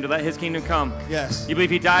kingdom to let His kingdom come? Yes. You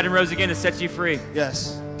believe He died and rose again to set you free?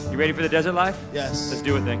 Yes. You ready for the desert life? Yes. Let's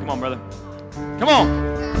do it then. Come on, brother. Come on.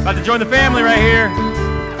 About to join the family right here.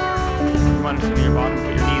 Come on, sit on your bottom.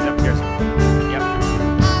 Put your knees up here. Yep.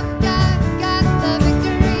 Got the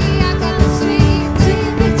victory. I got the sweet,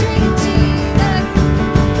 sweet victory in Jesus.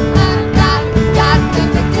 I've got the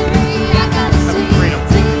victory. I got the sweet,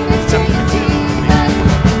 sweet victory in Jesus.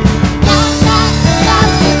 I've got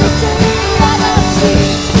the victory. I got the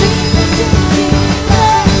sweet, sweet victory in Jesus.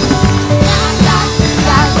 I've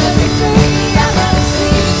got the victory. I got the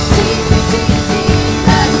sweet, sweet victory in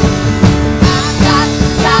Jesus. I've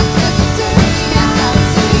got the victory. I got the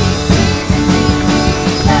sweet, sweet victory.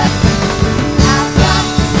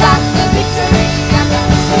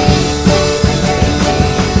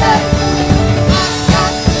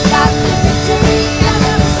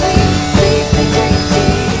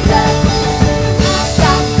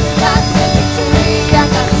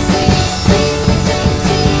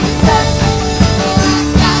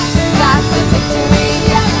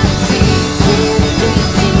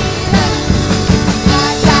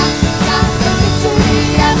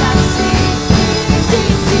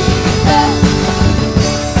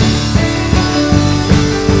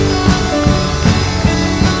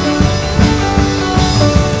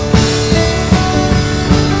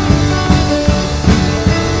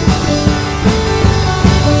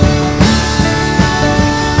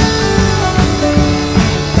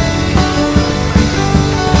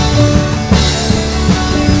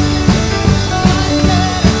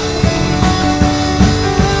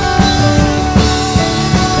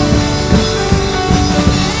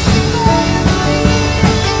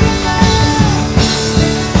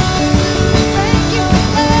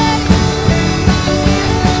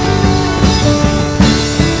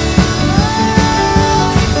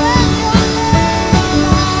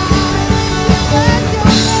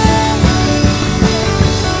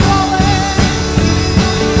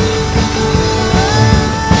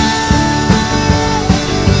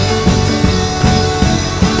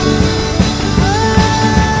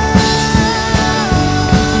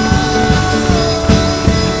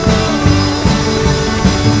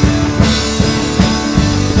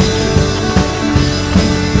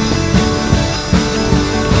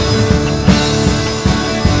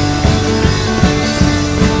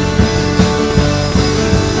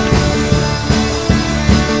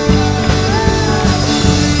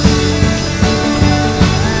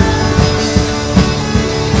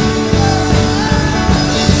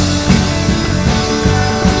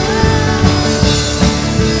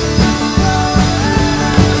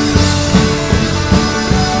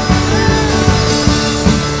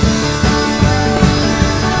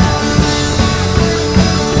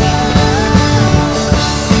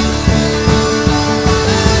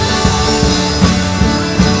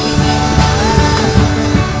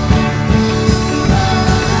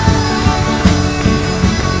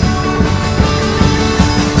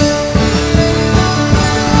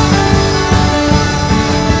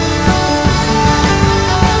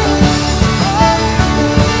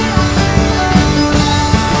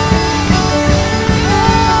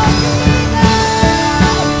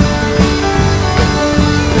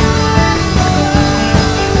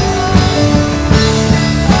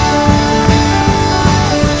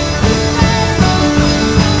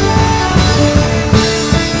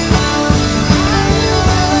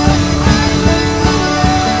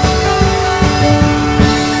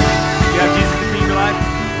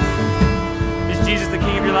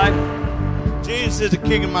 is the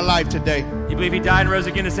King of my life today. You believe he died and rose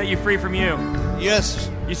again to set you free from you? Yes.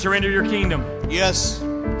 You surrender your kingdom? Yes.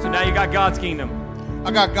 So now you got God's kingdom.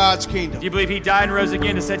 I got God's kingdom. Do you believe he died and rose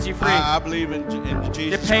again to set you free? I believe in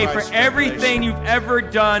Jesus To pay Christ for everything you've ever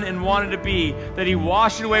done and wanted to be, that he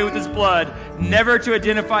washed it away with his blood, never to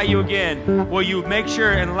identify you again. Will you make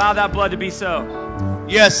sure and allow that blood to be so?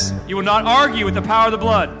 Yes. You will not argue with the power of the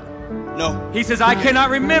blood. No. He says, I cannot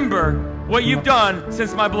remember what you've done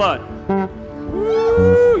since my blood.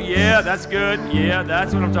 Woo, yeah, that's good. Yeah,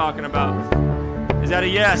 that's what I'm talking about. Is that a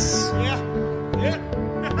yes? Yeah. Yeah.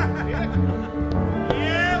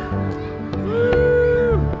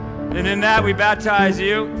 And in that we baptize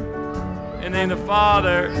you in the name of the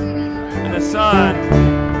Father and the Son.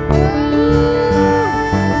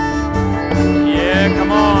 Yeah,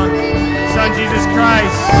 come on. Son Jesus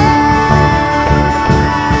Christ.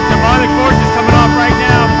 Demonic forces coming off right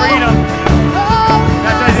now. Freedom.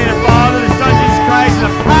 Baptizing the Father, the Son Jesus Christ, and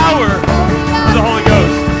the power of the Holy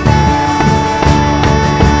Ghost.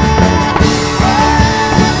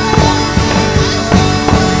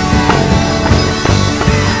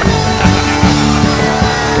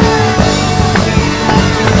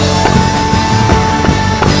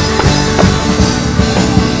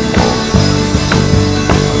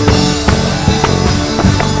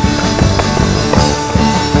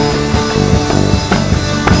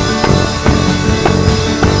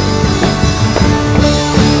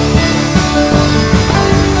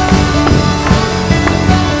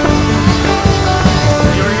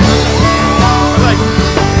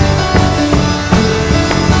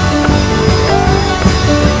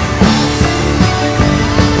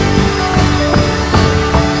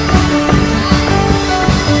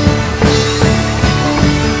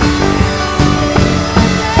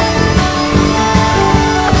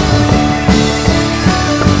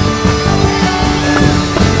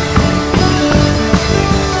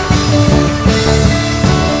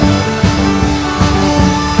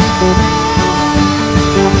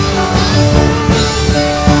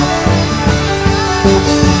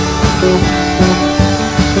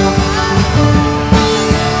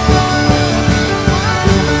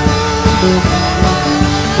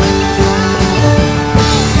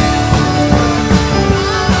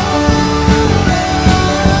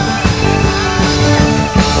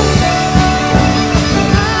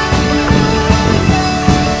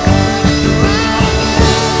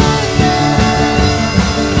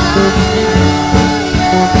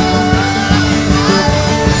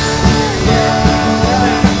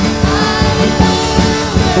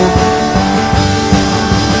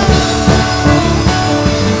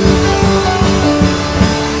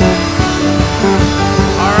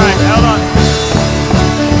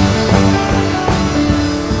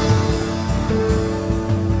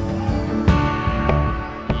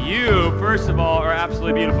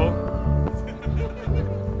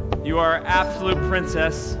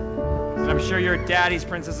 Princess, and I'm sure you're daddy's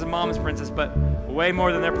princess and mom's princess, but way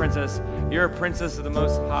more than their princess. You're a princess of the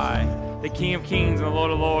Most High, the King of Kings and the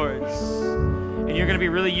Lord of Lords. And you're going to be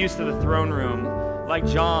really used to the throne room, like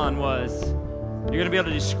John was. You're going to be able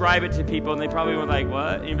to describe it to people, and they probably were like,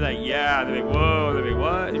 what? And you'd be like, yeah. They'd be like, whoa. They'd be like,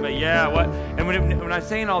 what? And you'd be like, yeah, what? And when I'm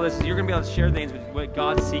saying all this, you're going to be able to share things with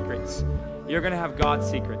God's secrets. You're going to have God's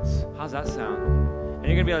secrets. How's that sound? And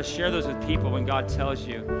you're going to be able to share those with people when God tells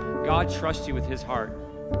you. God trusts you with his heart.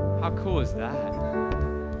 How cool is that?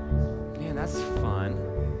 Man, that's fun.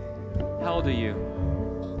 How old are you?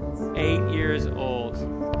 8 years old.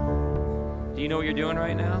 Do you know what you're doing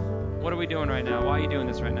right now? What are we doing right now? Why are you doing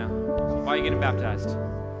this right now? Why are you getting baptized?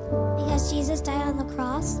 Because Jesus died on the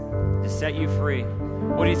cross. To set you free.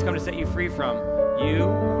 What did he come to set you free from? You?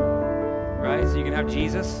 Right? So you can have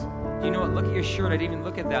Jesus? You know what? Look at your shirt. I didn't even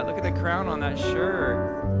look at that. Look at the crown on that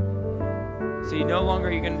shirt. So you no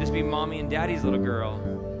longer you're going to just be mommy and daddy's little girl.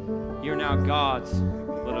 You're now God's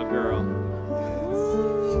little girl.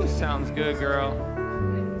 Ooh, sounds good, girl.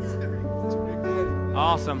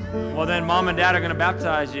 Awesome. Well, then mom and dad are going to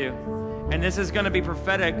baptize you. And this is going to be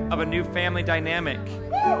prophetic of a new family dynamic.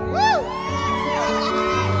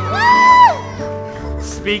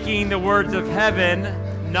 Speaking the words of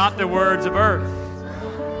heaven, not the words of earth.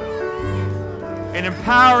 And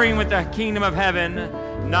empowering with the kingdom of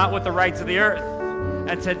heaven, not with the rights of the earth.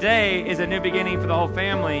 And today is a new beginning for the whole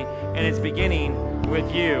family, and it's beginning with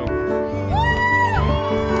you.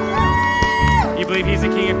 You believe he's the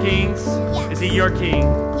King of Kings? Yes. Is he your king?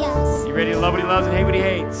 Yes. You ready to love what he loves and hate what he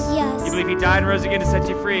hates? Yes. You believe he died and rose again to set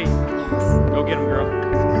you free? Yes. Go get him, girl.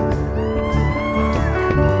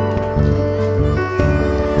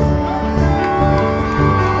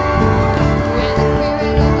 Where the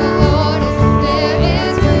Spirit of the Lord is, there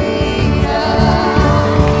is freedom.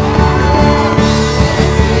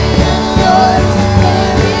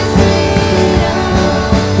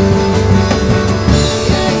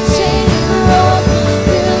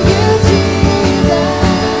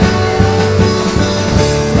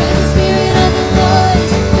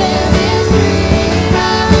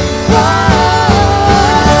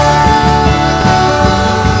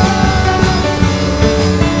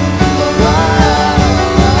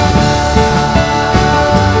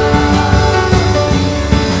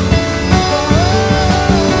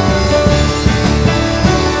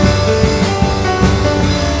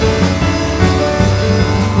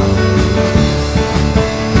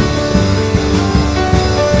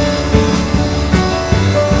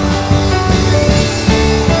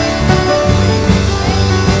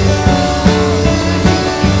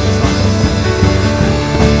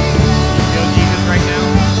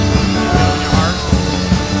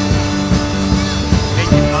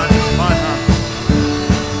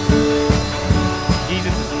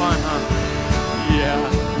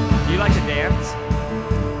 Yeah. Do you like to dance?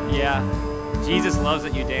 Yeah. Jesus loves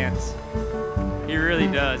that you dance. He really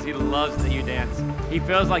does. He loves that you dance. He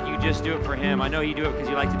feels like you just do it for him. I know you do it because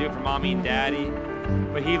you like to do it for mommy and daddy,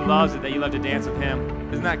 but he loves it that you love to dance with him.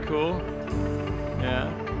 Isn't that cool? Yeah.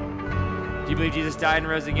 Do you believe Jesus died and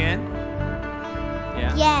rose again?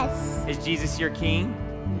 Yeah. Yes. Is Jesus your king?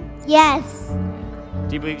 Yes.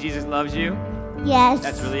 Do you believe Jesus loves you? Yes.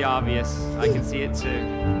 That's really obvious. I can see it too.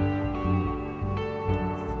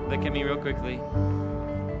 Look at me real quickly.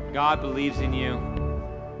 God believes in you,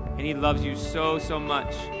 and he loves you so, so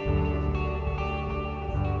much.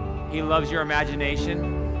 He loves your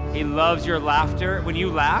imagination. He loves your laughter. When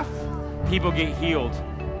you laugh, people get healed.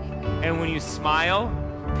 And when you smile,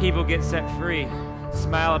 people get set free.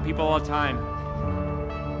 Smile at people all the time.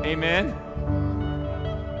 Amen?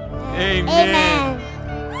 Amen. Amen.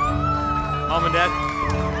 Mom and Dad?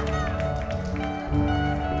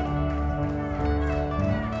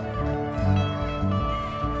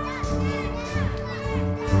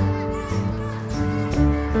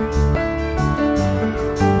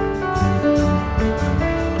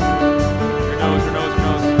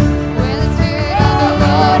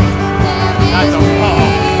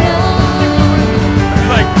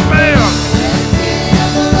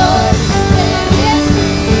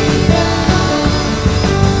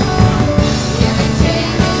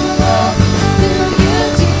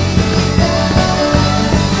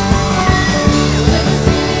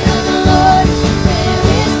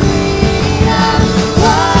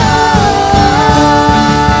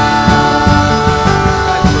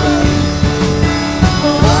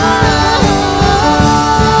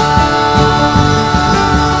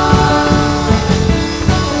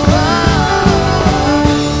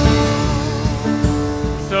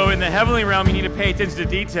 Attention to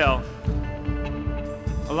detail.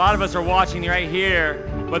 A lot of us are watching right here,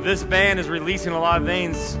 but this band is releasing a lot of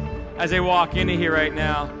things as they walk into here right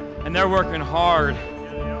now, and they're working hard.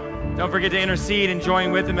 Don't forget to intercede and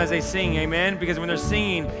join with them as they sing, amen? Because when they're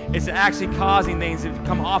singing, it's actually causing things to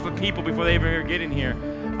come off of people before they ever get in here.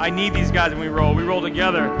 I need these guys when we roll. We roll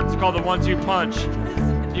together. It's called the 1-2 punch.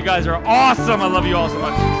 You guys are awesome. I love you all so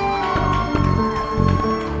much.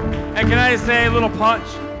 And can I just say a little punch?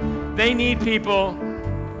 They need people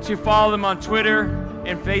to follow them on Twitter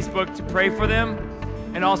and Facebook to pray for them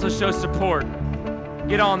and also show support.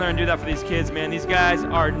 Get on there and do that for these kids, man. These guys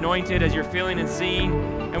are anointed as you're feeling and seeing,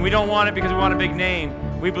 and we don't want it because we want a big name.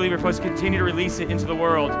 We believe we're supposed to continue to release it into the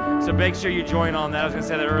world. So make sure you join on that. I was going to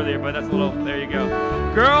say that earlier, but that's a little, there you go.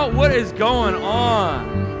 Girl, what is going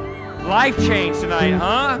on? Life change tonight,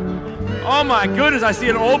 huh? Oh my goodness, I see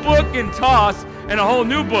an old book and toss and a whole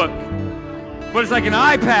new book. But it's like an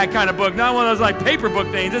iPad kind of book, not one of those like paper book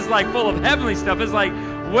things. It's like full of heavenly stuff. It's like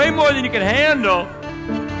way more than you can handle.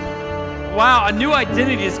 Wow, a new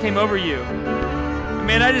identity just came over you.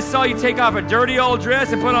 Man, I just saw you take off a dirty old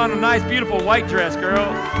dress and put on a nice, beautiful white dress, girl.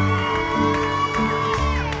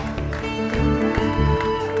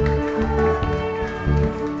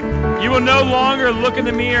 You will no longer look in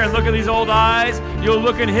the mirror and look at these old eyes. You'll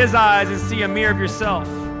look in his eyes and see a mirror of yourself.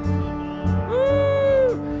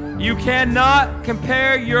 You cannot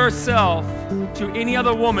compare yourself to any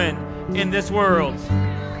other woman in this world.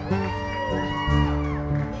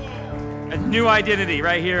 A new identity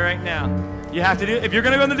right here, right now. You have to do, if you're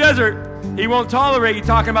going to go in the desert, he won't tolerate you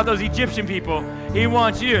talking about those Egyptian people. He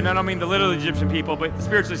wants you, and I don't mean the literal Egyptian people, but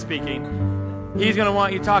spiritually speaking, he's going to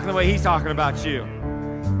want you talking the way he's talking about you.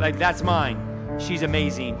 Like, that's mine. She's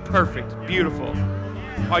amazing, perfect, beautiful.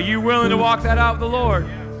 Are you willing to walk that out with the Lord?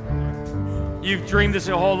 You've dreamed this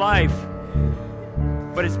your whole life,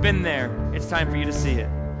 but it's been there. It's time for you to see it.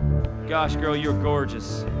 Gosh, girl, you're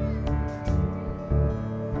gorgeous.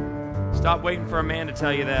 Stop waiting for a man to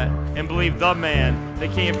tell you that and believe the man, the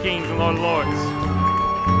King of Kings and Lord of Lords.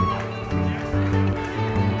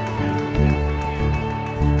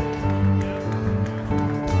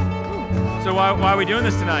 So why are we doing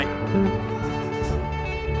this tonight?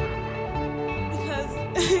 Because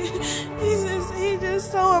he's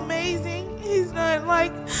just so amazing. He's done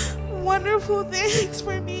like wonderful things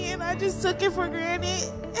for me, and I just took it for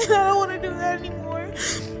granted, and I don't want to do that anymore.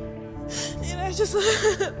 And I just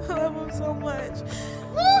love him so much.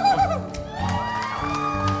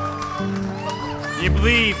 You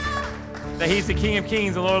believe that he's the King of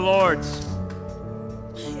Kings and Lord of Lords?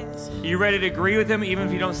 Yes. Are you ready to agree with him even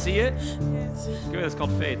if you don't see it? Yes. Good, that's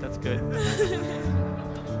called faith. That's good.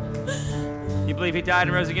 You believe he died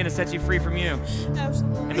and rose again to set you free from you?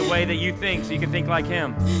 Absolutely. In the way that you think, so you can think like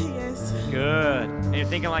him? Yes. Good. And you're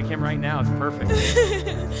thinking like him right now. It's perfect.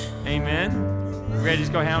 Amen? You ready to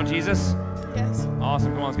just go hound Jesus? Yes.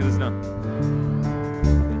 Awesome. Come on, let's get this done.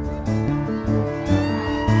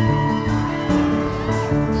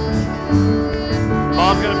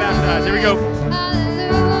 Mom's going to baptize. Here we go.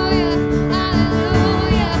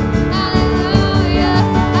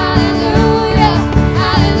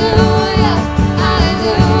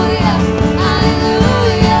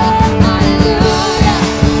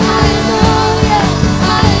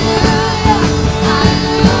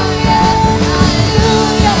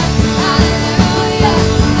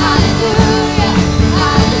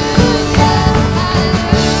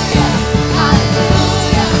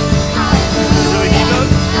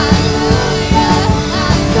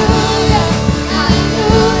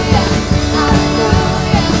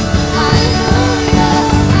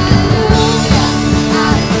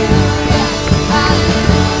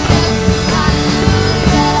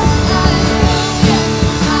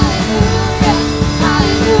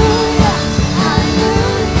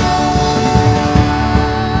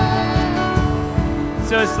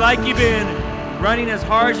 Like you've been running as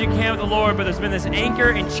hard as you can with the Lord, but there's been this anchor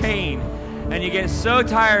and chain, and you get so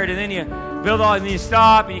tired, and then you build all, and then you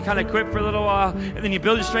stop, and you kind of quit for a little while, and then you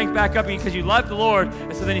build your strength back up because you love the Lord,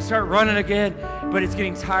 and so then you start running again, but it's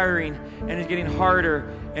getting tiring, and it's getting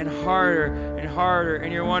harder and harder and harder,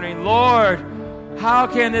 and you're wondering, Lord, how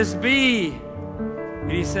can this be?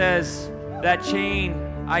 And he says, that chain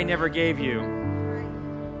I never gave you.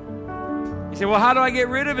 You say, well, how do I get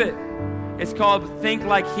rid of it? It's called think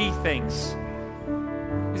like he thinks.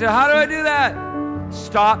 He said, how do I do that?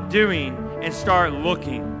 Stop doing and start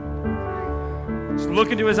looking. Just look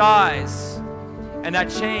into his eyes, and that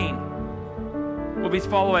chain will be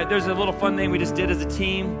followed. There's a little fun thing we just did as a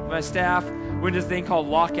team, my staff. We did this thing called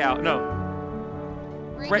lockout. No.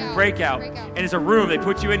 Breakout. And it's a room they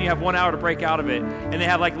put you in. You have 1 hour to break out of it. And they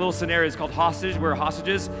have like little scenarios called hostage. We're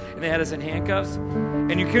hostages. And they had us in handcuffs.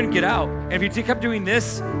 And you couldn't get out. And if you kept doing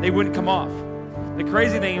this, they wouldn't come off. The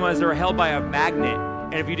crazy thing was they were held by a magnet.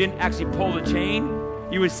 And if you didn't actually pull the chain,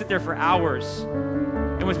 you would sit there for hours.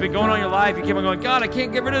 And what's been going on in your life, you keep on going, God, I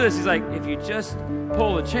can't get rid of this. He's like, if you just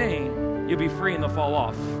pull the chain, you'll be free and they'll fall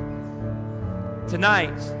off.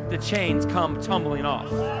 Tonight, the chains come tumbling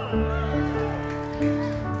off.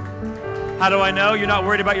 How do I know? You're not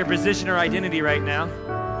worried about your position or identity right now.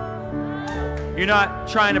 You're not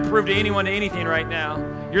trying to prove to anyone anything right now.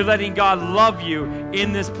 You're letting God love you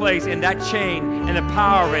in this place, and that chain and the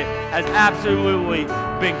power of it has absolutely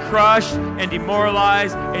been crushed and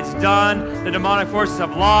demoralized. It's done. The demonic forces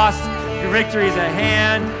have lost. Your victory is at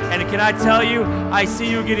hand. And can I tell you, I see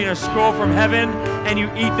you getting a scroll from heaven, and you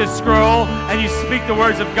eat the scroll, and you speak the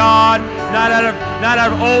words of God, not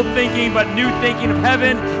out of old thinking, but new thinking of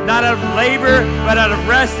heaven, not out of labor, but out of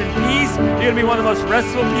rest and peace. You're going to be one of the most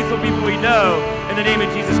restful, peaceful people we know in the name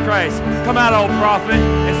of Jesus Christ. Come out, old prophet,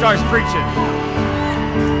 and start preaching.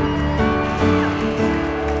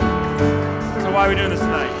 So why are we doing this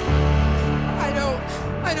tonight?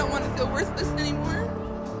 I don't want to feel worthless anymore.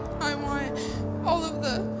 I want all of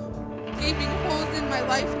the gaping holes in my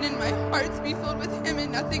life and in my heart to be filled with him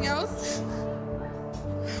and nothing else.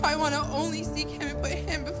 I want to only seek him and put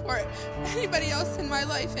him before anybody else in my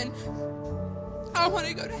life. And I want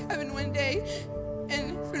to go to heaven one day.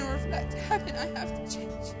 And in order for that to happen, I have to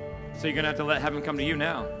change. So you're going to have to let heaven come to you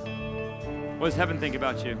now. What does heaven think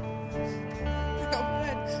about you? I hope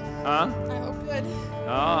good. Huh? I hope good.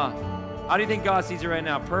 Ah. How do you think God sees you right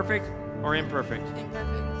now? Perfect or imperfect?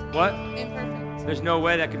 Imperfect. What? Imperfect. There's no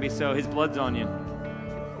way that can be so. His blood's on you.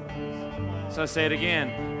 So I say it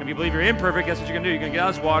again. If you believe you're imperfect, that's what you're going to do. You're going to get out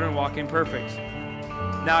of this water and walk in perfect.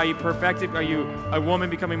 Now, are you perfected? Are you a woman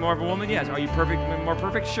becoming more of a woman? Yes. Are you perfect, more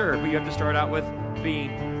perfect? Sure. But you have to start out with being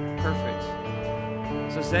perfect.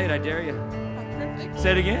 So say it. I dare you. I'm perfect.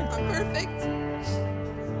 Say it again. I'm perfect.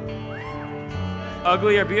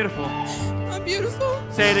 Ugly or beautiful? I'm beautiful.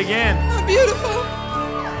 Say it again. I'm beautiful.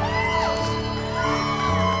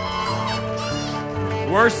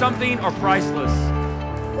 Worth something or priceless?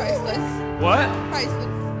 Priceless. What?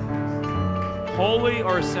 Priceless. Holy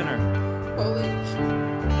or a sinner? Holy.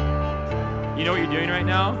 You know what you're doing right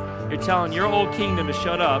now? You're telling your old kingdom to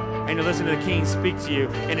shut up, and you're listening to the king speak to you,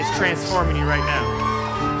 and it's transforming you right now.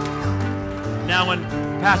 Now when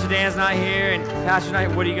Pastor Dan's not here and Pastor's not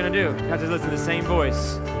here, what are you going to do? You have to listen to the same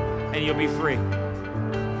voice, and you'll be free.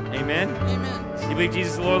 Amen? Amen. You believe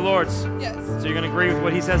Jesus is the Lord of Lords? Yes. So you're going to agree with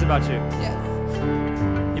what he says about you? Yes.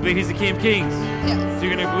 You believe he's the King of Kings? Yes. So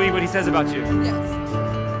you're going to believe what he says about you?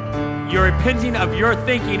 Yes. You're repenting of your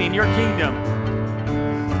thinking in your kingdom.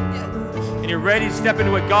 Yes. And you're ready to step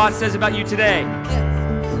into what God says about you today.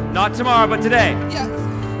 Yes. Not tomorrow, but today. Yes.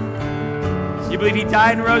 You believe he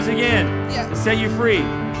died and rose again yes. to set you free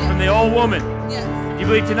from the old woman. Yes. You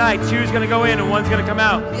believe tonight 2 is going to go in and 1's going to come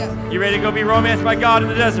out? Yes. You ready to go be romanced by God in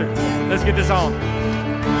the desert? Yes. Let's get this on.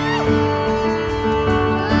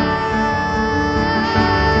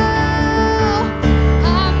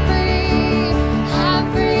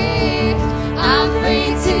 I'm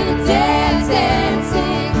free to dance and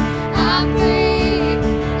sing. I'm free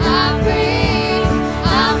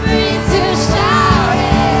to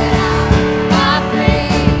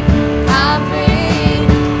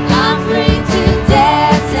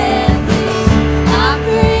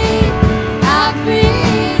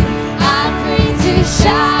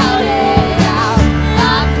shout it out. I'm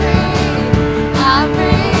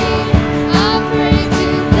free to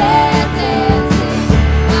dance and sing.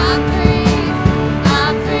 I'm free to shout it out.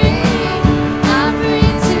 I'm free to dance and sing. I'm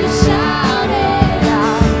free to shout it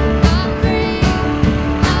out. I'm free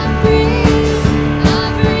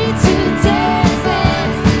to dance and sing.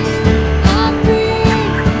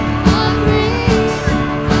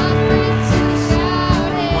 I'm free to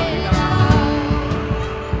shout it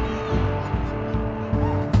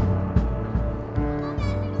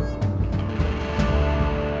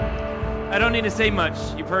I don't need to say much.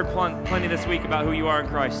 You've heard plenty this week about who you are in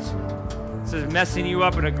Christ. This is messing you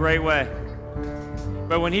up in a great way.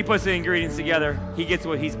 But when he puts the ingredients together, he gets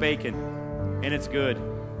what he's baking, and it's good.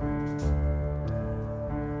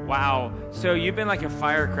 Wow. So you've been like a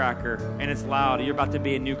firecracker, and it's loud. You're about to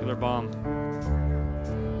be a nuclear bomb.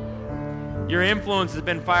 Your influence has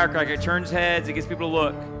been firecracker. It turns heads. It gets people to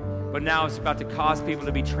look. But now it's about to cause people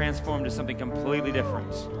to be transformed to something completely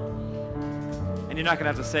different. And you're not going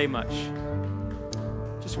to have to say much.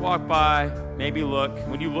 Just walk by, maybe look.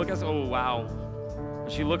 When you look, oh, wow.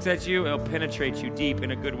 When she looks at you, it'll penetrate you deep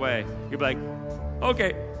in a good way. You'll be like,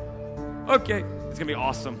 okay. It's going to be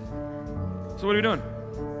awesome. So what are we doing?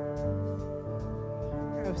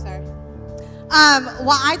 Oh, sorry.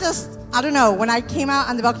 Well, I don't know. When I came out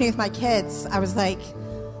on the balcony with my kids, I was like,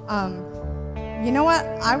 you know what?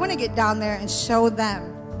 I want to get down there and show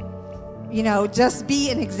them, just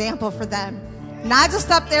be an example for them. Not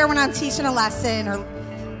just up there when I'm teaching a lesson or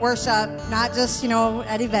worship, not just,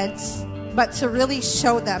 at events, but to really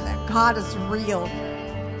show them that God is real.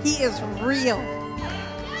 He is real.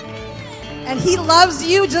 And he loves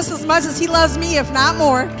you just as much as he loves me, if not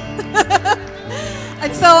more.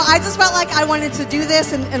 And so I just felt like I wanted to do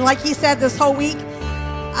this. And like he said, this whole week,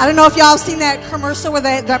 I don't know if y'all have seen that commercial where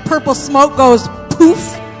that purple smoke goes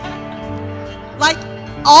poof. Like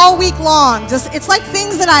all week long. It's like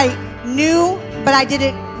things that I knew, but I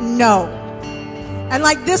didn't know. And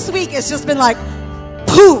like this week, it's just been like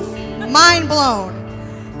poof, mind blown.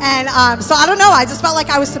 And so I don't know. I just felt like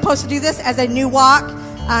I was supposed to do this as a new walk.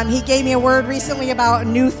 He gave me a word recently about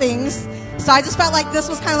new things. So I just felt like this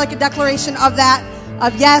was kind of like a declaration of that.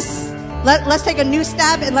 Of yes, let's take a new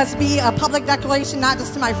step and let's be a public declaration, not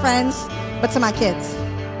just to my friends, but to my kids.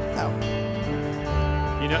 So.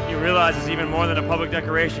 You realize it's even more than a public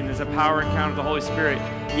declaration. It's a power encounter with the Holy Spirit.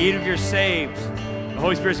 Even if you're saved, the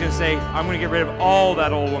Holy Spirit's going to say, I'm going to get rid of all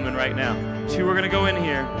that old woman right now. 2 are going to go in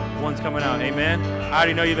here. 1's coming out. Amen? I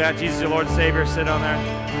already know you that Jesus is your Lord and Savior. Sit down there.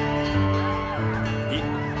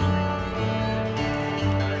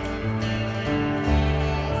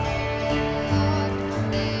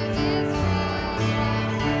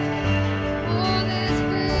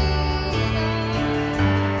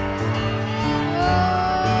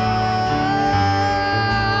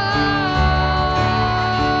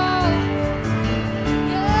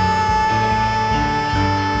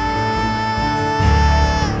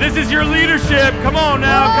 This is your leadership. Come on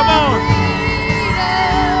now. Come on.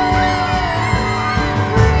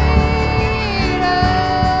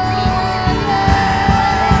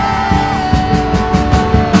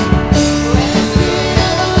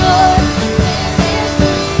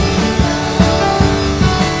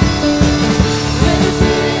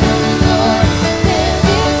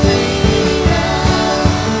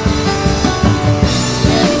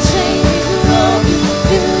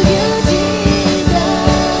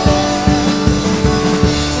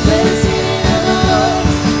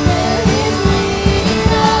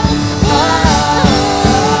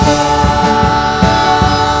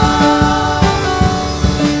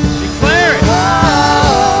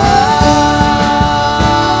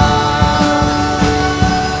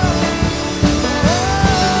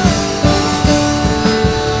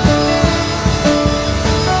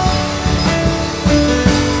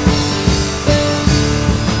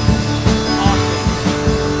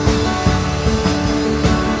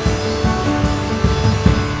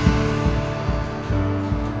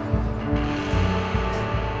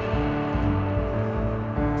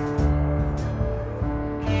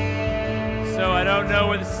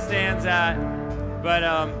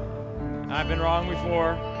 I've been wrong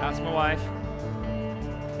before. Ask my wife.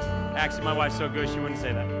 Actually, my wife's so good, she wouldn't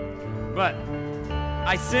say that. But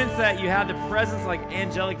I sense that you have the presence, like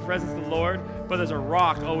angelic presence of the Lord, but there's a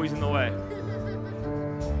rock always in the way.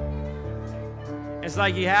 It's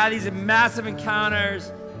like you have these massive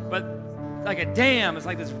encounters, but like a dam, it's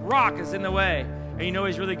like this rock is in the way. And you know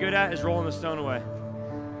what he's really good at is rolling the stone away.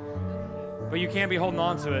 But you can't be holding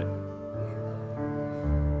on to it.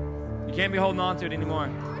 You can't be holding on to it anymore.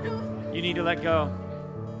 You need to let go.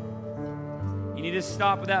 You need to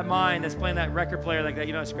stop with that mind that's playing that record player like that.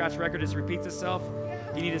 You know, a scratch record just repeats itself.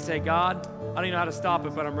 You need to say, God, I don't even know how to stop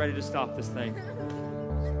it, but I'm ready to stop this thing.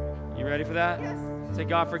 You ready for that? Yes. Say,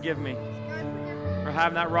 God, forgive me for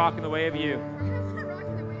having that rock in the way of you.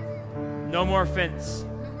 No more offense.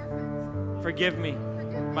 Forgive me,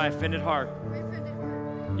 my offended heart.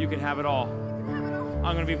 You can have it all.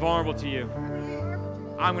 I'm going to be vulnerable to you.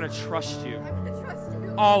 I'm going to trust you.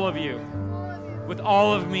 All of you. With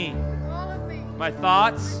all of me. My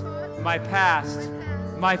thoughts, my past,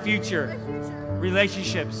 my future,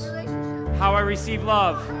 relationships, how I receive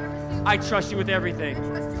love. I trust you with everything.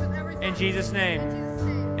 In Jesus' name,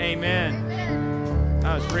 amen.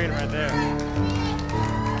 That was freedom right there.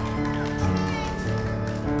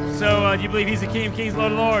 So, do you believe he's the King of Kings,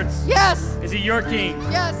 Lord of Lords? Yes. Is he your King?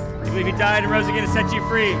 Yes. Do you believe he died and rose again to set you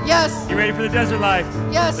free? Yes. You ready for the desert life?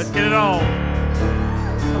 Yes. Let's get it on.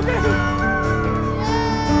 Okay.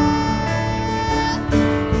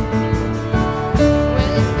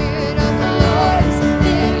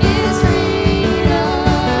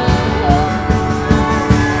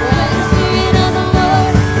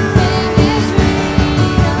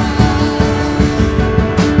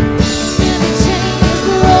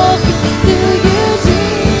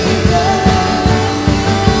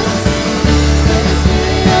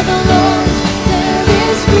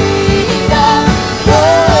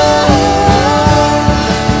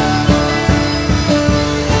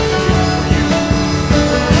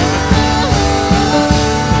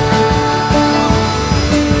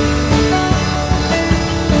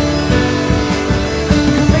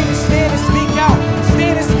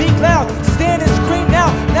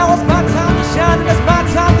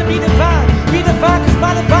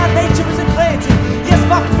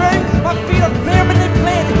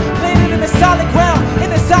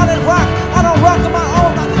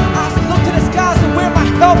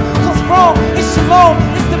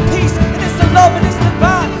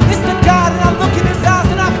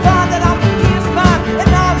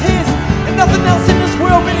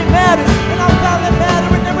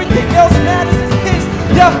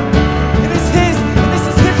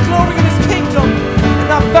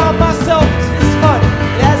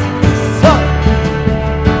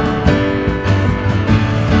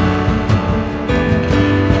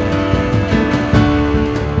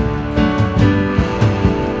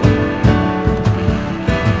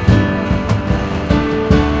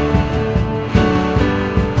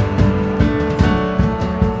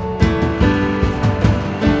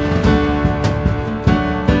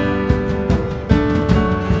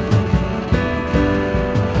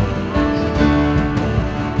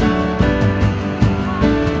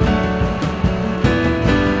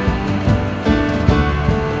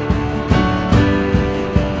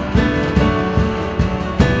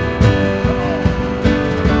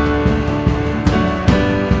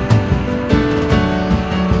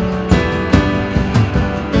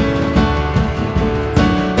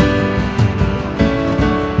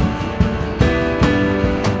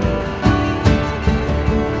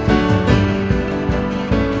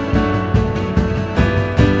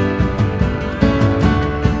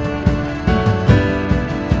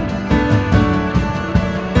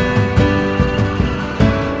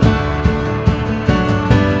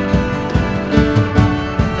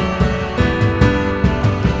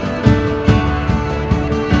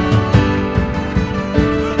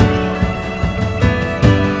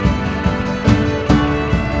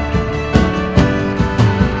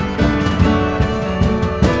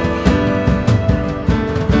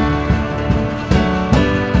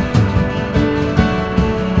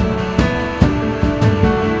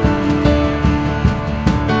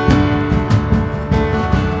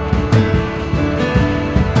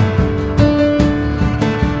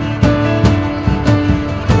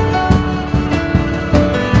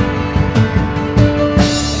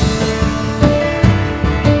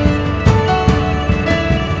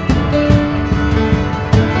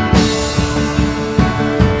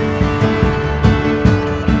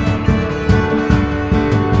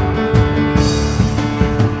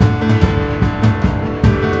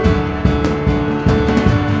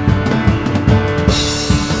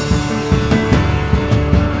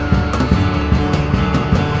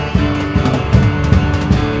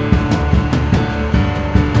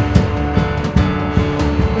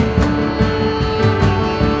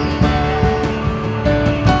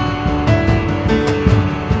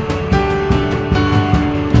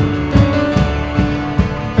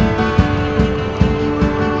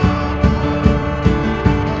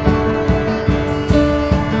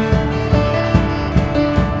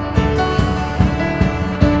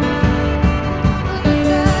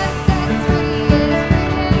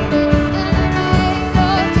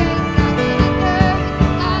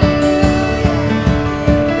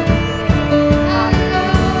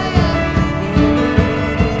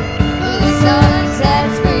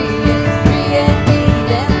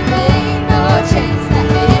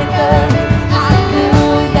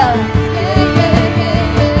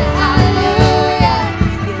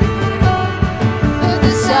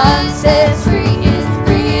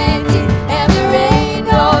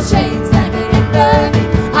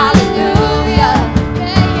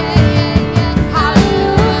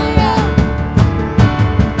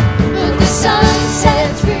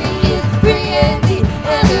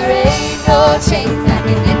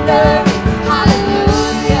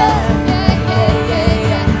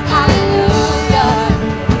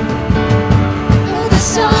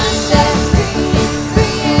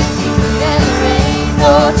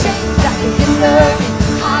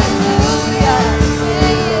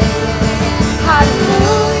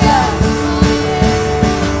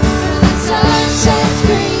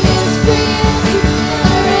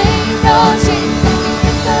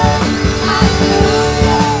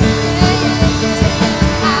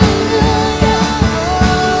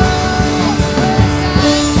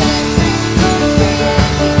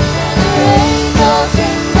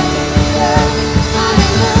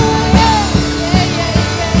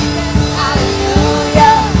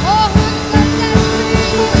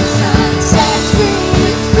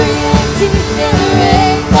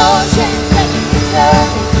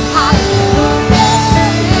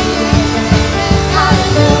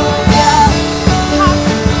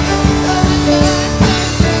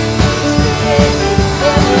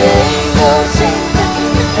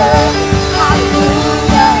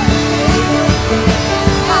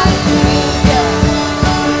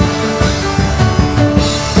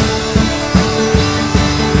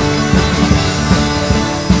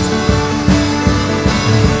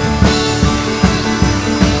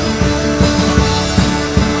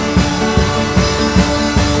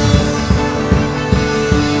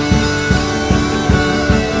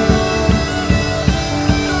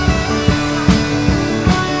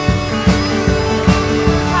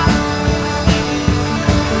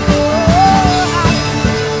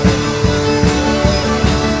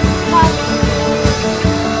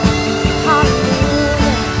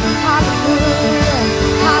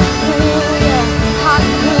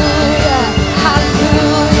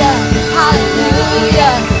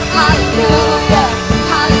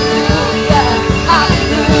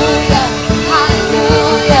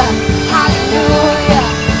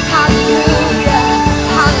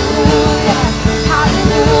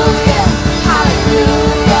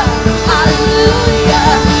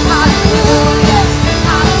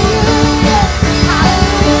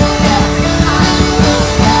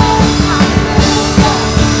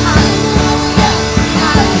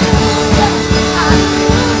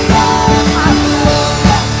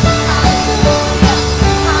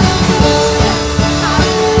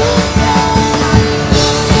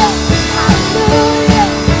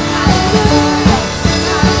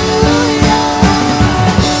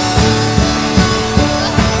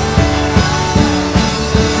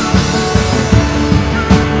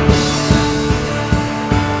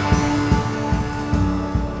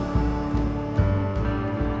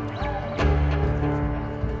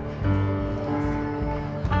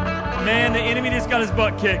 the enemy just got his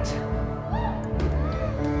butt kicked.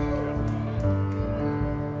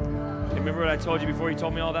 Remember what I told you before you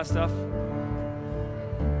told me all that stuff?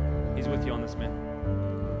 He's with you on this, man.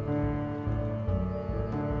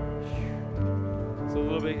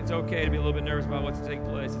 It's okay to be a little bit nervous about what's to take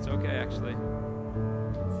place. It's okay, actually.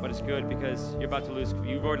 But it's good because you've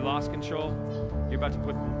already lost control. You're about to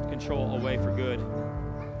put control away for good.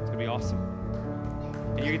 It's going to be awesome.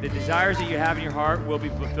 And the desires that you have in your heart will be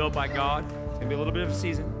fulfilled by God. It's going to be a little bit of a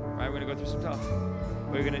season, right? We're going to go through some tough.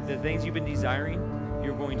 But the things you've been desiring,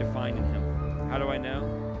 you're going to find in Him. How do I know?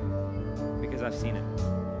 Because I've seen it.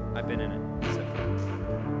 I've been in it.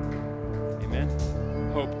 Amen?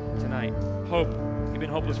 Hope tonight. Hope. You've been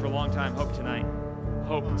hopeless for a long time. Hope tonight.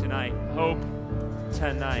 Hope tonight. Hope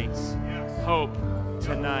tonight. Hope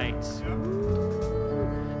tonight.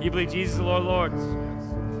 You believe Jesus is the Lord of Lords?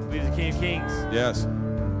 You believe He's the King of Kings? Yes.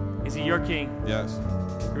 Is He your King? Yes.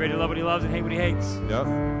 You ready to love what He loves and hate what He hates? Yep.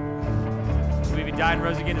 You believe He died and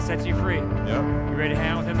rose again to set you free? Yep. You ready to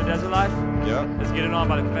hang out with Him in the desert life? Yep. Let's get it on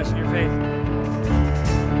by the confession of your faith.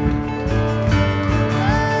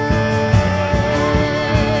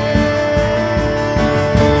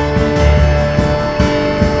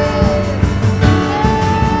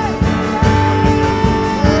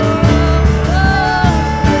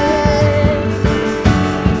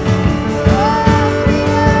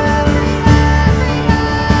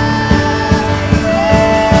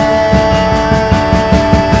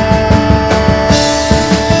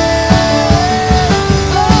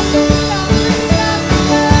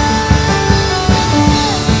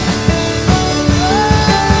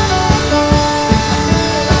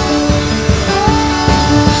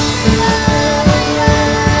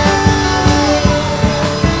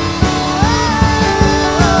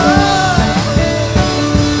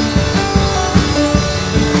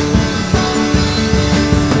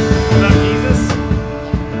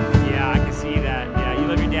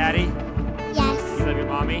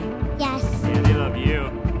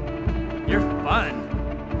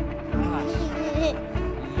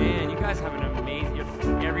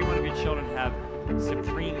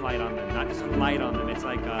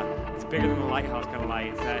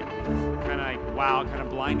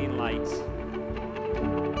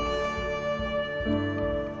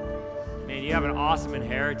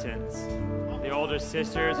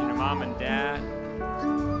 Sisters and your mom and dad.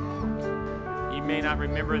 You may not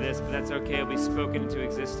remember this, but that's okay. It'll be spoken into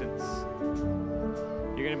existence.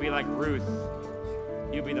 You're going to be like Ruth.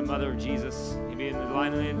 You'll be the mother of Jesus. You'll be in the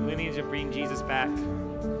lineage of bringing Jesus back.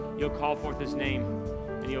 You'll call forth His name,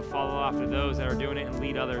 and you'll follow after those that are doing it and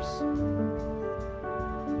lead others.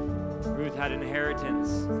 Ruth had an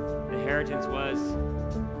inheritance. The inheritance was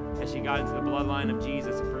that she got into the bloodline of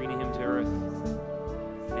Jesus and bringing Him to earth.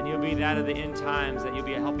 And you'll be that of the end times, that you'll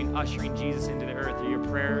be helping ushering Jesus into the earth through your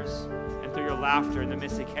prayers and through your laughter in the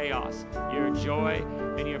midst of chaos. Your joy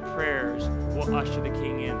and your prayers will usher the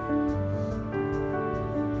King in.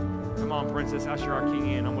 Come on, princess, usher our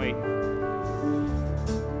King in. I'm waiting.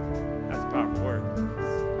 That's a powerful word.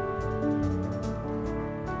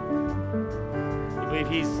 You believe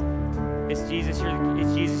is Jesus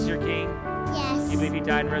your King? Yes. You believe He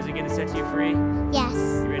died and rose again to set you free? Yes.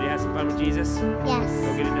 You ready to have some fun with Jesus? Yes.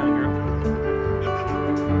 Go get it done, girl.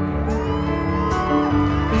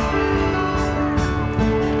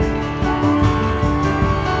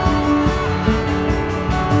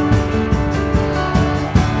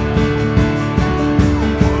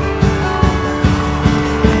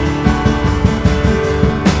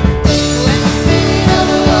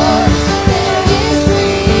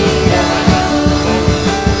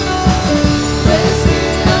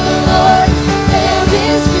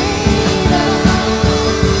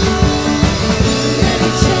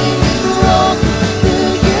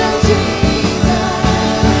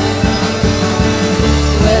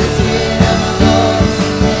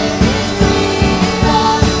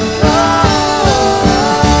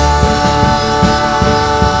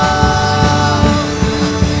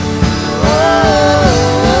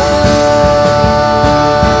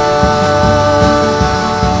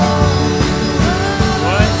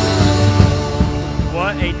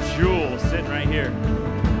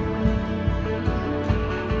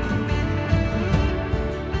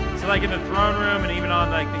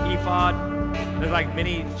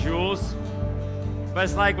 But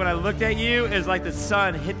it's like when I looked at you, it's like the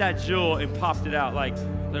sun hit that jewel and popped it out. Like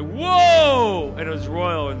whoa! And it was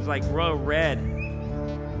royal, and it was like royal red.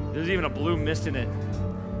 There's even a blue mist in it.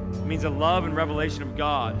 It means the love and revelation of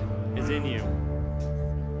God is in you.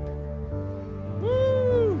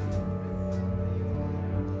 Woo!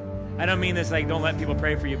 I don't mean this like don't let people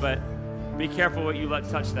pray for you, but be careful what you let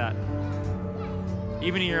touch that.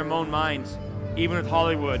 Even in your own mind, even with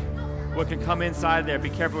Hollywood, what can come inside there, be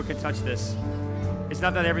careful what can touch this. It's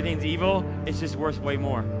not that everything's evil, it's just worth way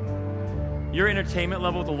more. Your entertainment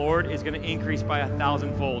level with the Lord is going to increase by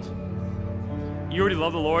 1,000-fold. You already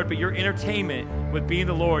love the Lord, but your entertainment with being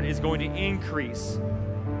the Lord is going to increase.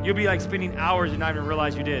 You'll be like spending hours and not even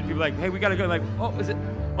realize you did. People are like, hey, we got to go. Like, oh, is it?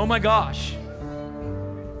 Oh my gosh.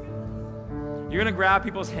 You're going to grab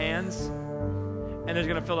people's hands, and there's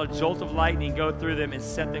going to feel a jolt of lightning go through them and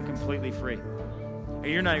set them completely free. And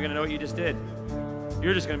you're not even going to know what you just did.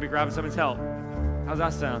 You're just going to be grabbing someone's help. How's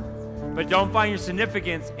that sound? But don't find your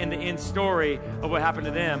significance in the end story of what happened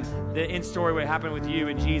to them. The end story, what happened with you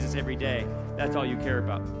and Jesus every day. That's all you care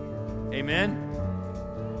about. Amen?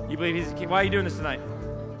 You believe he's... Why are you doing this tonight?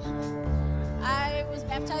 I was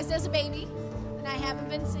baptized as a baby, and I haven't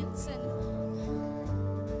been since. And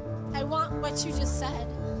I want what you just said.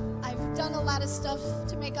 I've done a lot of stuff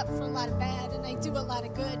to make up for a lot of bad, and I do a lot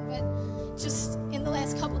of good, but just in the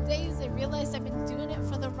last couple of days, I realized I've been doing it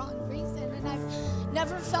for the wrong reason, and I've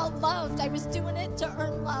never felt loved. I was doing it to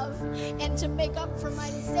earn love and to make up for my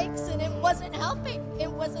mistakes, and it wasn't helping. It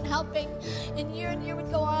wasn't helping. And year would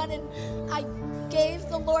go on, and I gave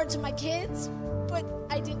the Lord to my kids, but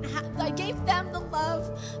I gave them the love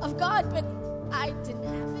of God, but I didn't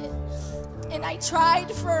have it. And I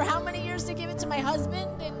tried for how many years to give it to my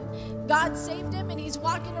husband, and God saved him, and he's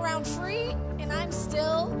walking around free, and I'm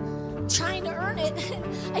still trying to earn it.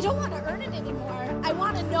 I don't want to earn it anymore. I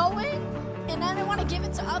want to know it, and then I want to give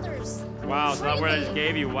it to others. Wow, so that's what I just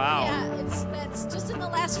gave you. Wow. Yeah, that's just in the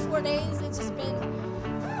last 4 days. It's just been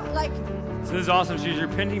like. So this is awesome. She's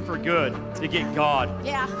repenting for good to get God.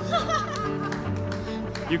 Yeah.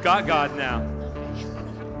 You got God now.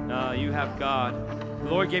 You have God. The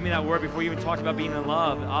Lord gave me that word before you even talked about being in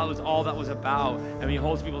love. That was all that was about. And when He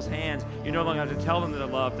holds people's hands, you no longer have to tell them that they're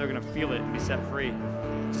loved. They're going to feel it and be set free.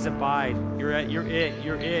 Just abide. You're it. You're it.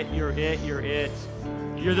 You're it. You're it.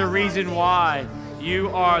 You're the reason why. You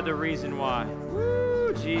are the reason why.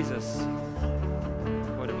 Woo, Jesus.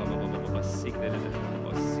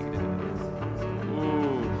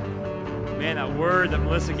 Ooh. Man, that word that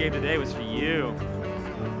Melissa gave today was for you.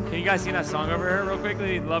 Can you guys sing that song over here real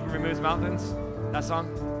quickly? Love Removes Mountains. That song?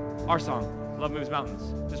 Our song. Love Moves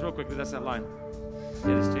Mountains. Just real quickly, that's that line.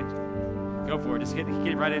 Yeah, just change it. Go for it. Just get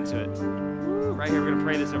right into it. Woo, right here, we're going to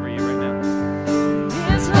pray this over you right now.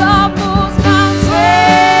 His love moves mountains.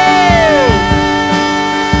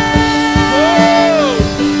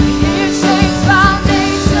 It shakes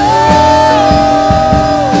foundations.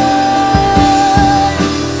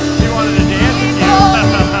 You wanted to dance with you.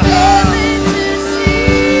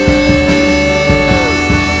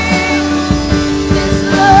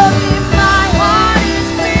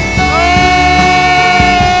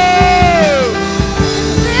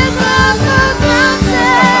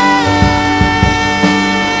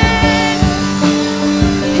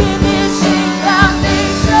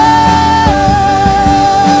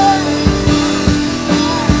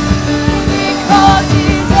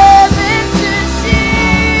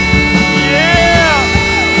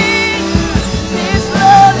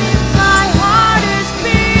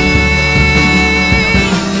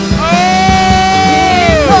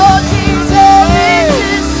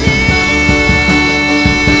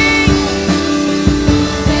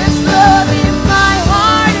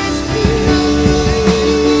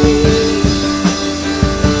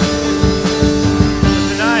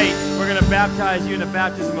 You in the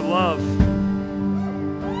baptism of love.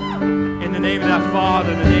 In the name of that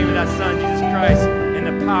Father, in the name of that Son, Jesus Christ, in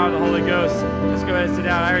the power of the Holy Ghost. Just go ahead and sit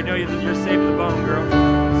down. I already know you're saved to the bone, girl.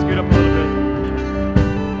 Scoot up a little bit.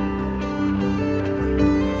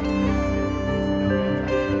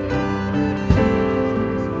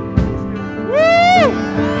 Woo!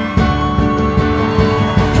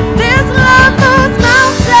 This love moves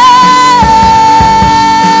mountains.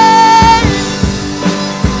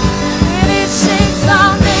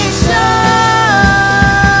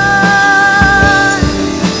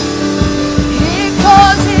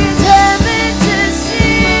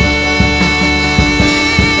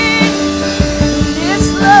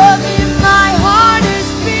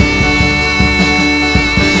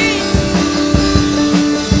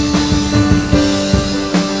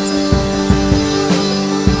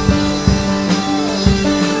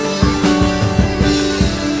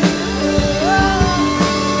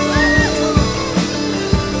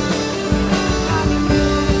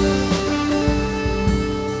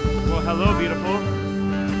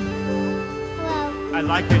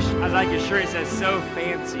 I like your shirt. It says so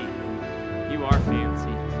fancy. You are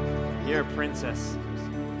fancy. You're a princess.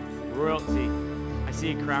 Royalty. I I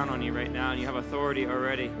see a crown on you right now, and you have authority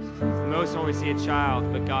already. Most only see a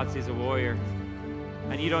child, but God sees a warrior.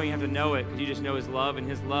 And you don't even have to know it, because you just know his love, and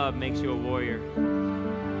his love makes you a warrior.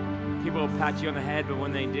 People will pat you on the head, but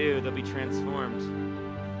when they do, they'll be transformed.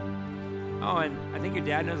 Oh, and I think your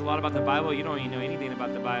dad knows a lot about the Bible. You don't even know anything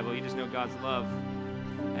about the Bible. You just know God's love.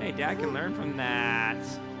 Hey, Dad can learn from that.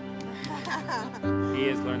 He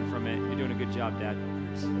is learning from it. You're doing a good job, Dad.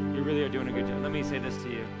 You really are doing a good job. Let me say this to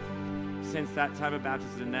you. Since that time of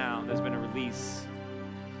baptism to now, there's been a release.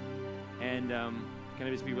 And can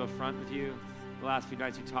I just be real front with you? The last few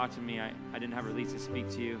nights you talked to me, I didn't have a release to speak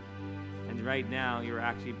to you. And right now, you're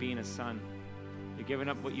actually being a son. You're giving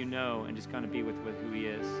up what you know and just kind of be with who he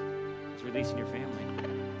is. It's releasing your family.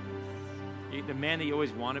 The man that you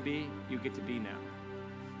always want to be, you get to be now.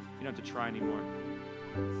 You don't have to try anymore.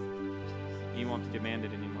 You won't have to demand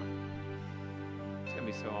it anymore. It's going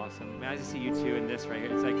to be so awesome. Man, I just see you two in this right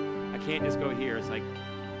here. It's like, I can't just go here. It's like,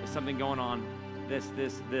 there's something going on. This,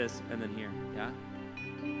 and then here. Yeah?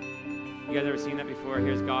 You guys ever seen that before?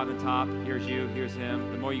 Here's God on the top. Here's you. Here's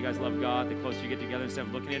him. The more you guys love God, the closer you get together. Instead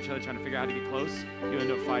of looking at each other, trying to figure out how to get close, you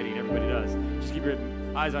end up fighting. Everybody does. Just keep your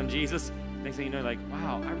eyes on Jesus. Next thing you know, like,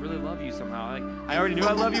 wow, I really love you somehow. Like, I already knew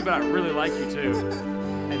I love you, but I really like you too.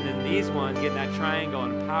 And then these ones get that triangle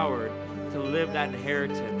empowered to live that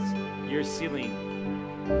inheritance. Your ceiling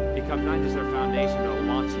become not just their foundation, but a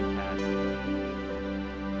launching pad.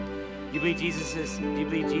 Do you believe Jesus is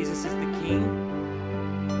the King?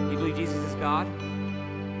 Do you believe Jesus is God?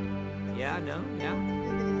 Yeah, no, yeah.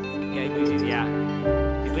 Yeah, you believe Jesus, yeah.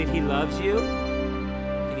 Do you believe he loves you?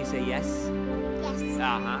 Can you say yes? Yes.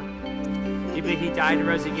 Uh-huh. Do you believe he died and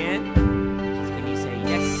rose again? Can you say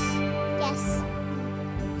yes? Yes.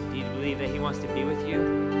 Do you believe that he wants to be with you?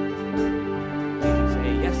 Can you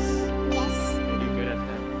say yes? Yes. You're good at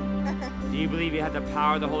that. Do you believe you have the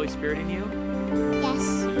power of the Holy Spirit in you?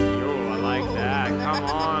 Yes. Yo, I like that. Come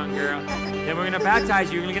on, girl. Then we're going to baptize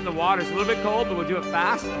you. You're going to get in the water. It's a little bit cold, but we'll do it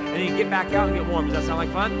fast. And then you get back out and get warm. Does that sound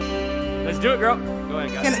like fun? Let's do it, girl. Go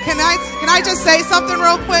ahead, guys. Can I just say something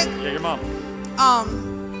real quick? Yeah, your mom.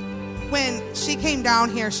 When she came down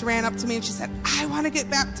here, she ran up to me and she said, I want to get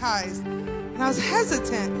baptized. And I was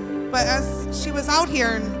hesitant. But as she was out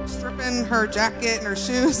here and stripping her jacket and her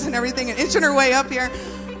shoes and everything and inching her way up here,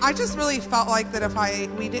 I just really felt like that if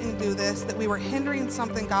we didn't do this, that we were hindering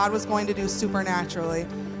something God was going to do supernaturally.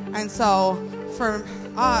 And so for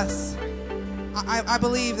us, I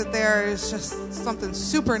believe that there is just something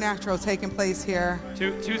supernatural taking place here.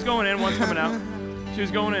 Two's going in, one's coming out.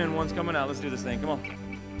 Two's going in, one's coming out. Let's do this thing. Come on.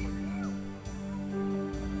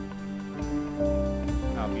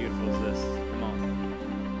 How beautiful is this? Come on.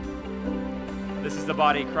 This is the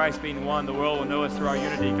body of Christ being one. The world will know us through our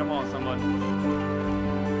unity. Come on, someone.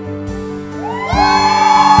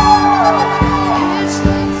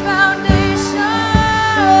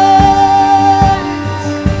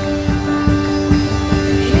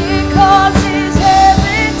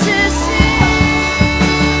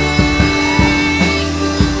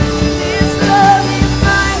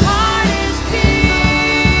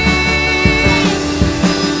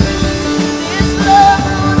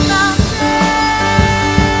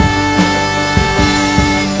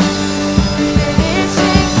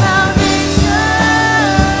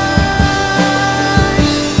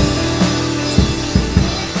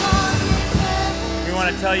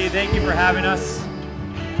 Thank you for having us.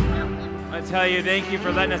 I tell you, thank you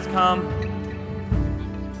for letting us come.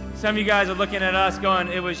 Some of you guys are looking at us going,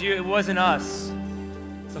 it was you, it wasn't us.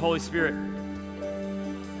 It's the Holy Spirit.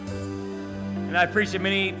 And I preach in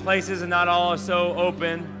many places and not all are so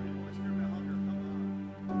open.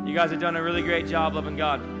 You guys have done a really great job loving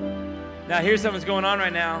God. Now here's something that's going on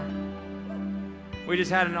right now. We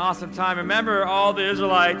just had an awesome time. Remember, all the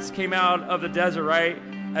Israelites came out of the desert, right?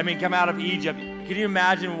 I mean, come out of Egypt. Can you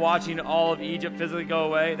imagine watching all of Egypt physically go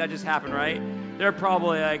away? That just happened, right? They're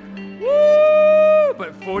probably like, woo!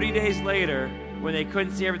 But 40 days later, when they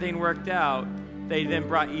couldn't see everything worked out, they then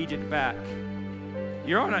brought Egypt back.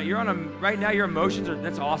 Right now your emotions are,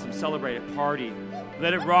 that's awesome. Celebrate it, party.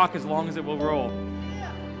 Let it rock as long as it will roll.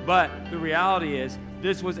 But the reality is,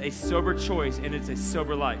 this was a sober choice and it's a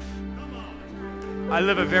sober life. I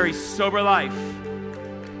live a very sober life.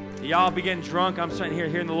 Y'all be getting drunk, I'm starting here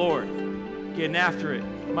hearing the Lord. Getting after it.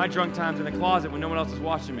 My drunk time's in the closet when no one else is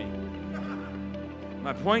watching me.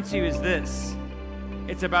 My point to you is this.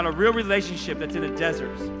 It's about a real relationship that's in the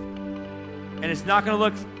desert. And it's not gonna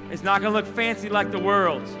look fancy like the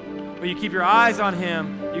world. But you keep your eyes on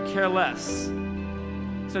him, you care less.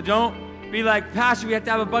 So don't be like, Pastor, we have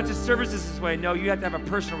to have a bunch of services this way. No, you have to have a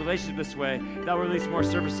personal relationship this way. That will release more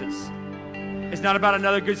services. It's not about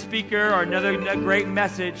another good speaker or another great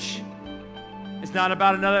message. It's not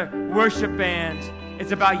about another worship band.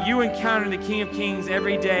 It's about you encountering the King of Kings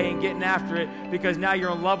every day and getting after it because now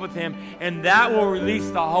you're in love with him, and that will release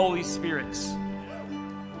the Holy Spirit. So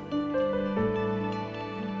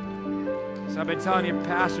I've been telling you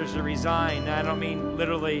pastors to resign. Now, I don't mean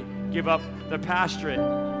literally give up the pastorate,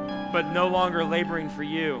 but no longer laboring for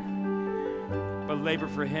you, but labor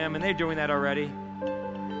for him. And they're doing that already.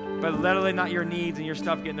 But literally not your needs and your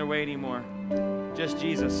stuff get in their way anymore. Just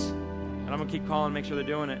Jesus. And I'm going to keep calling and make sure they're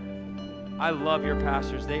doing it. I love your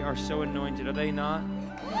pastors. They are so anointed. Are they not?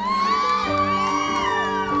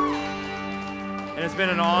 And it's been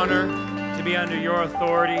an honor to be under your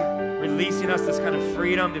authority, releasing us this kind of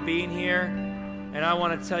freedom to be in here. And I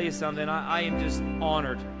want to tell you something. I am just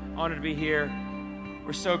honored to be here.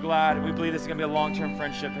 We're so glad. We believe this is going to be a long-term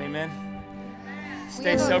friendship. Amen.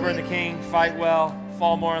 Stay sober in the King. Fight well.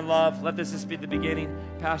 Fall more in love. Let this just be the beginning.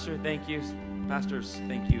 Pastor, thank you. Pastors,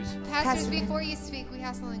 thank yous. Pastors, before you speak, we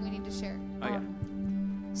have something we need to share. Oh, yeah.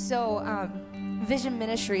 So, Vision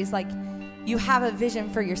Ministries, like, you have a vision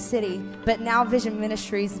for your city, but now Vision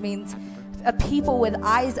Ministries means a people with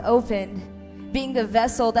eyes open, being the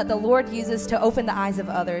vessel that the Lord uses to open the eyes of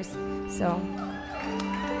others. So.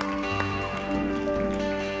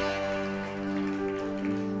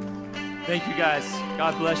 Thank you, guys.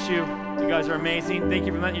 God bless you. You guys are amazing. Thank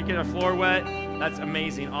you for letting you get our floor wet. That's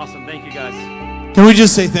amazing. Awesome. Thank you, guys. Can we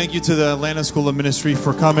just say thank you to the Atlanta School of Ministry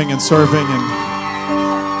for coming and serving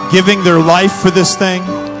and giving their life for this thing?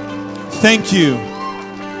 Thank you.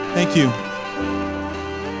 Thank you.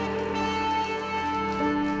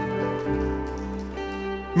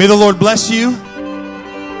 May the Lord bless you.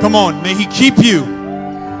 Come on. May he keep you.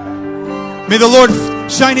 May the Lord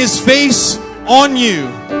shine his face on you.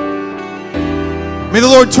 May the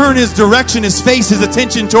Lord turn his direction, his face, his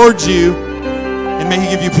attention towards you. And may he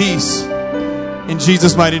give you peace. In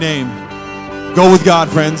Jesus' mighty name. Go with God,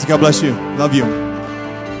 friends. God bless you. Love you.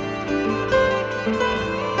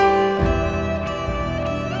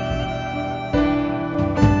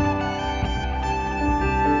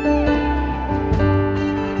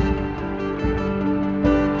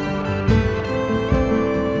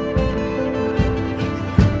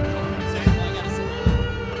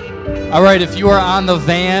 All right, if you are on the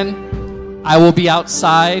van, I will be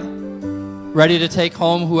outside, ready to take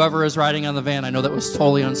home whoever is riding on the van. I know that was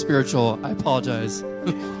totally unspiritual. I apologize.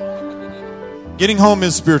 Getting home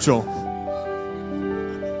is spiritual.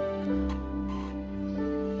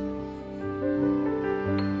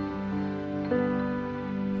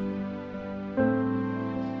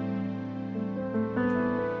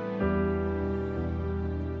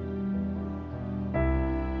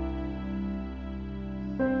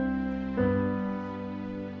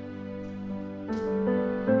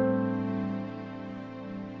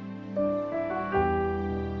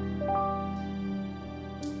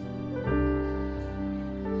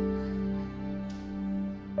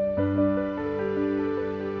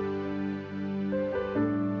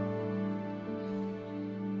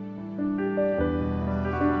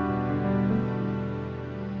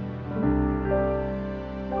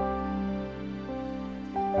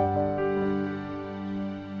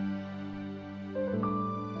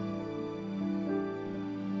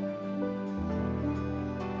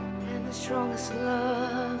 The strongest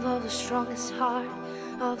love of the strongest heart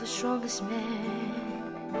of the strongest man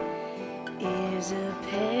is a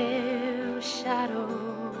pale shadow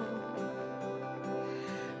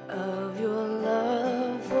of your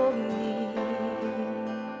love for me.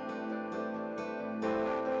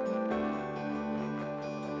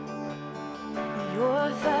 Your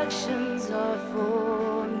affections are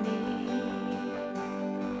for me,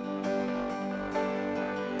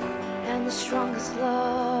 and the strongest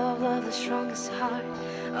love of the strongest heart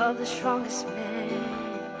of the strongest man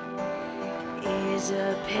is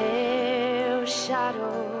a pale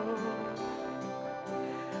shadow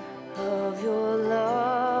of your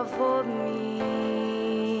love for me.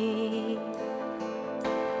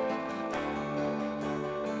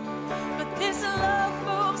 But this love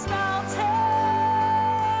moves mountains,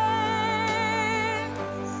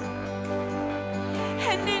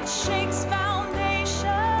 and it shakes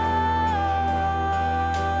foundations,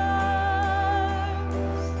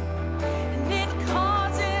 and it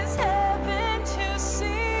causes heaven to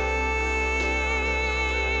sing.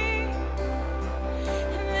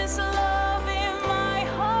 And this love in my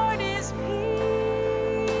heart is peace.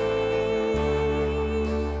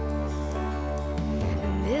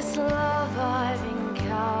 And this love I've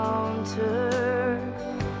encountered,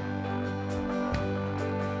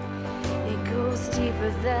 it goes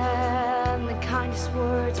deeper than the kindest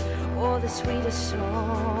words for the sweetest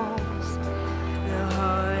song.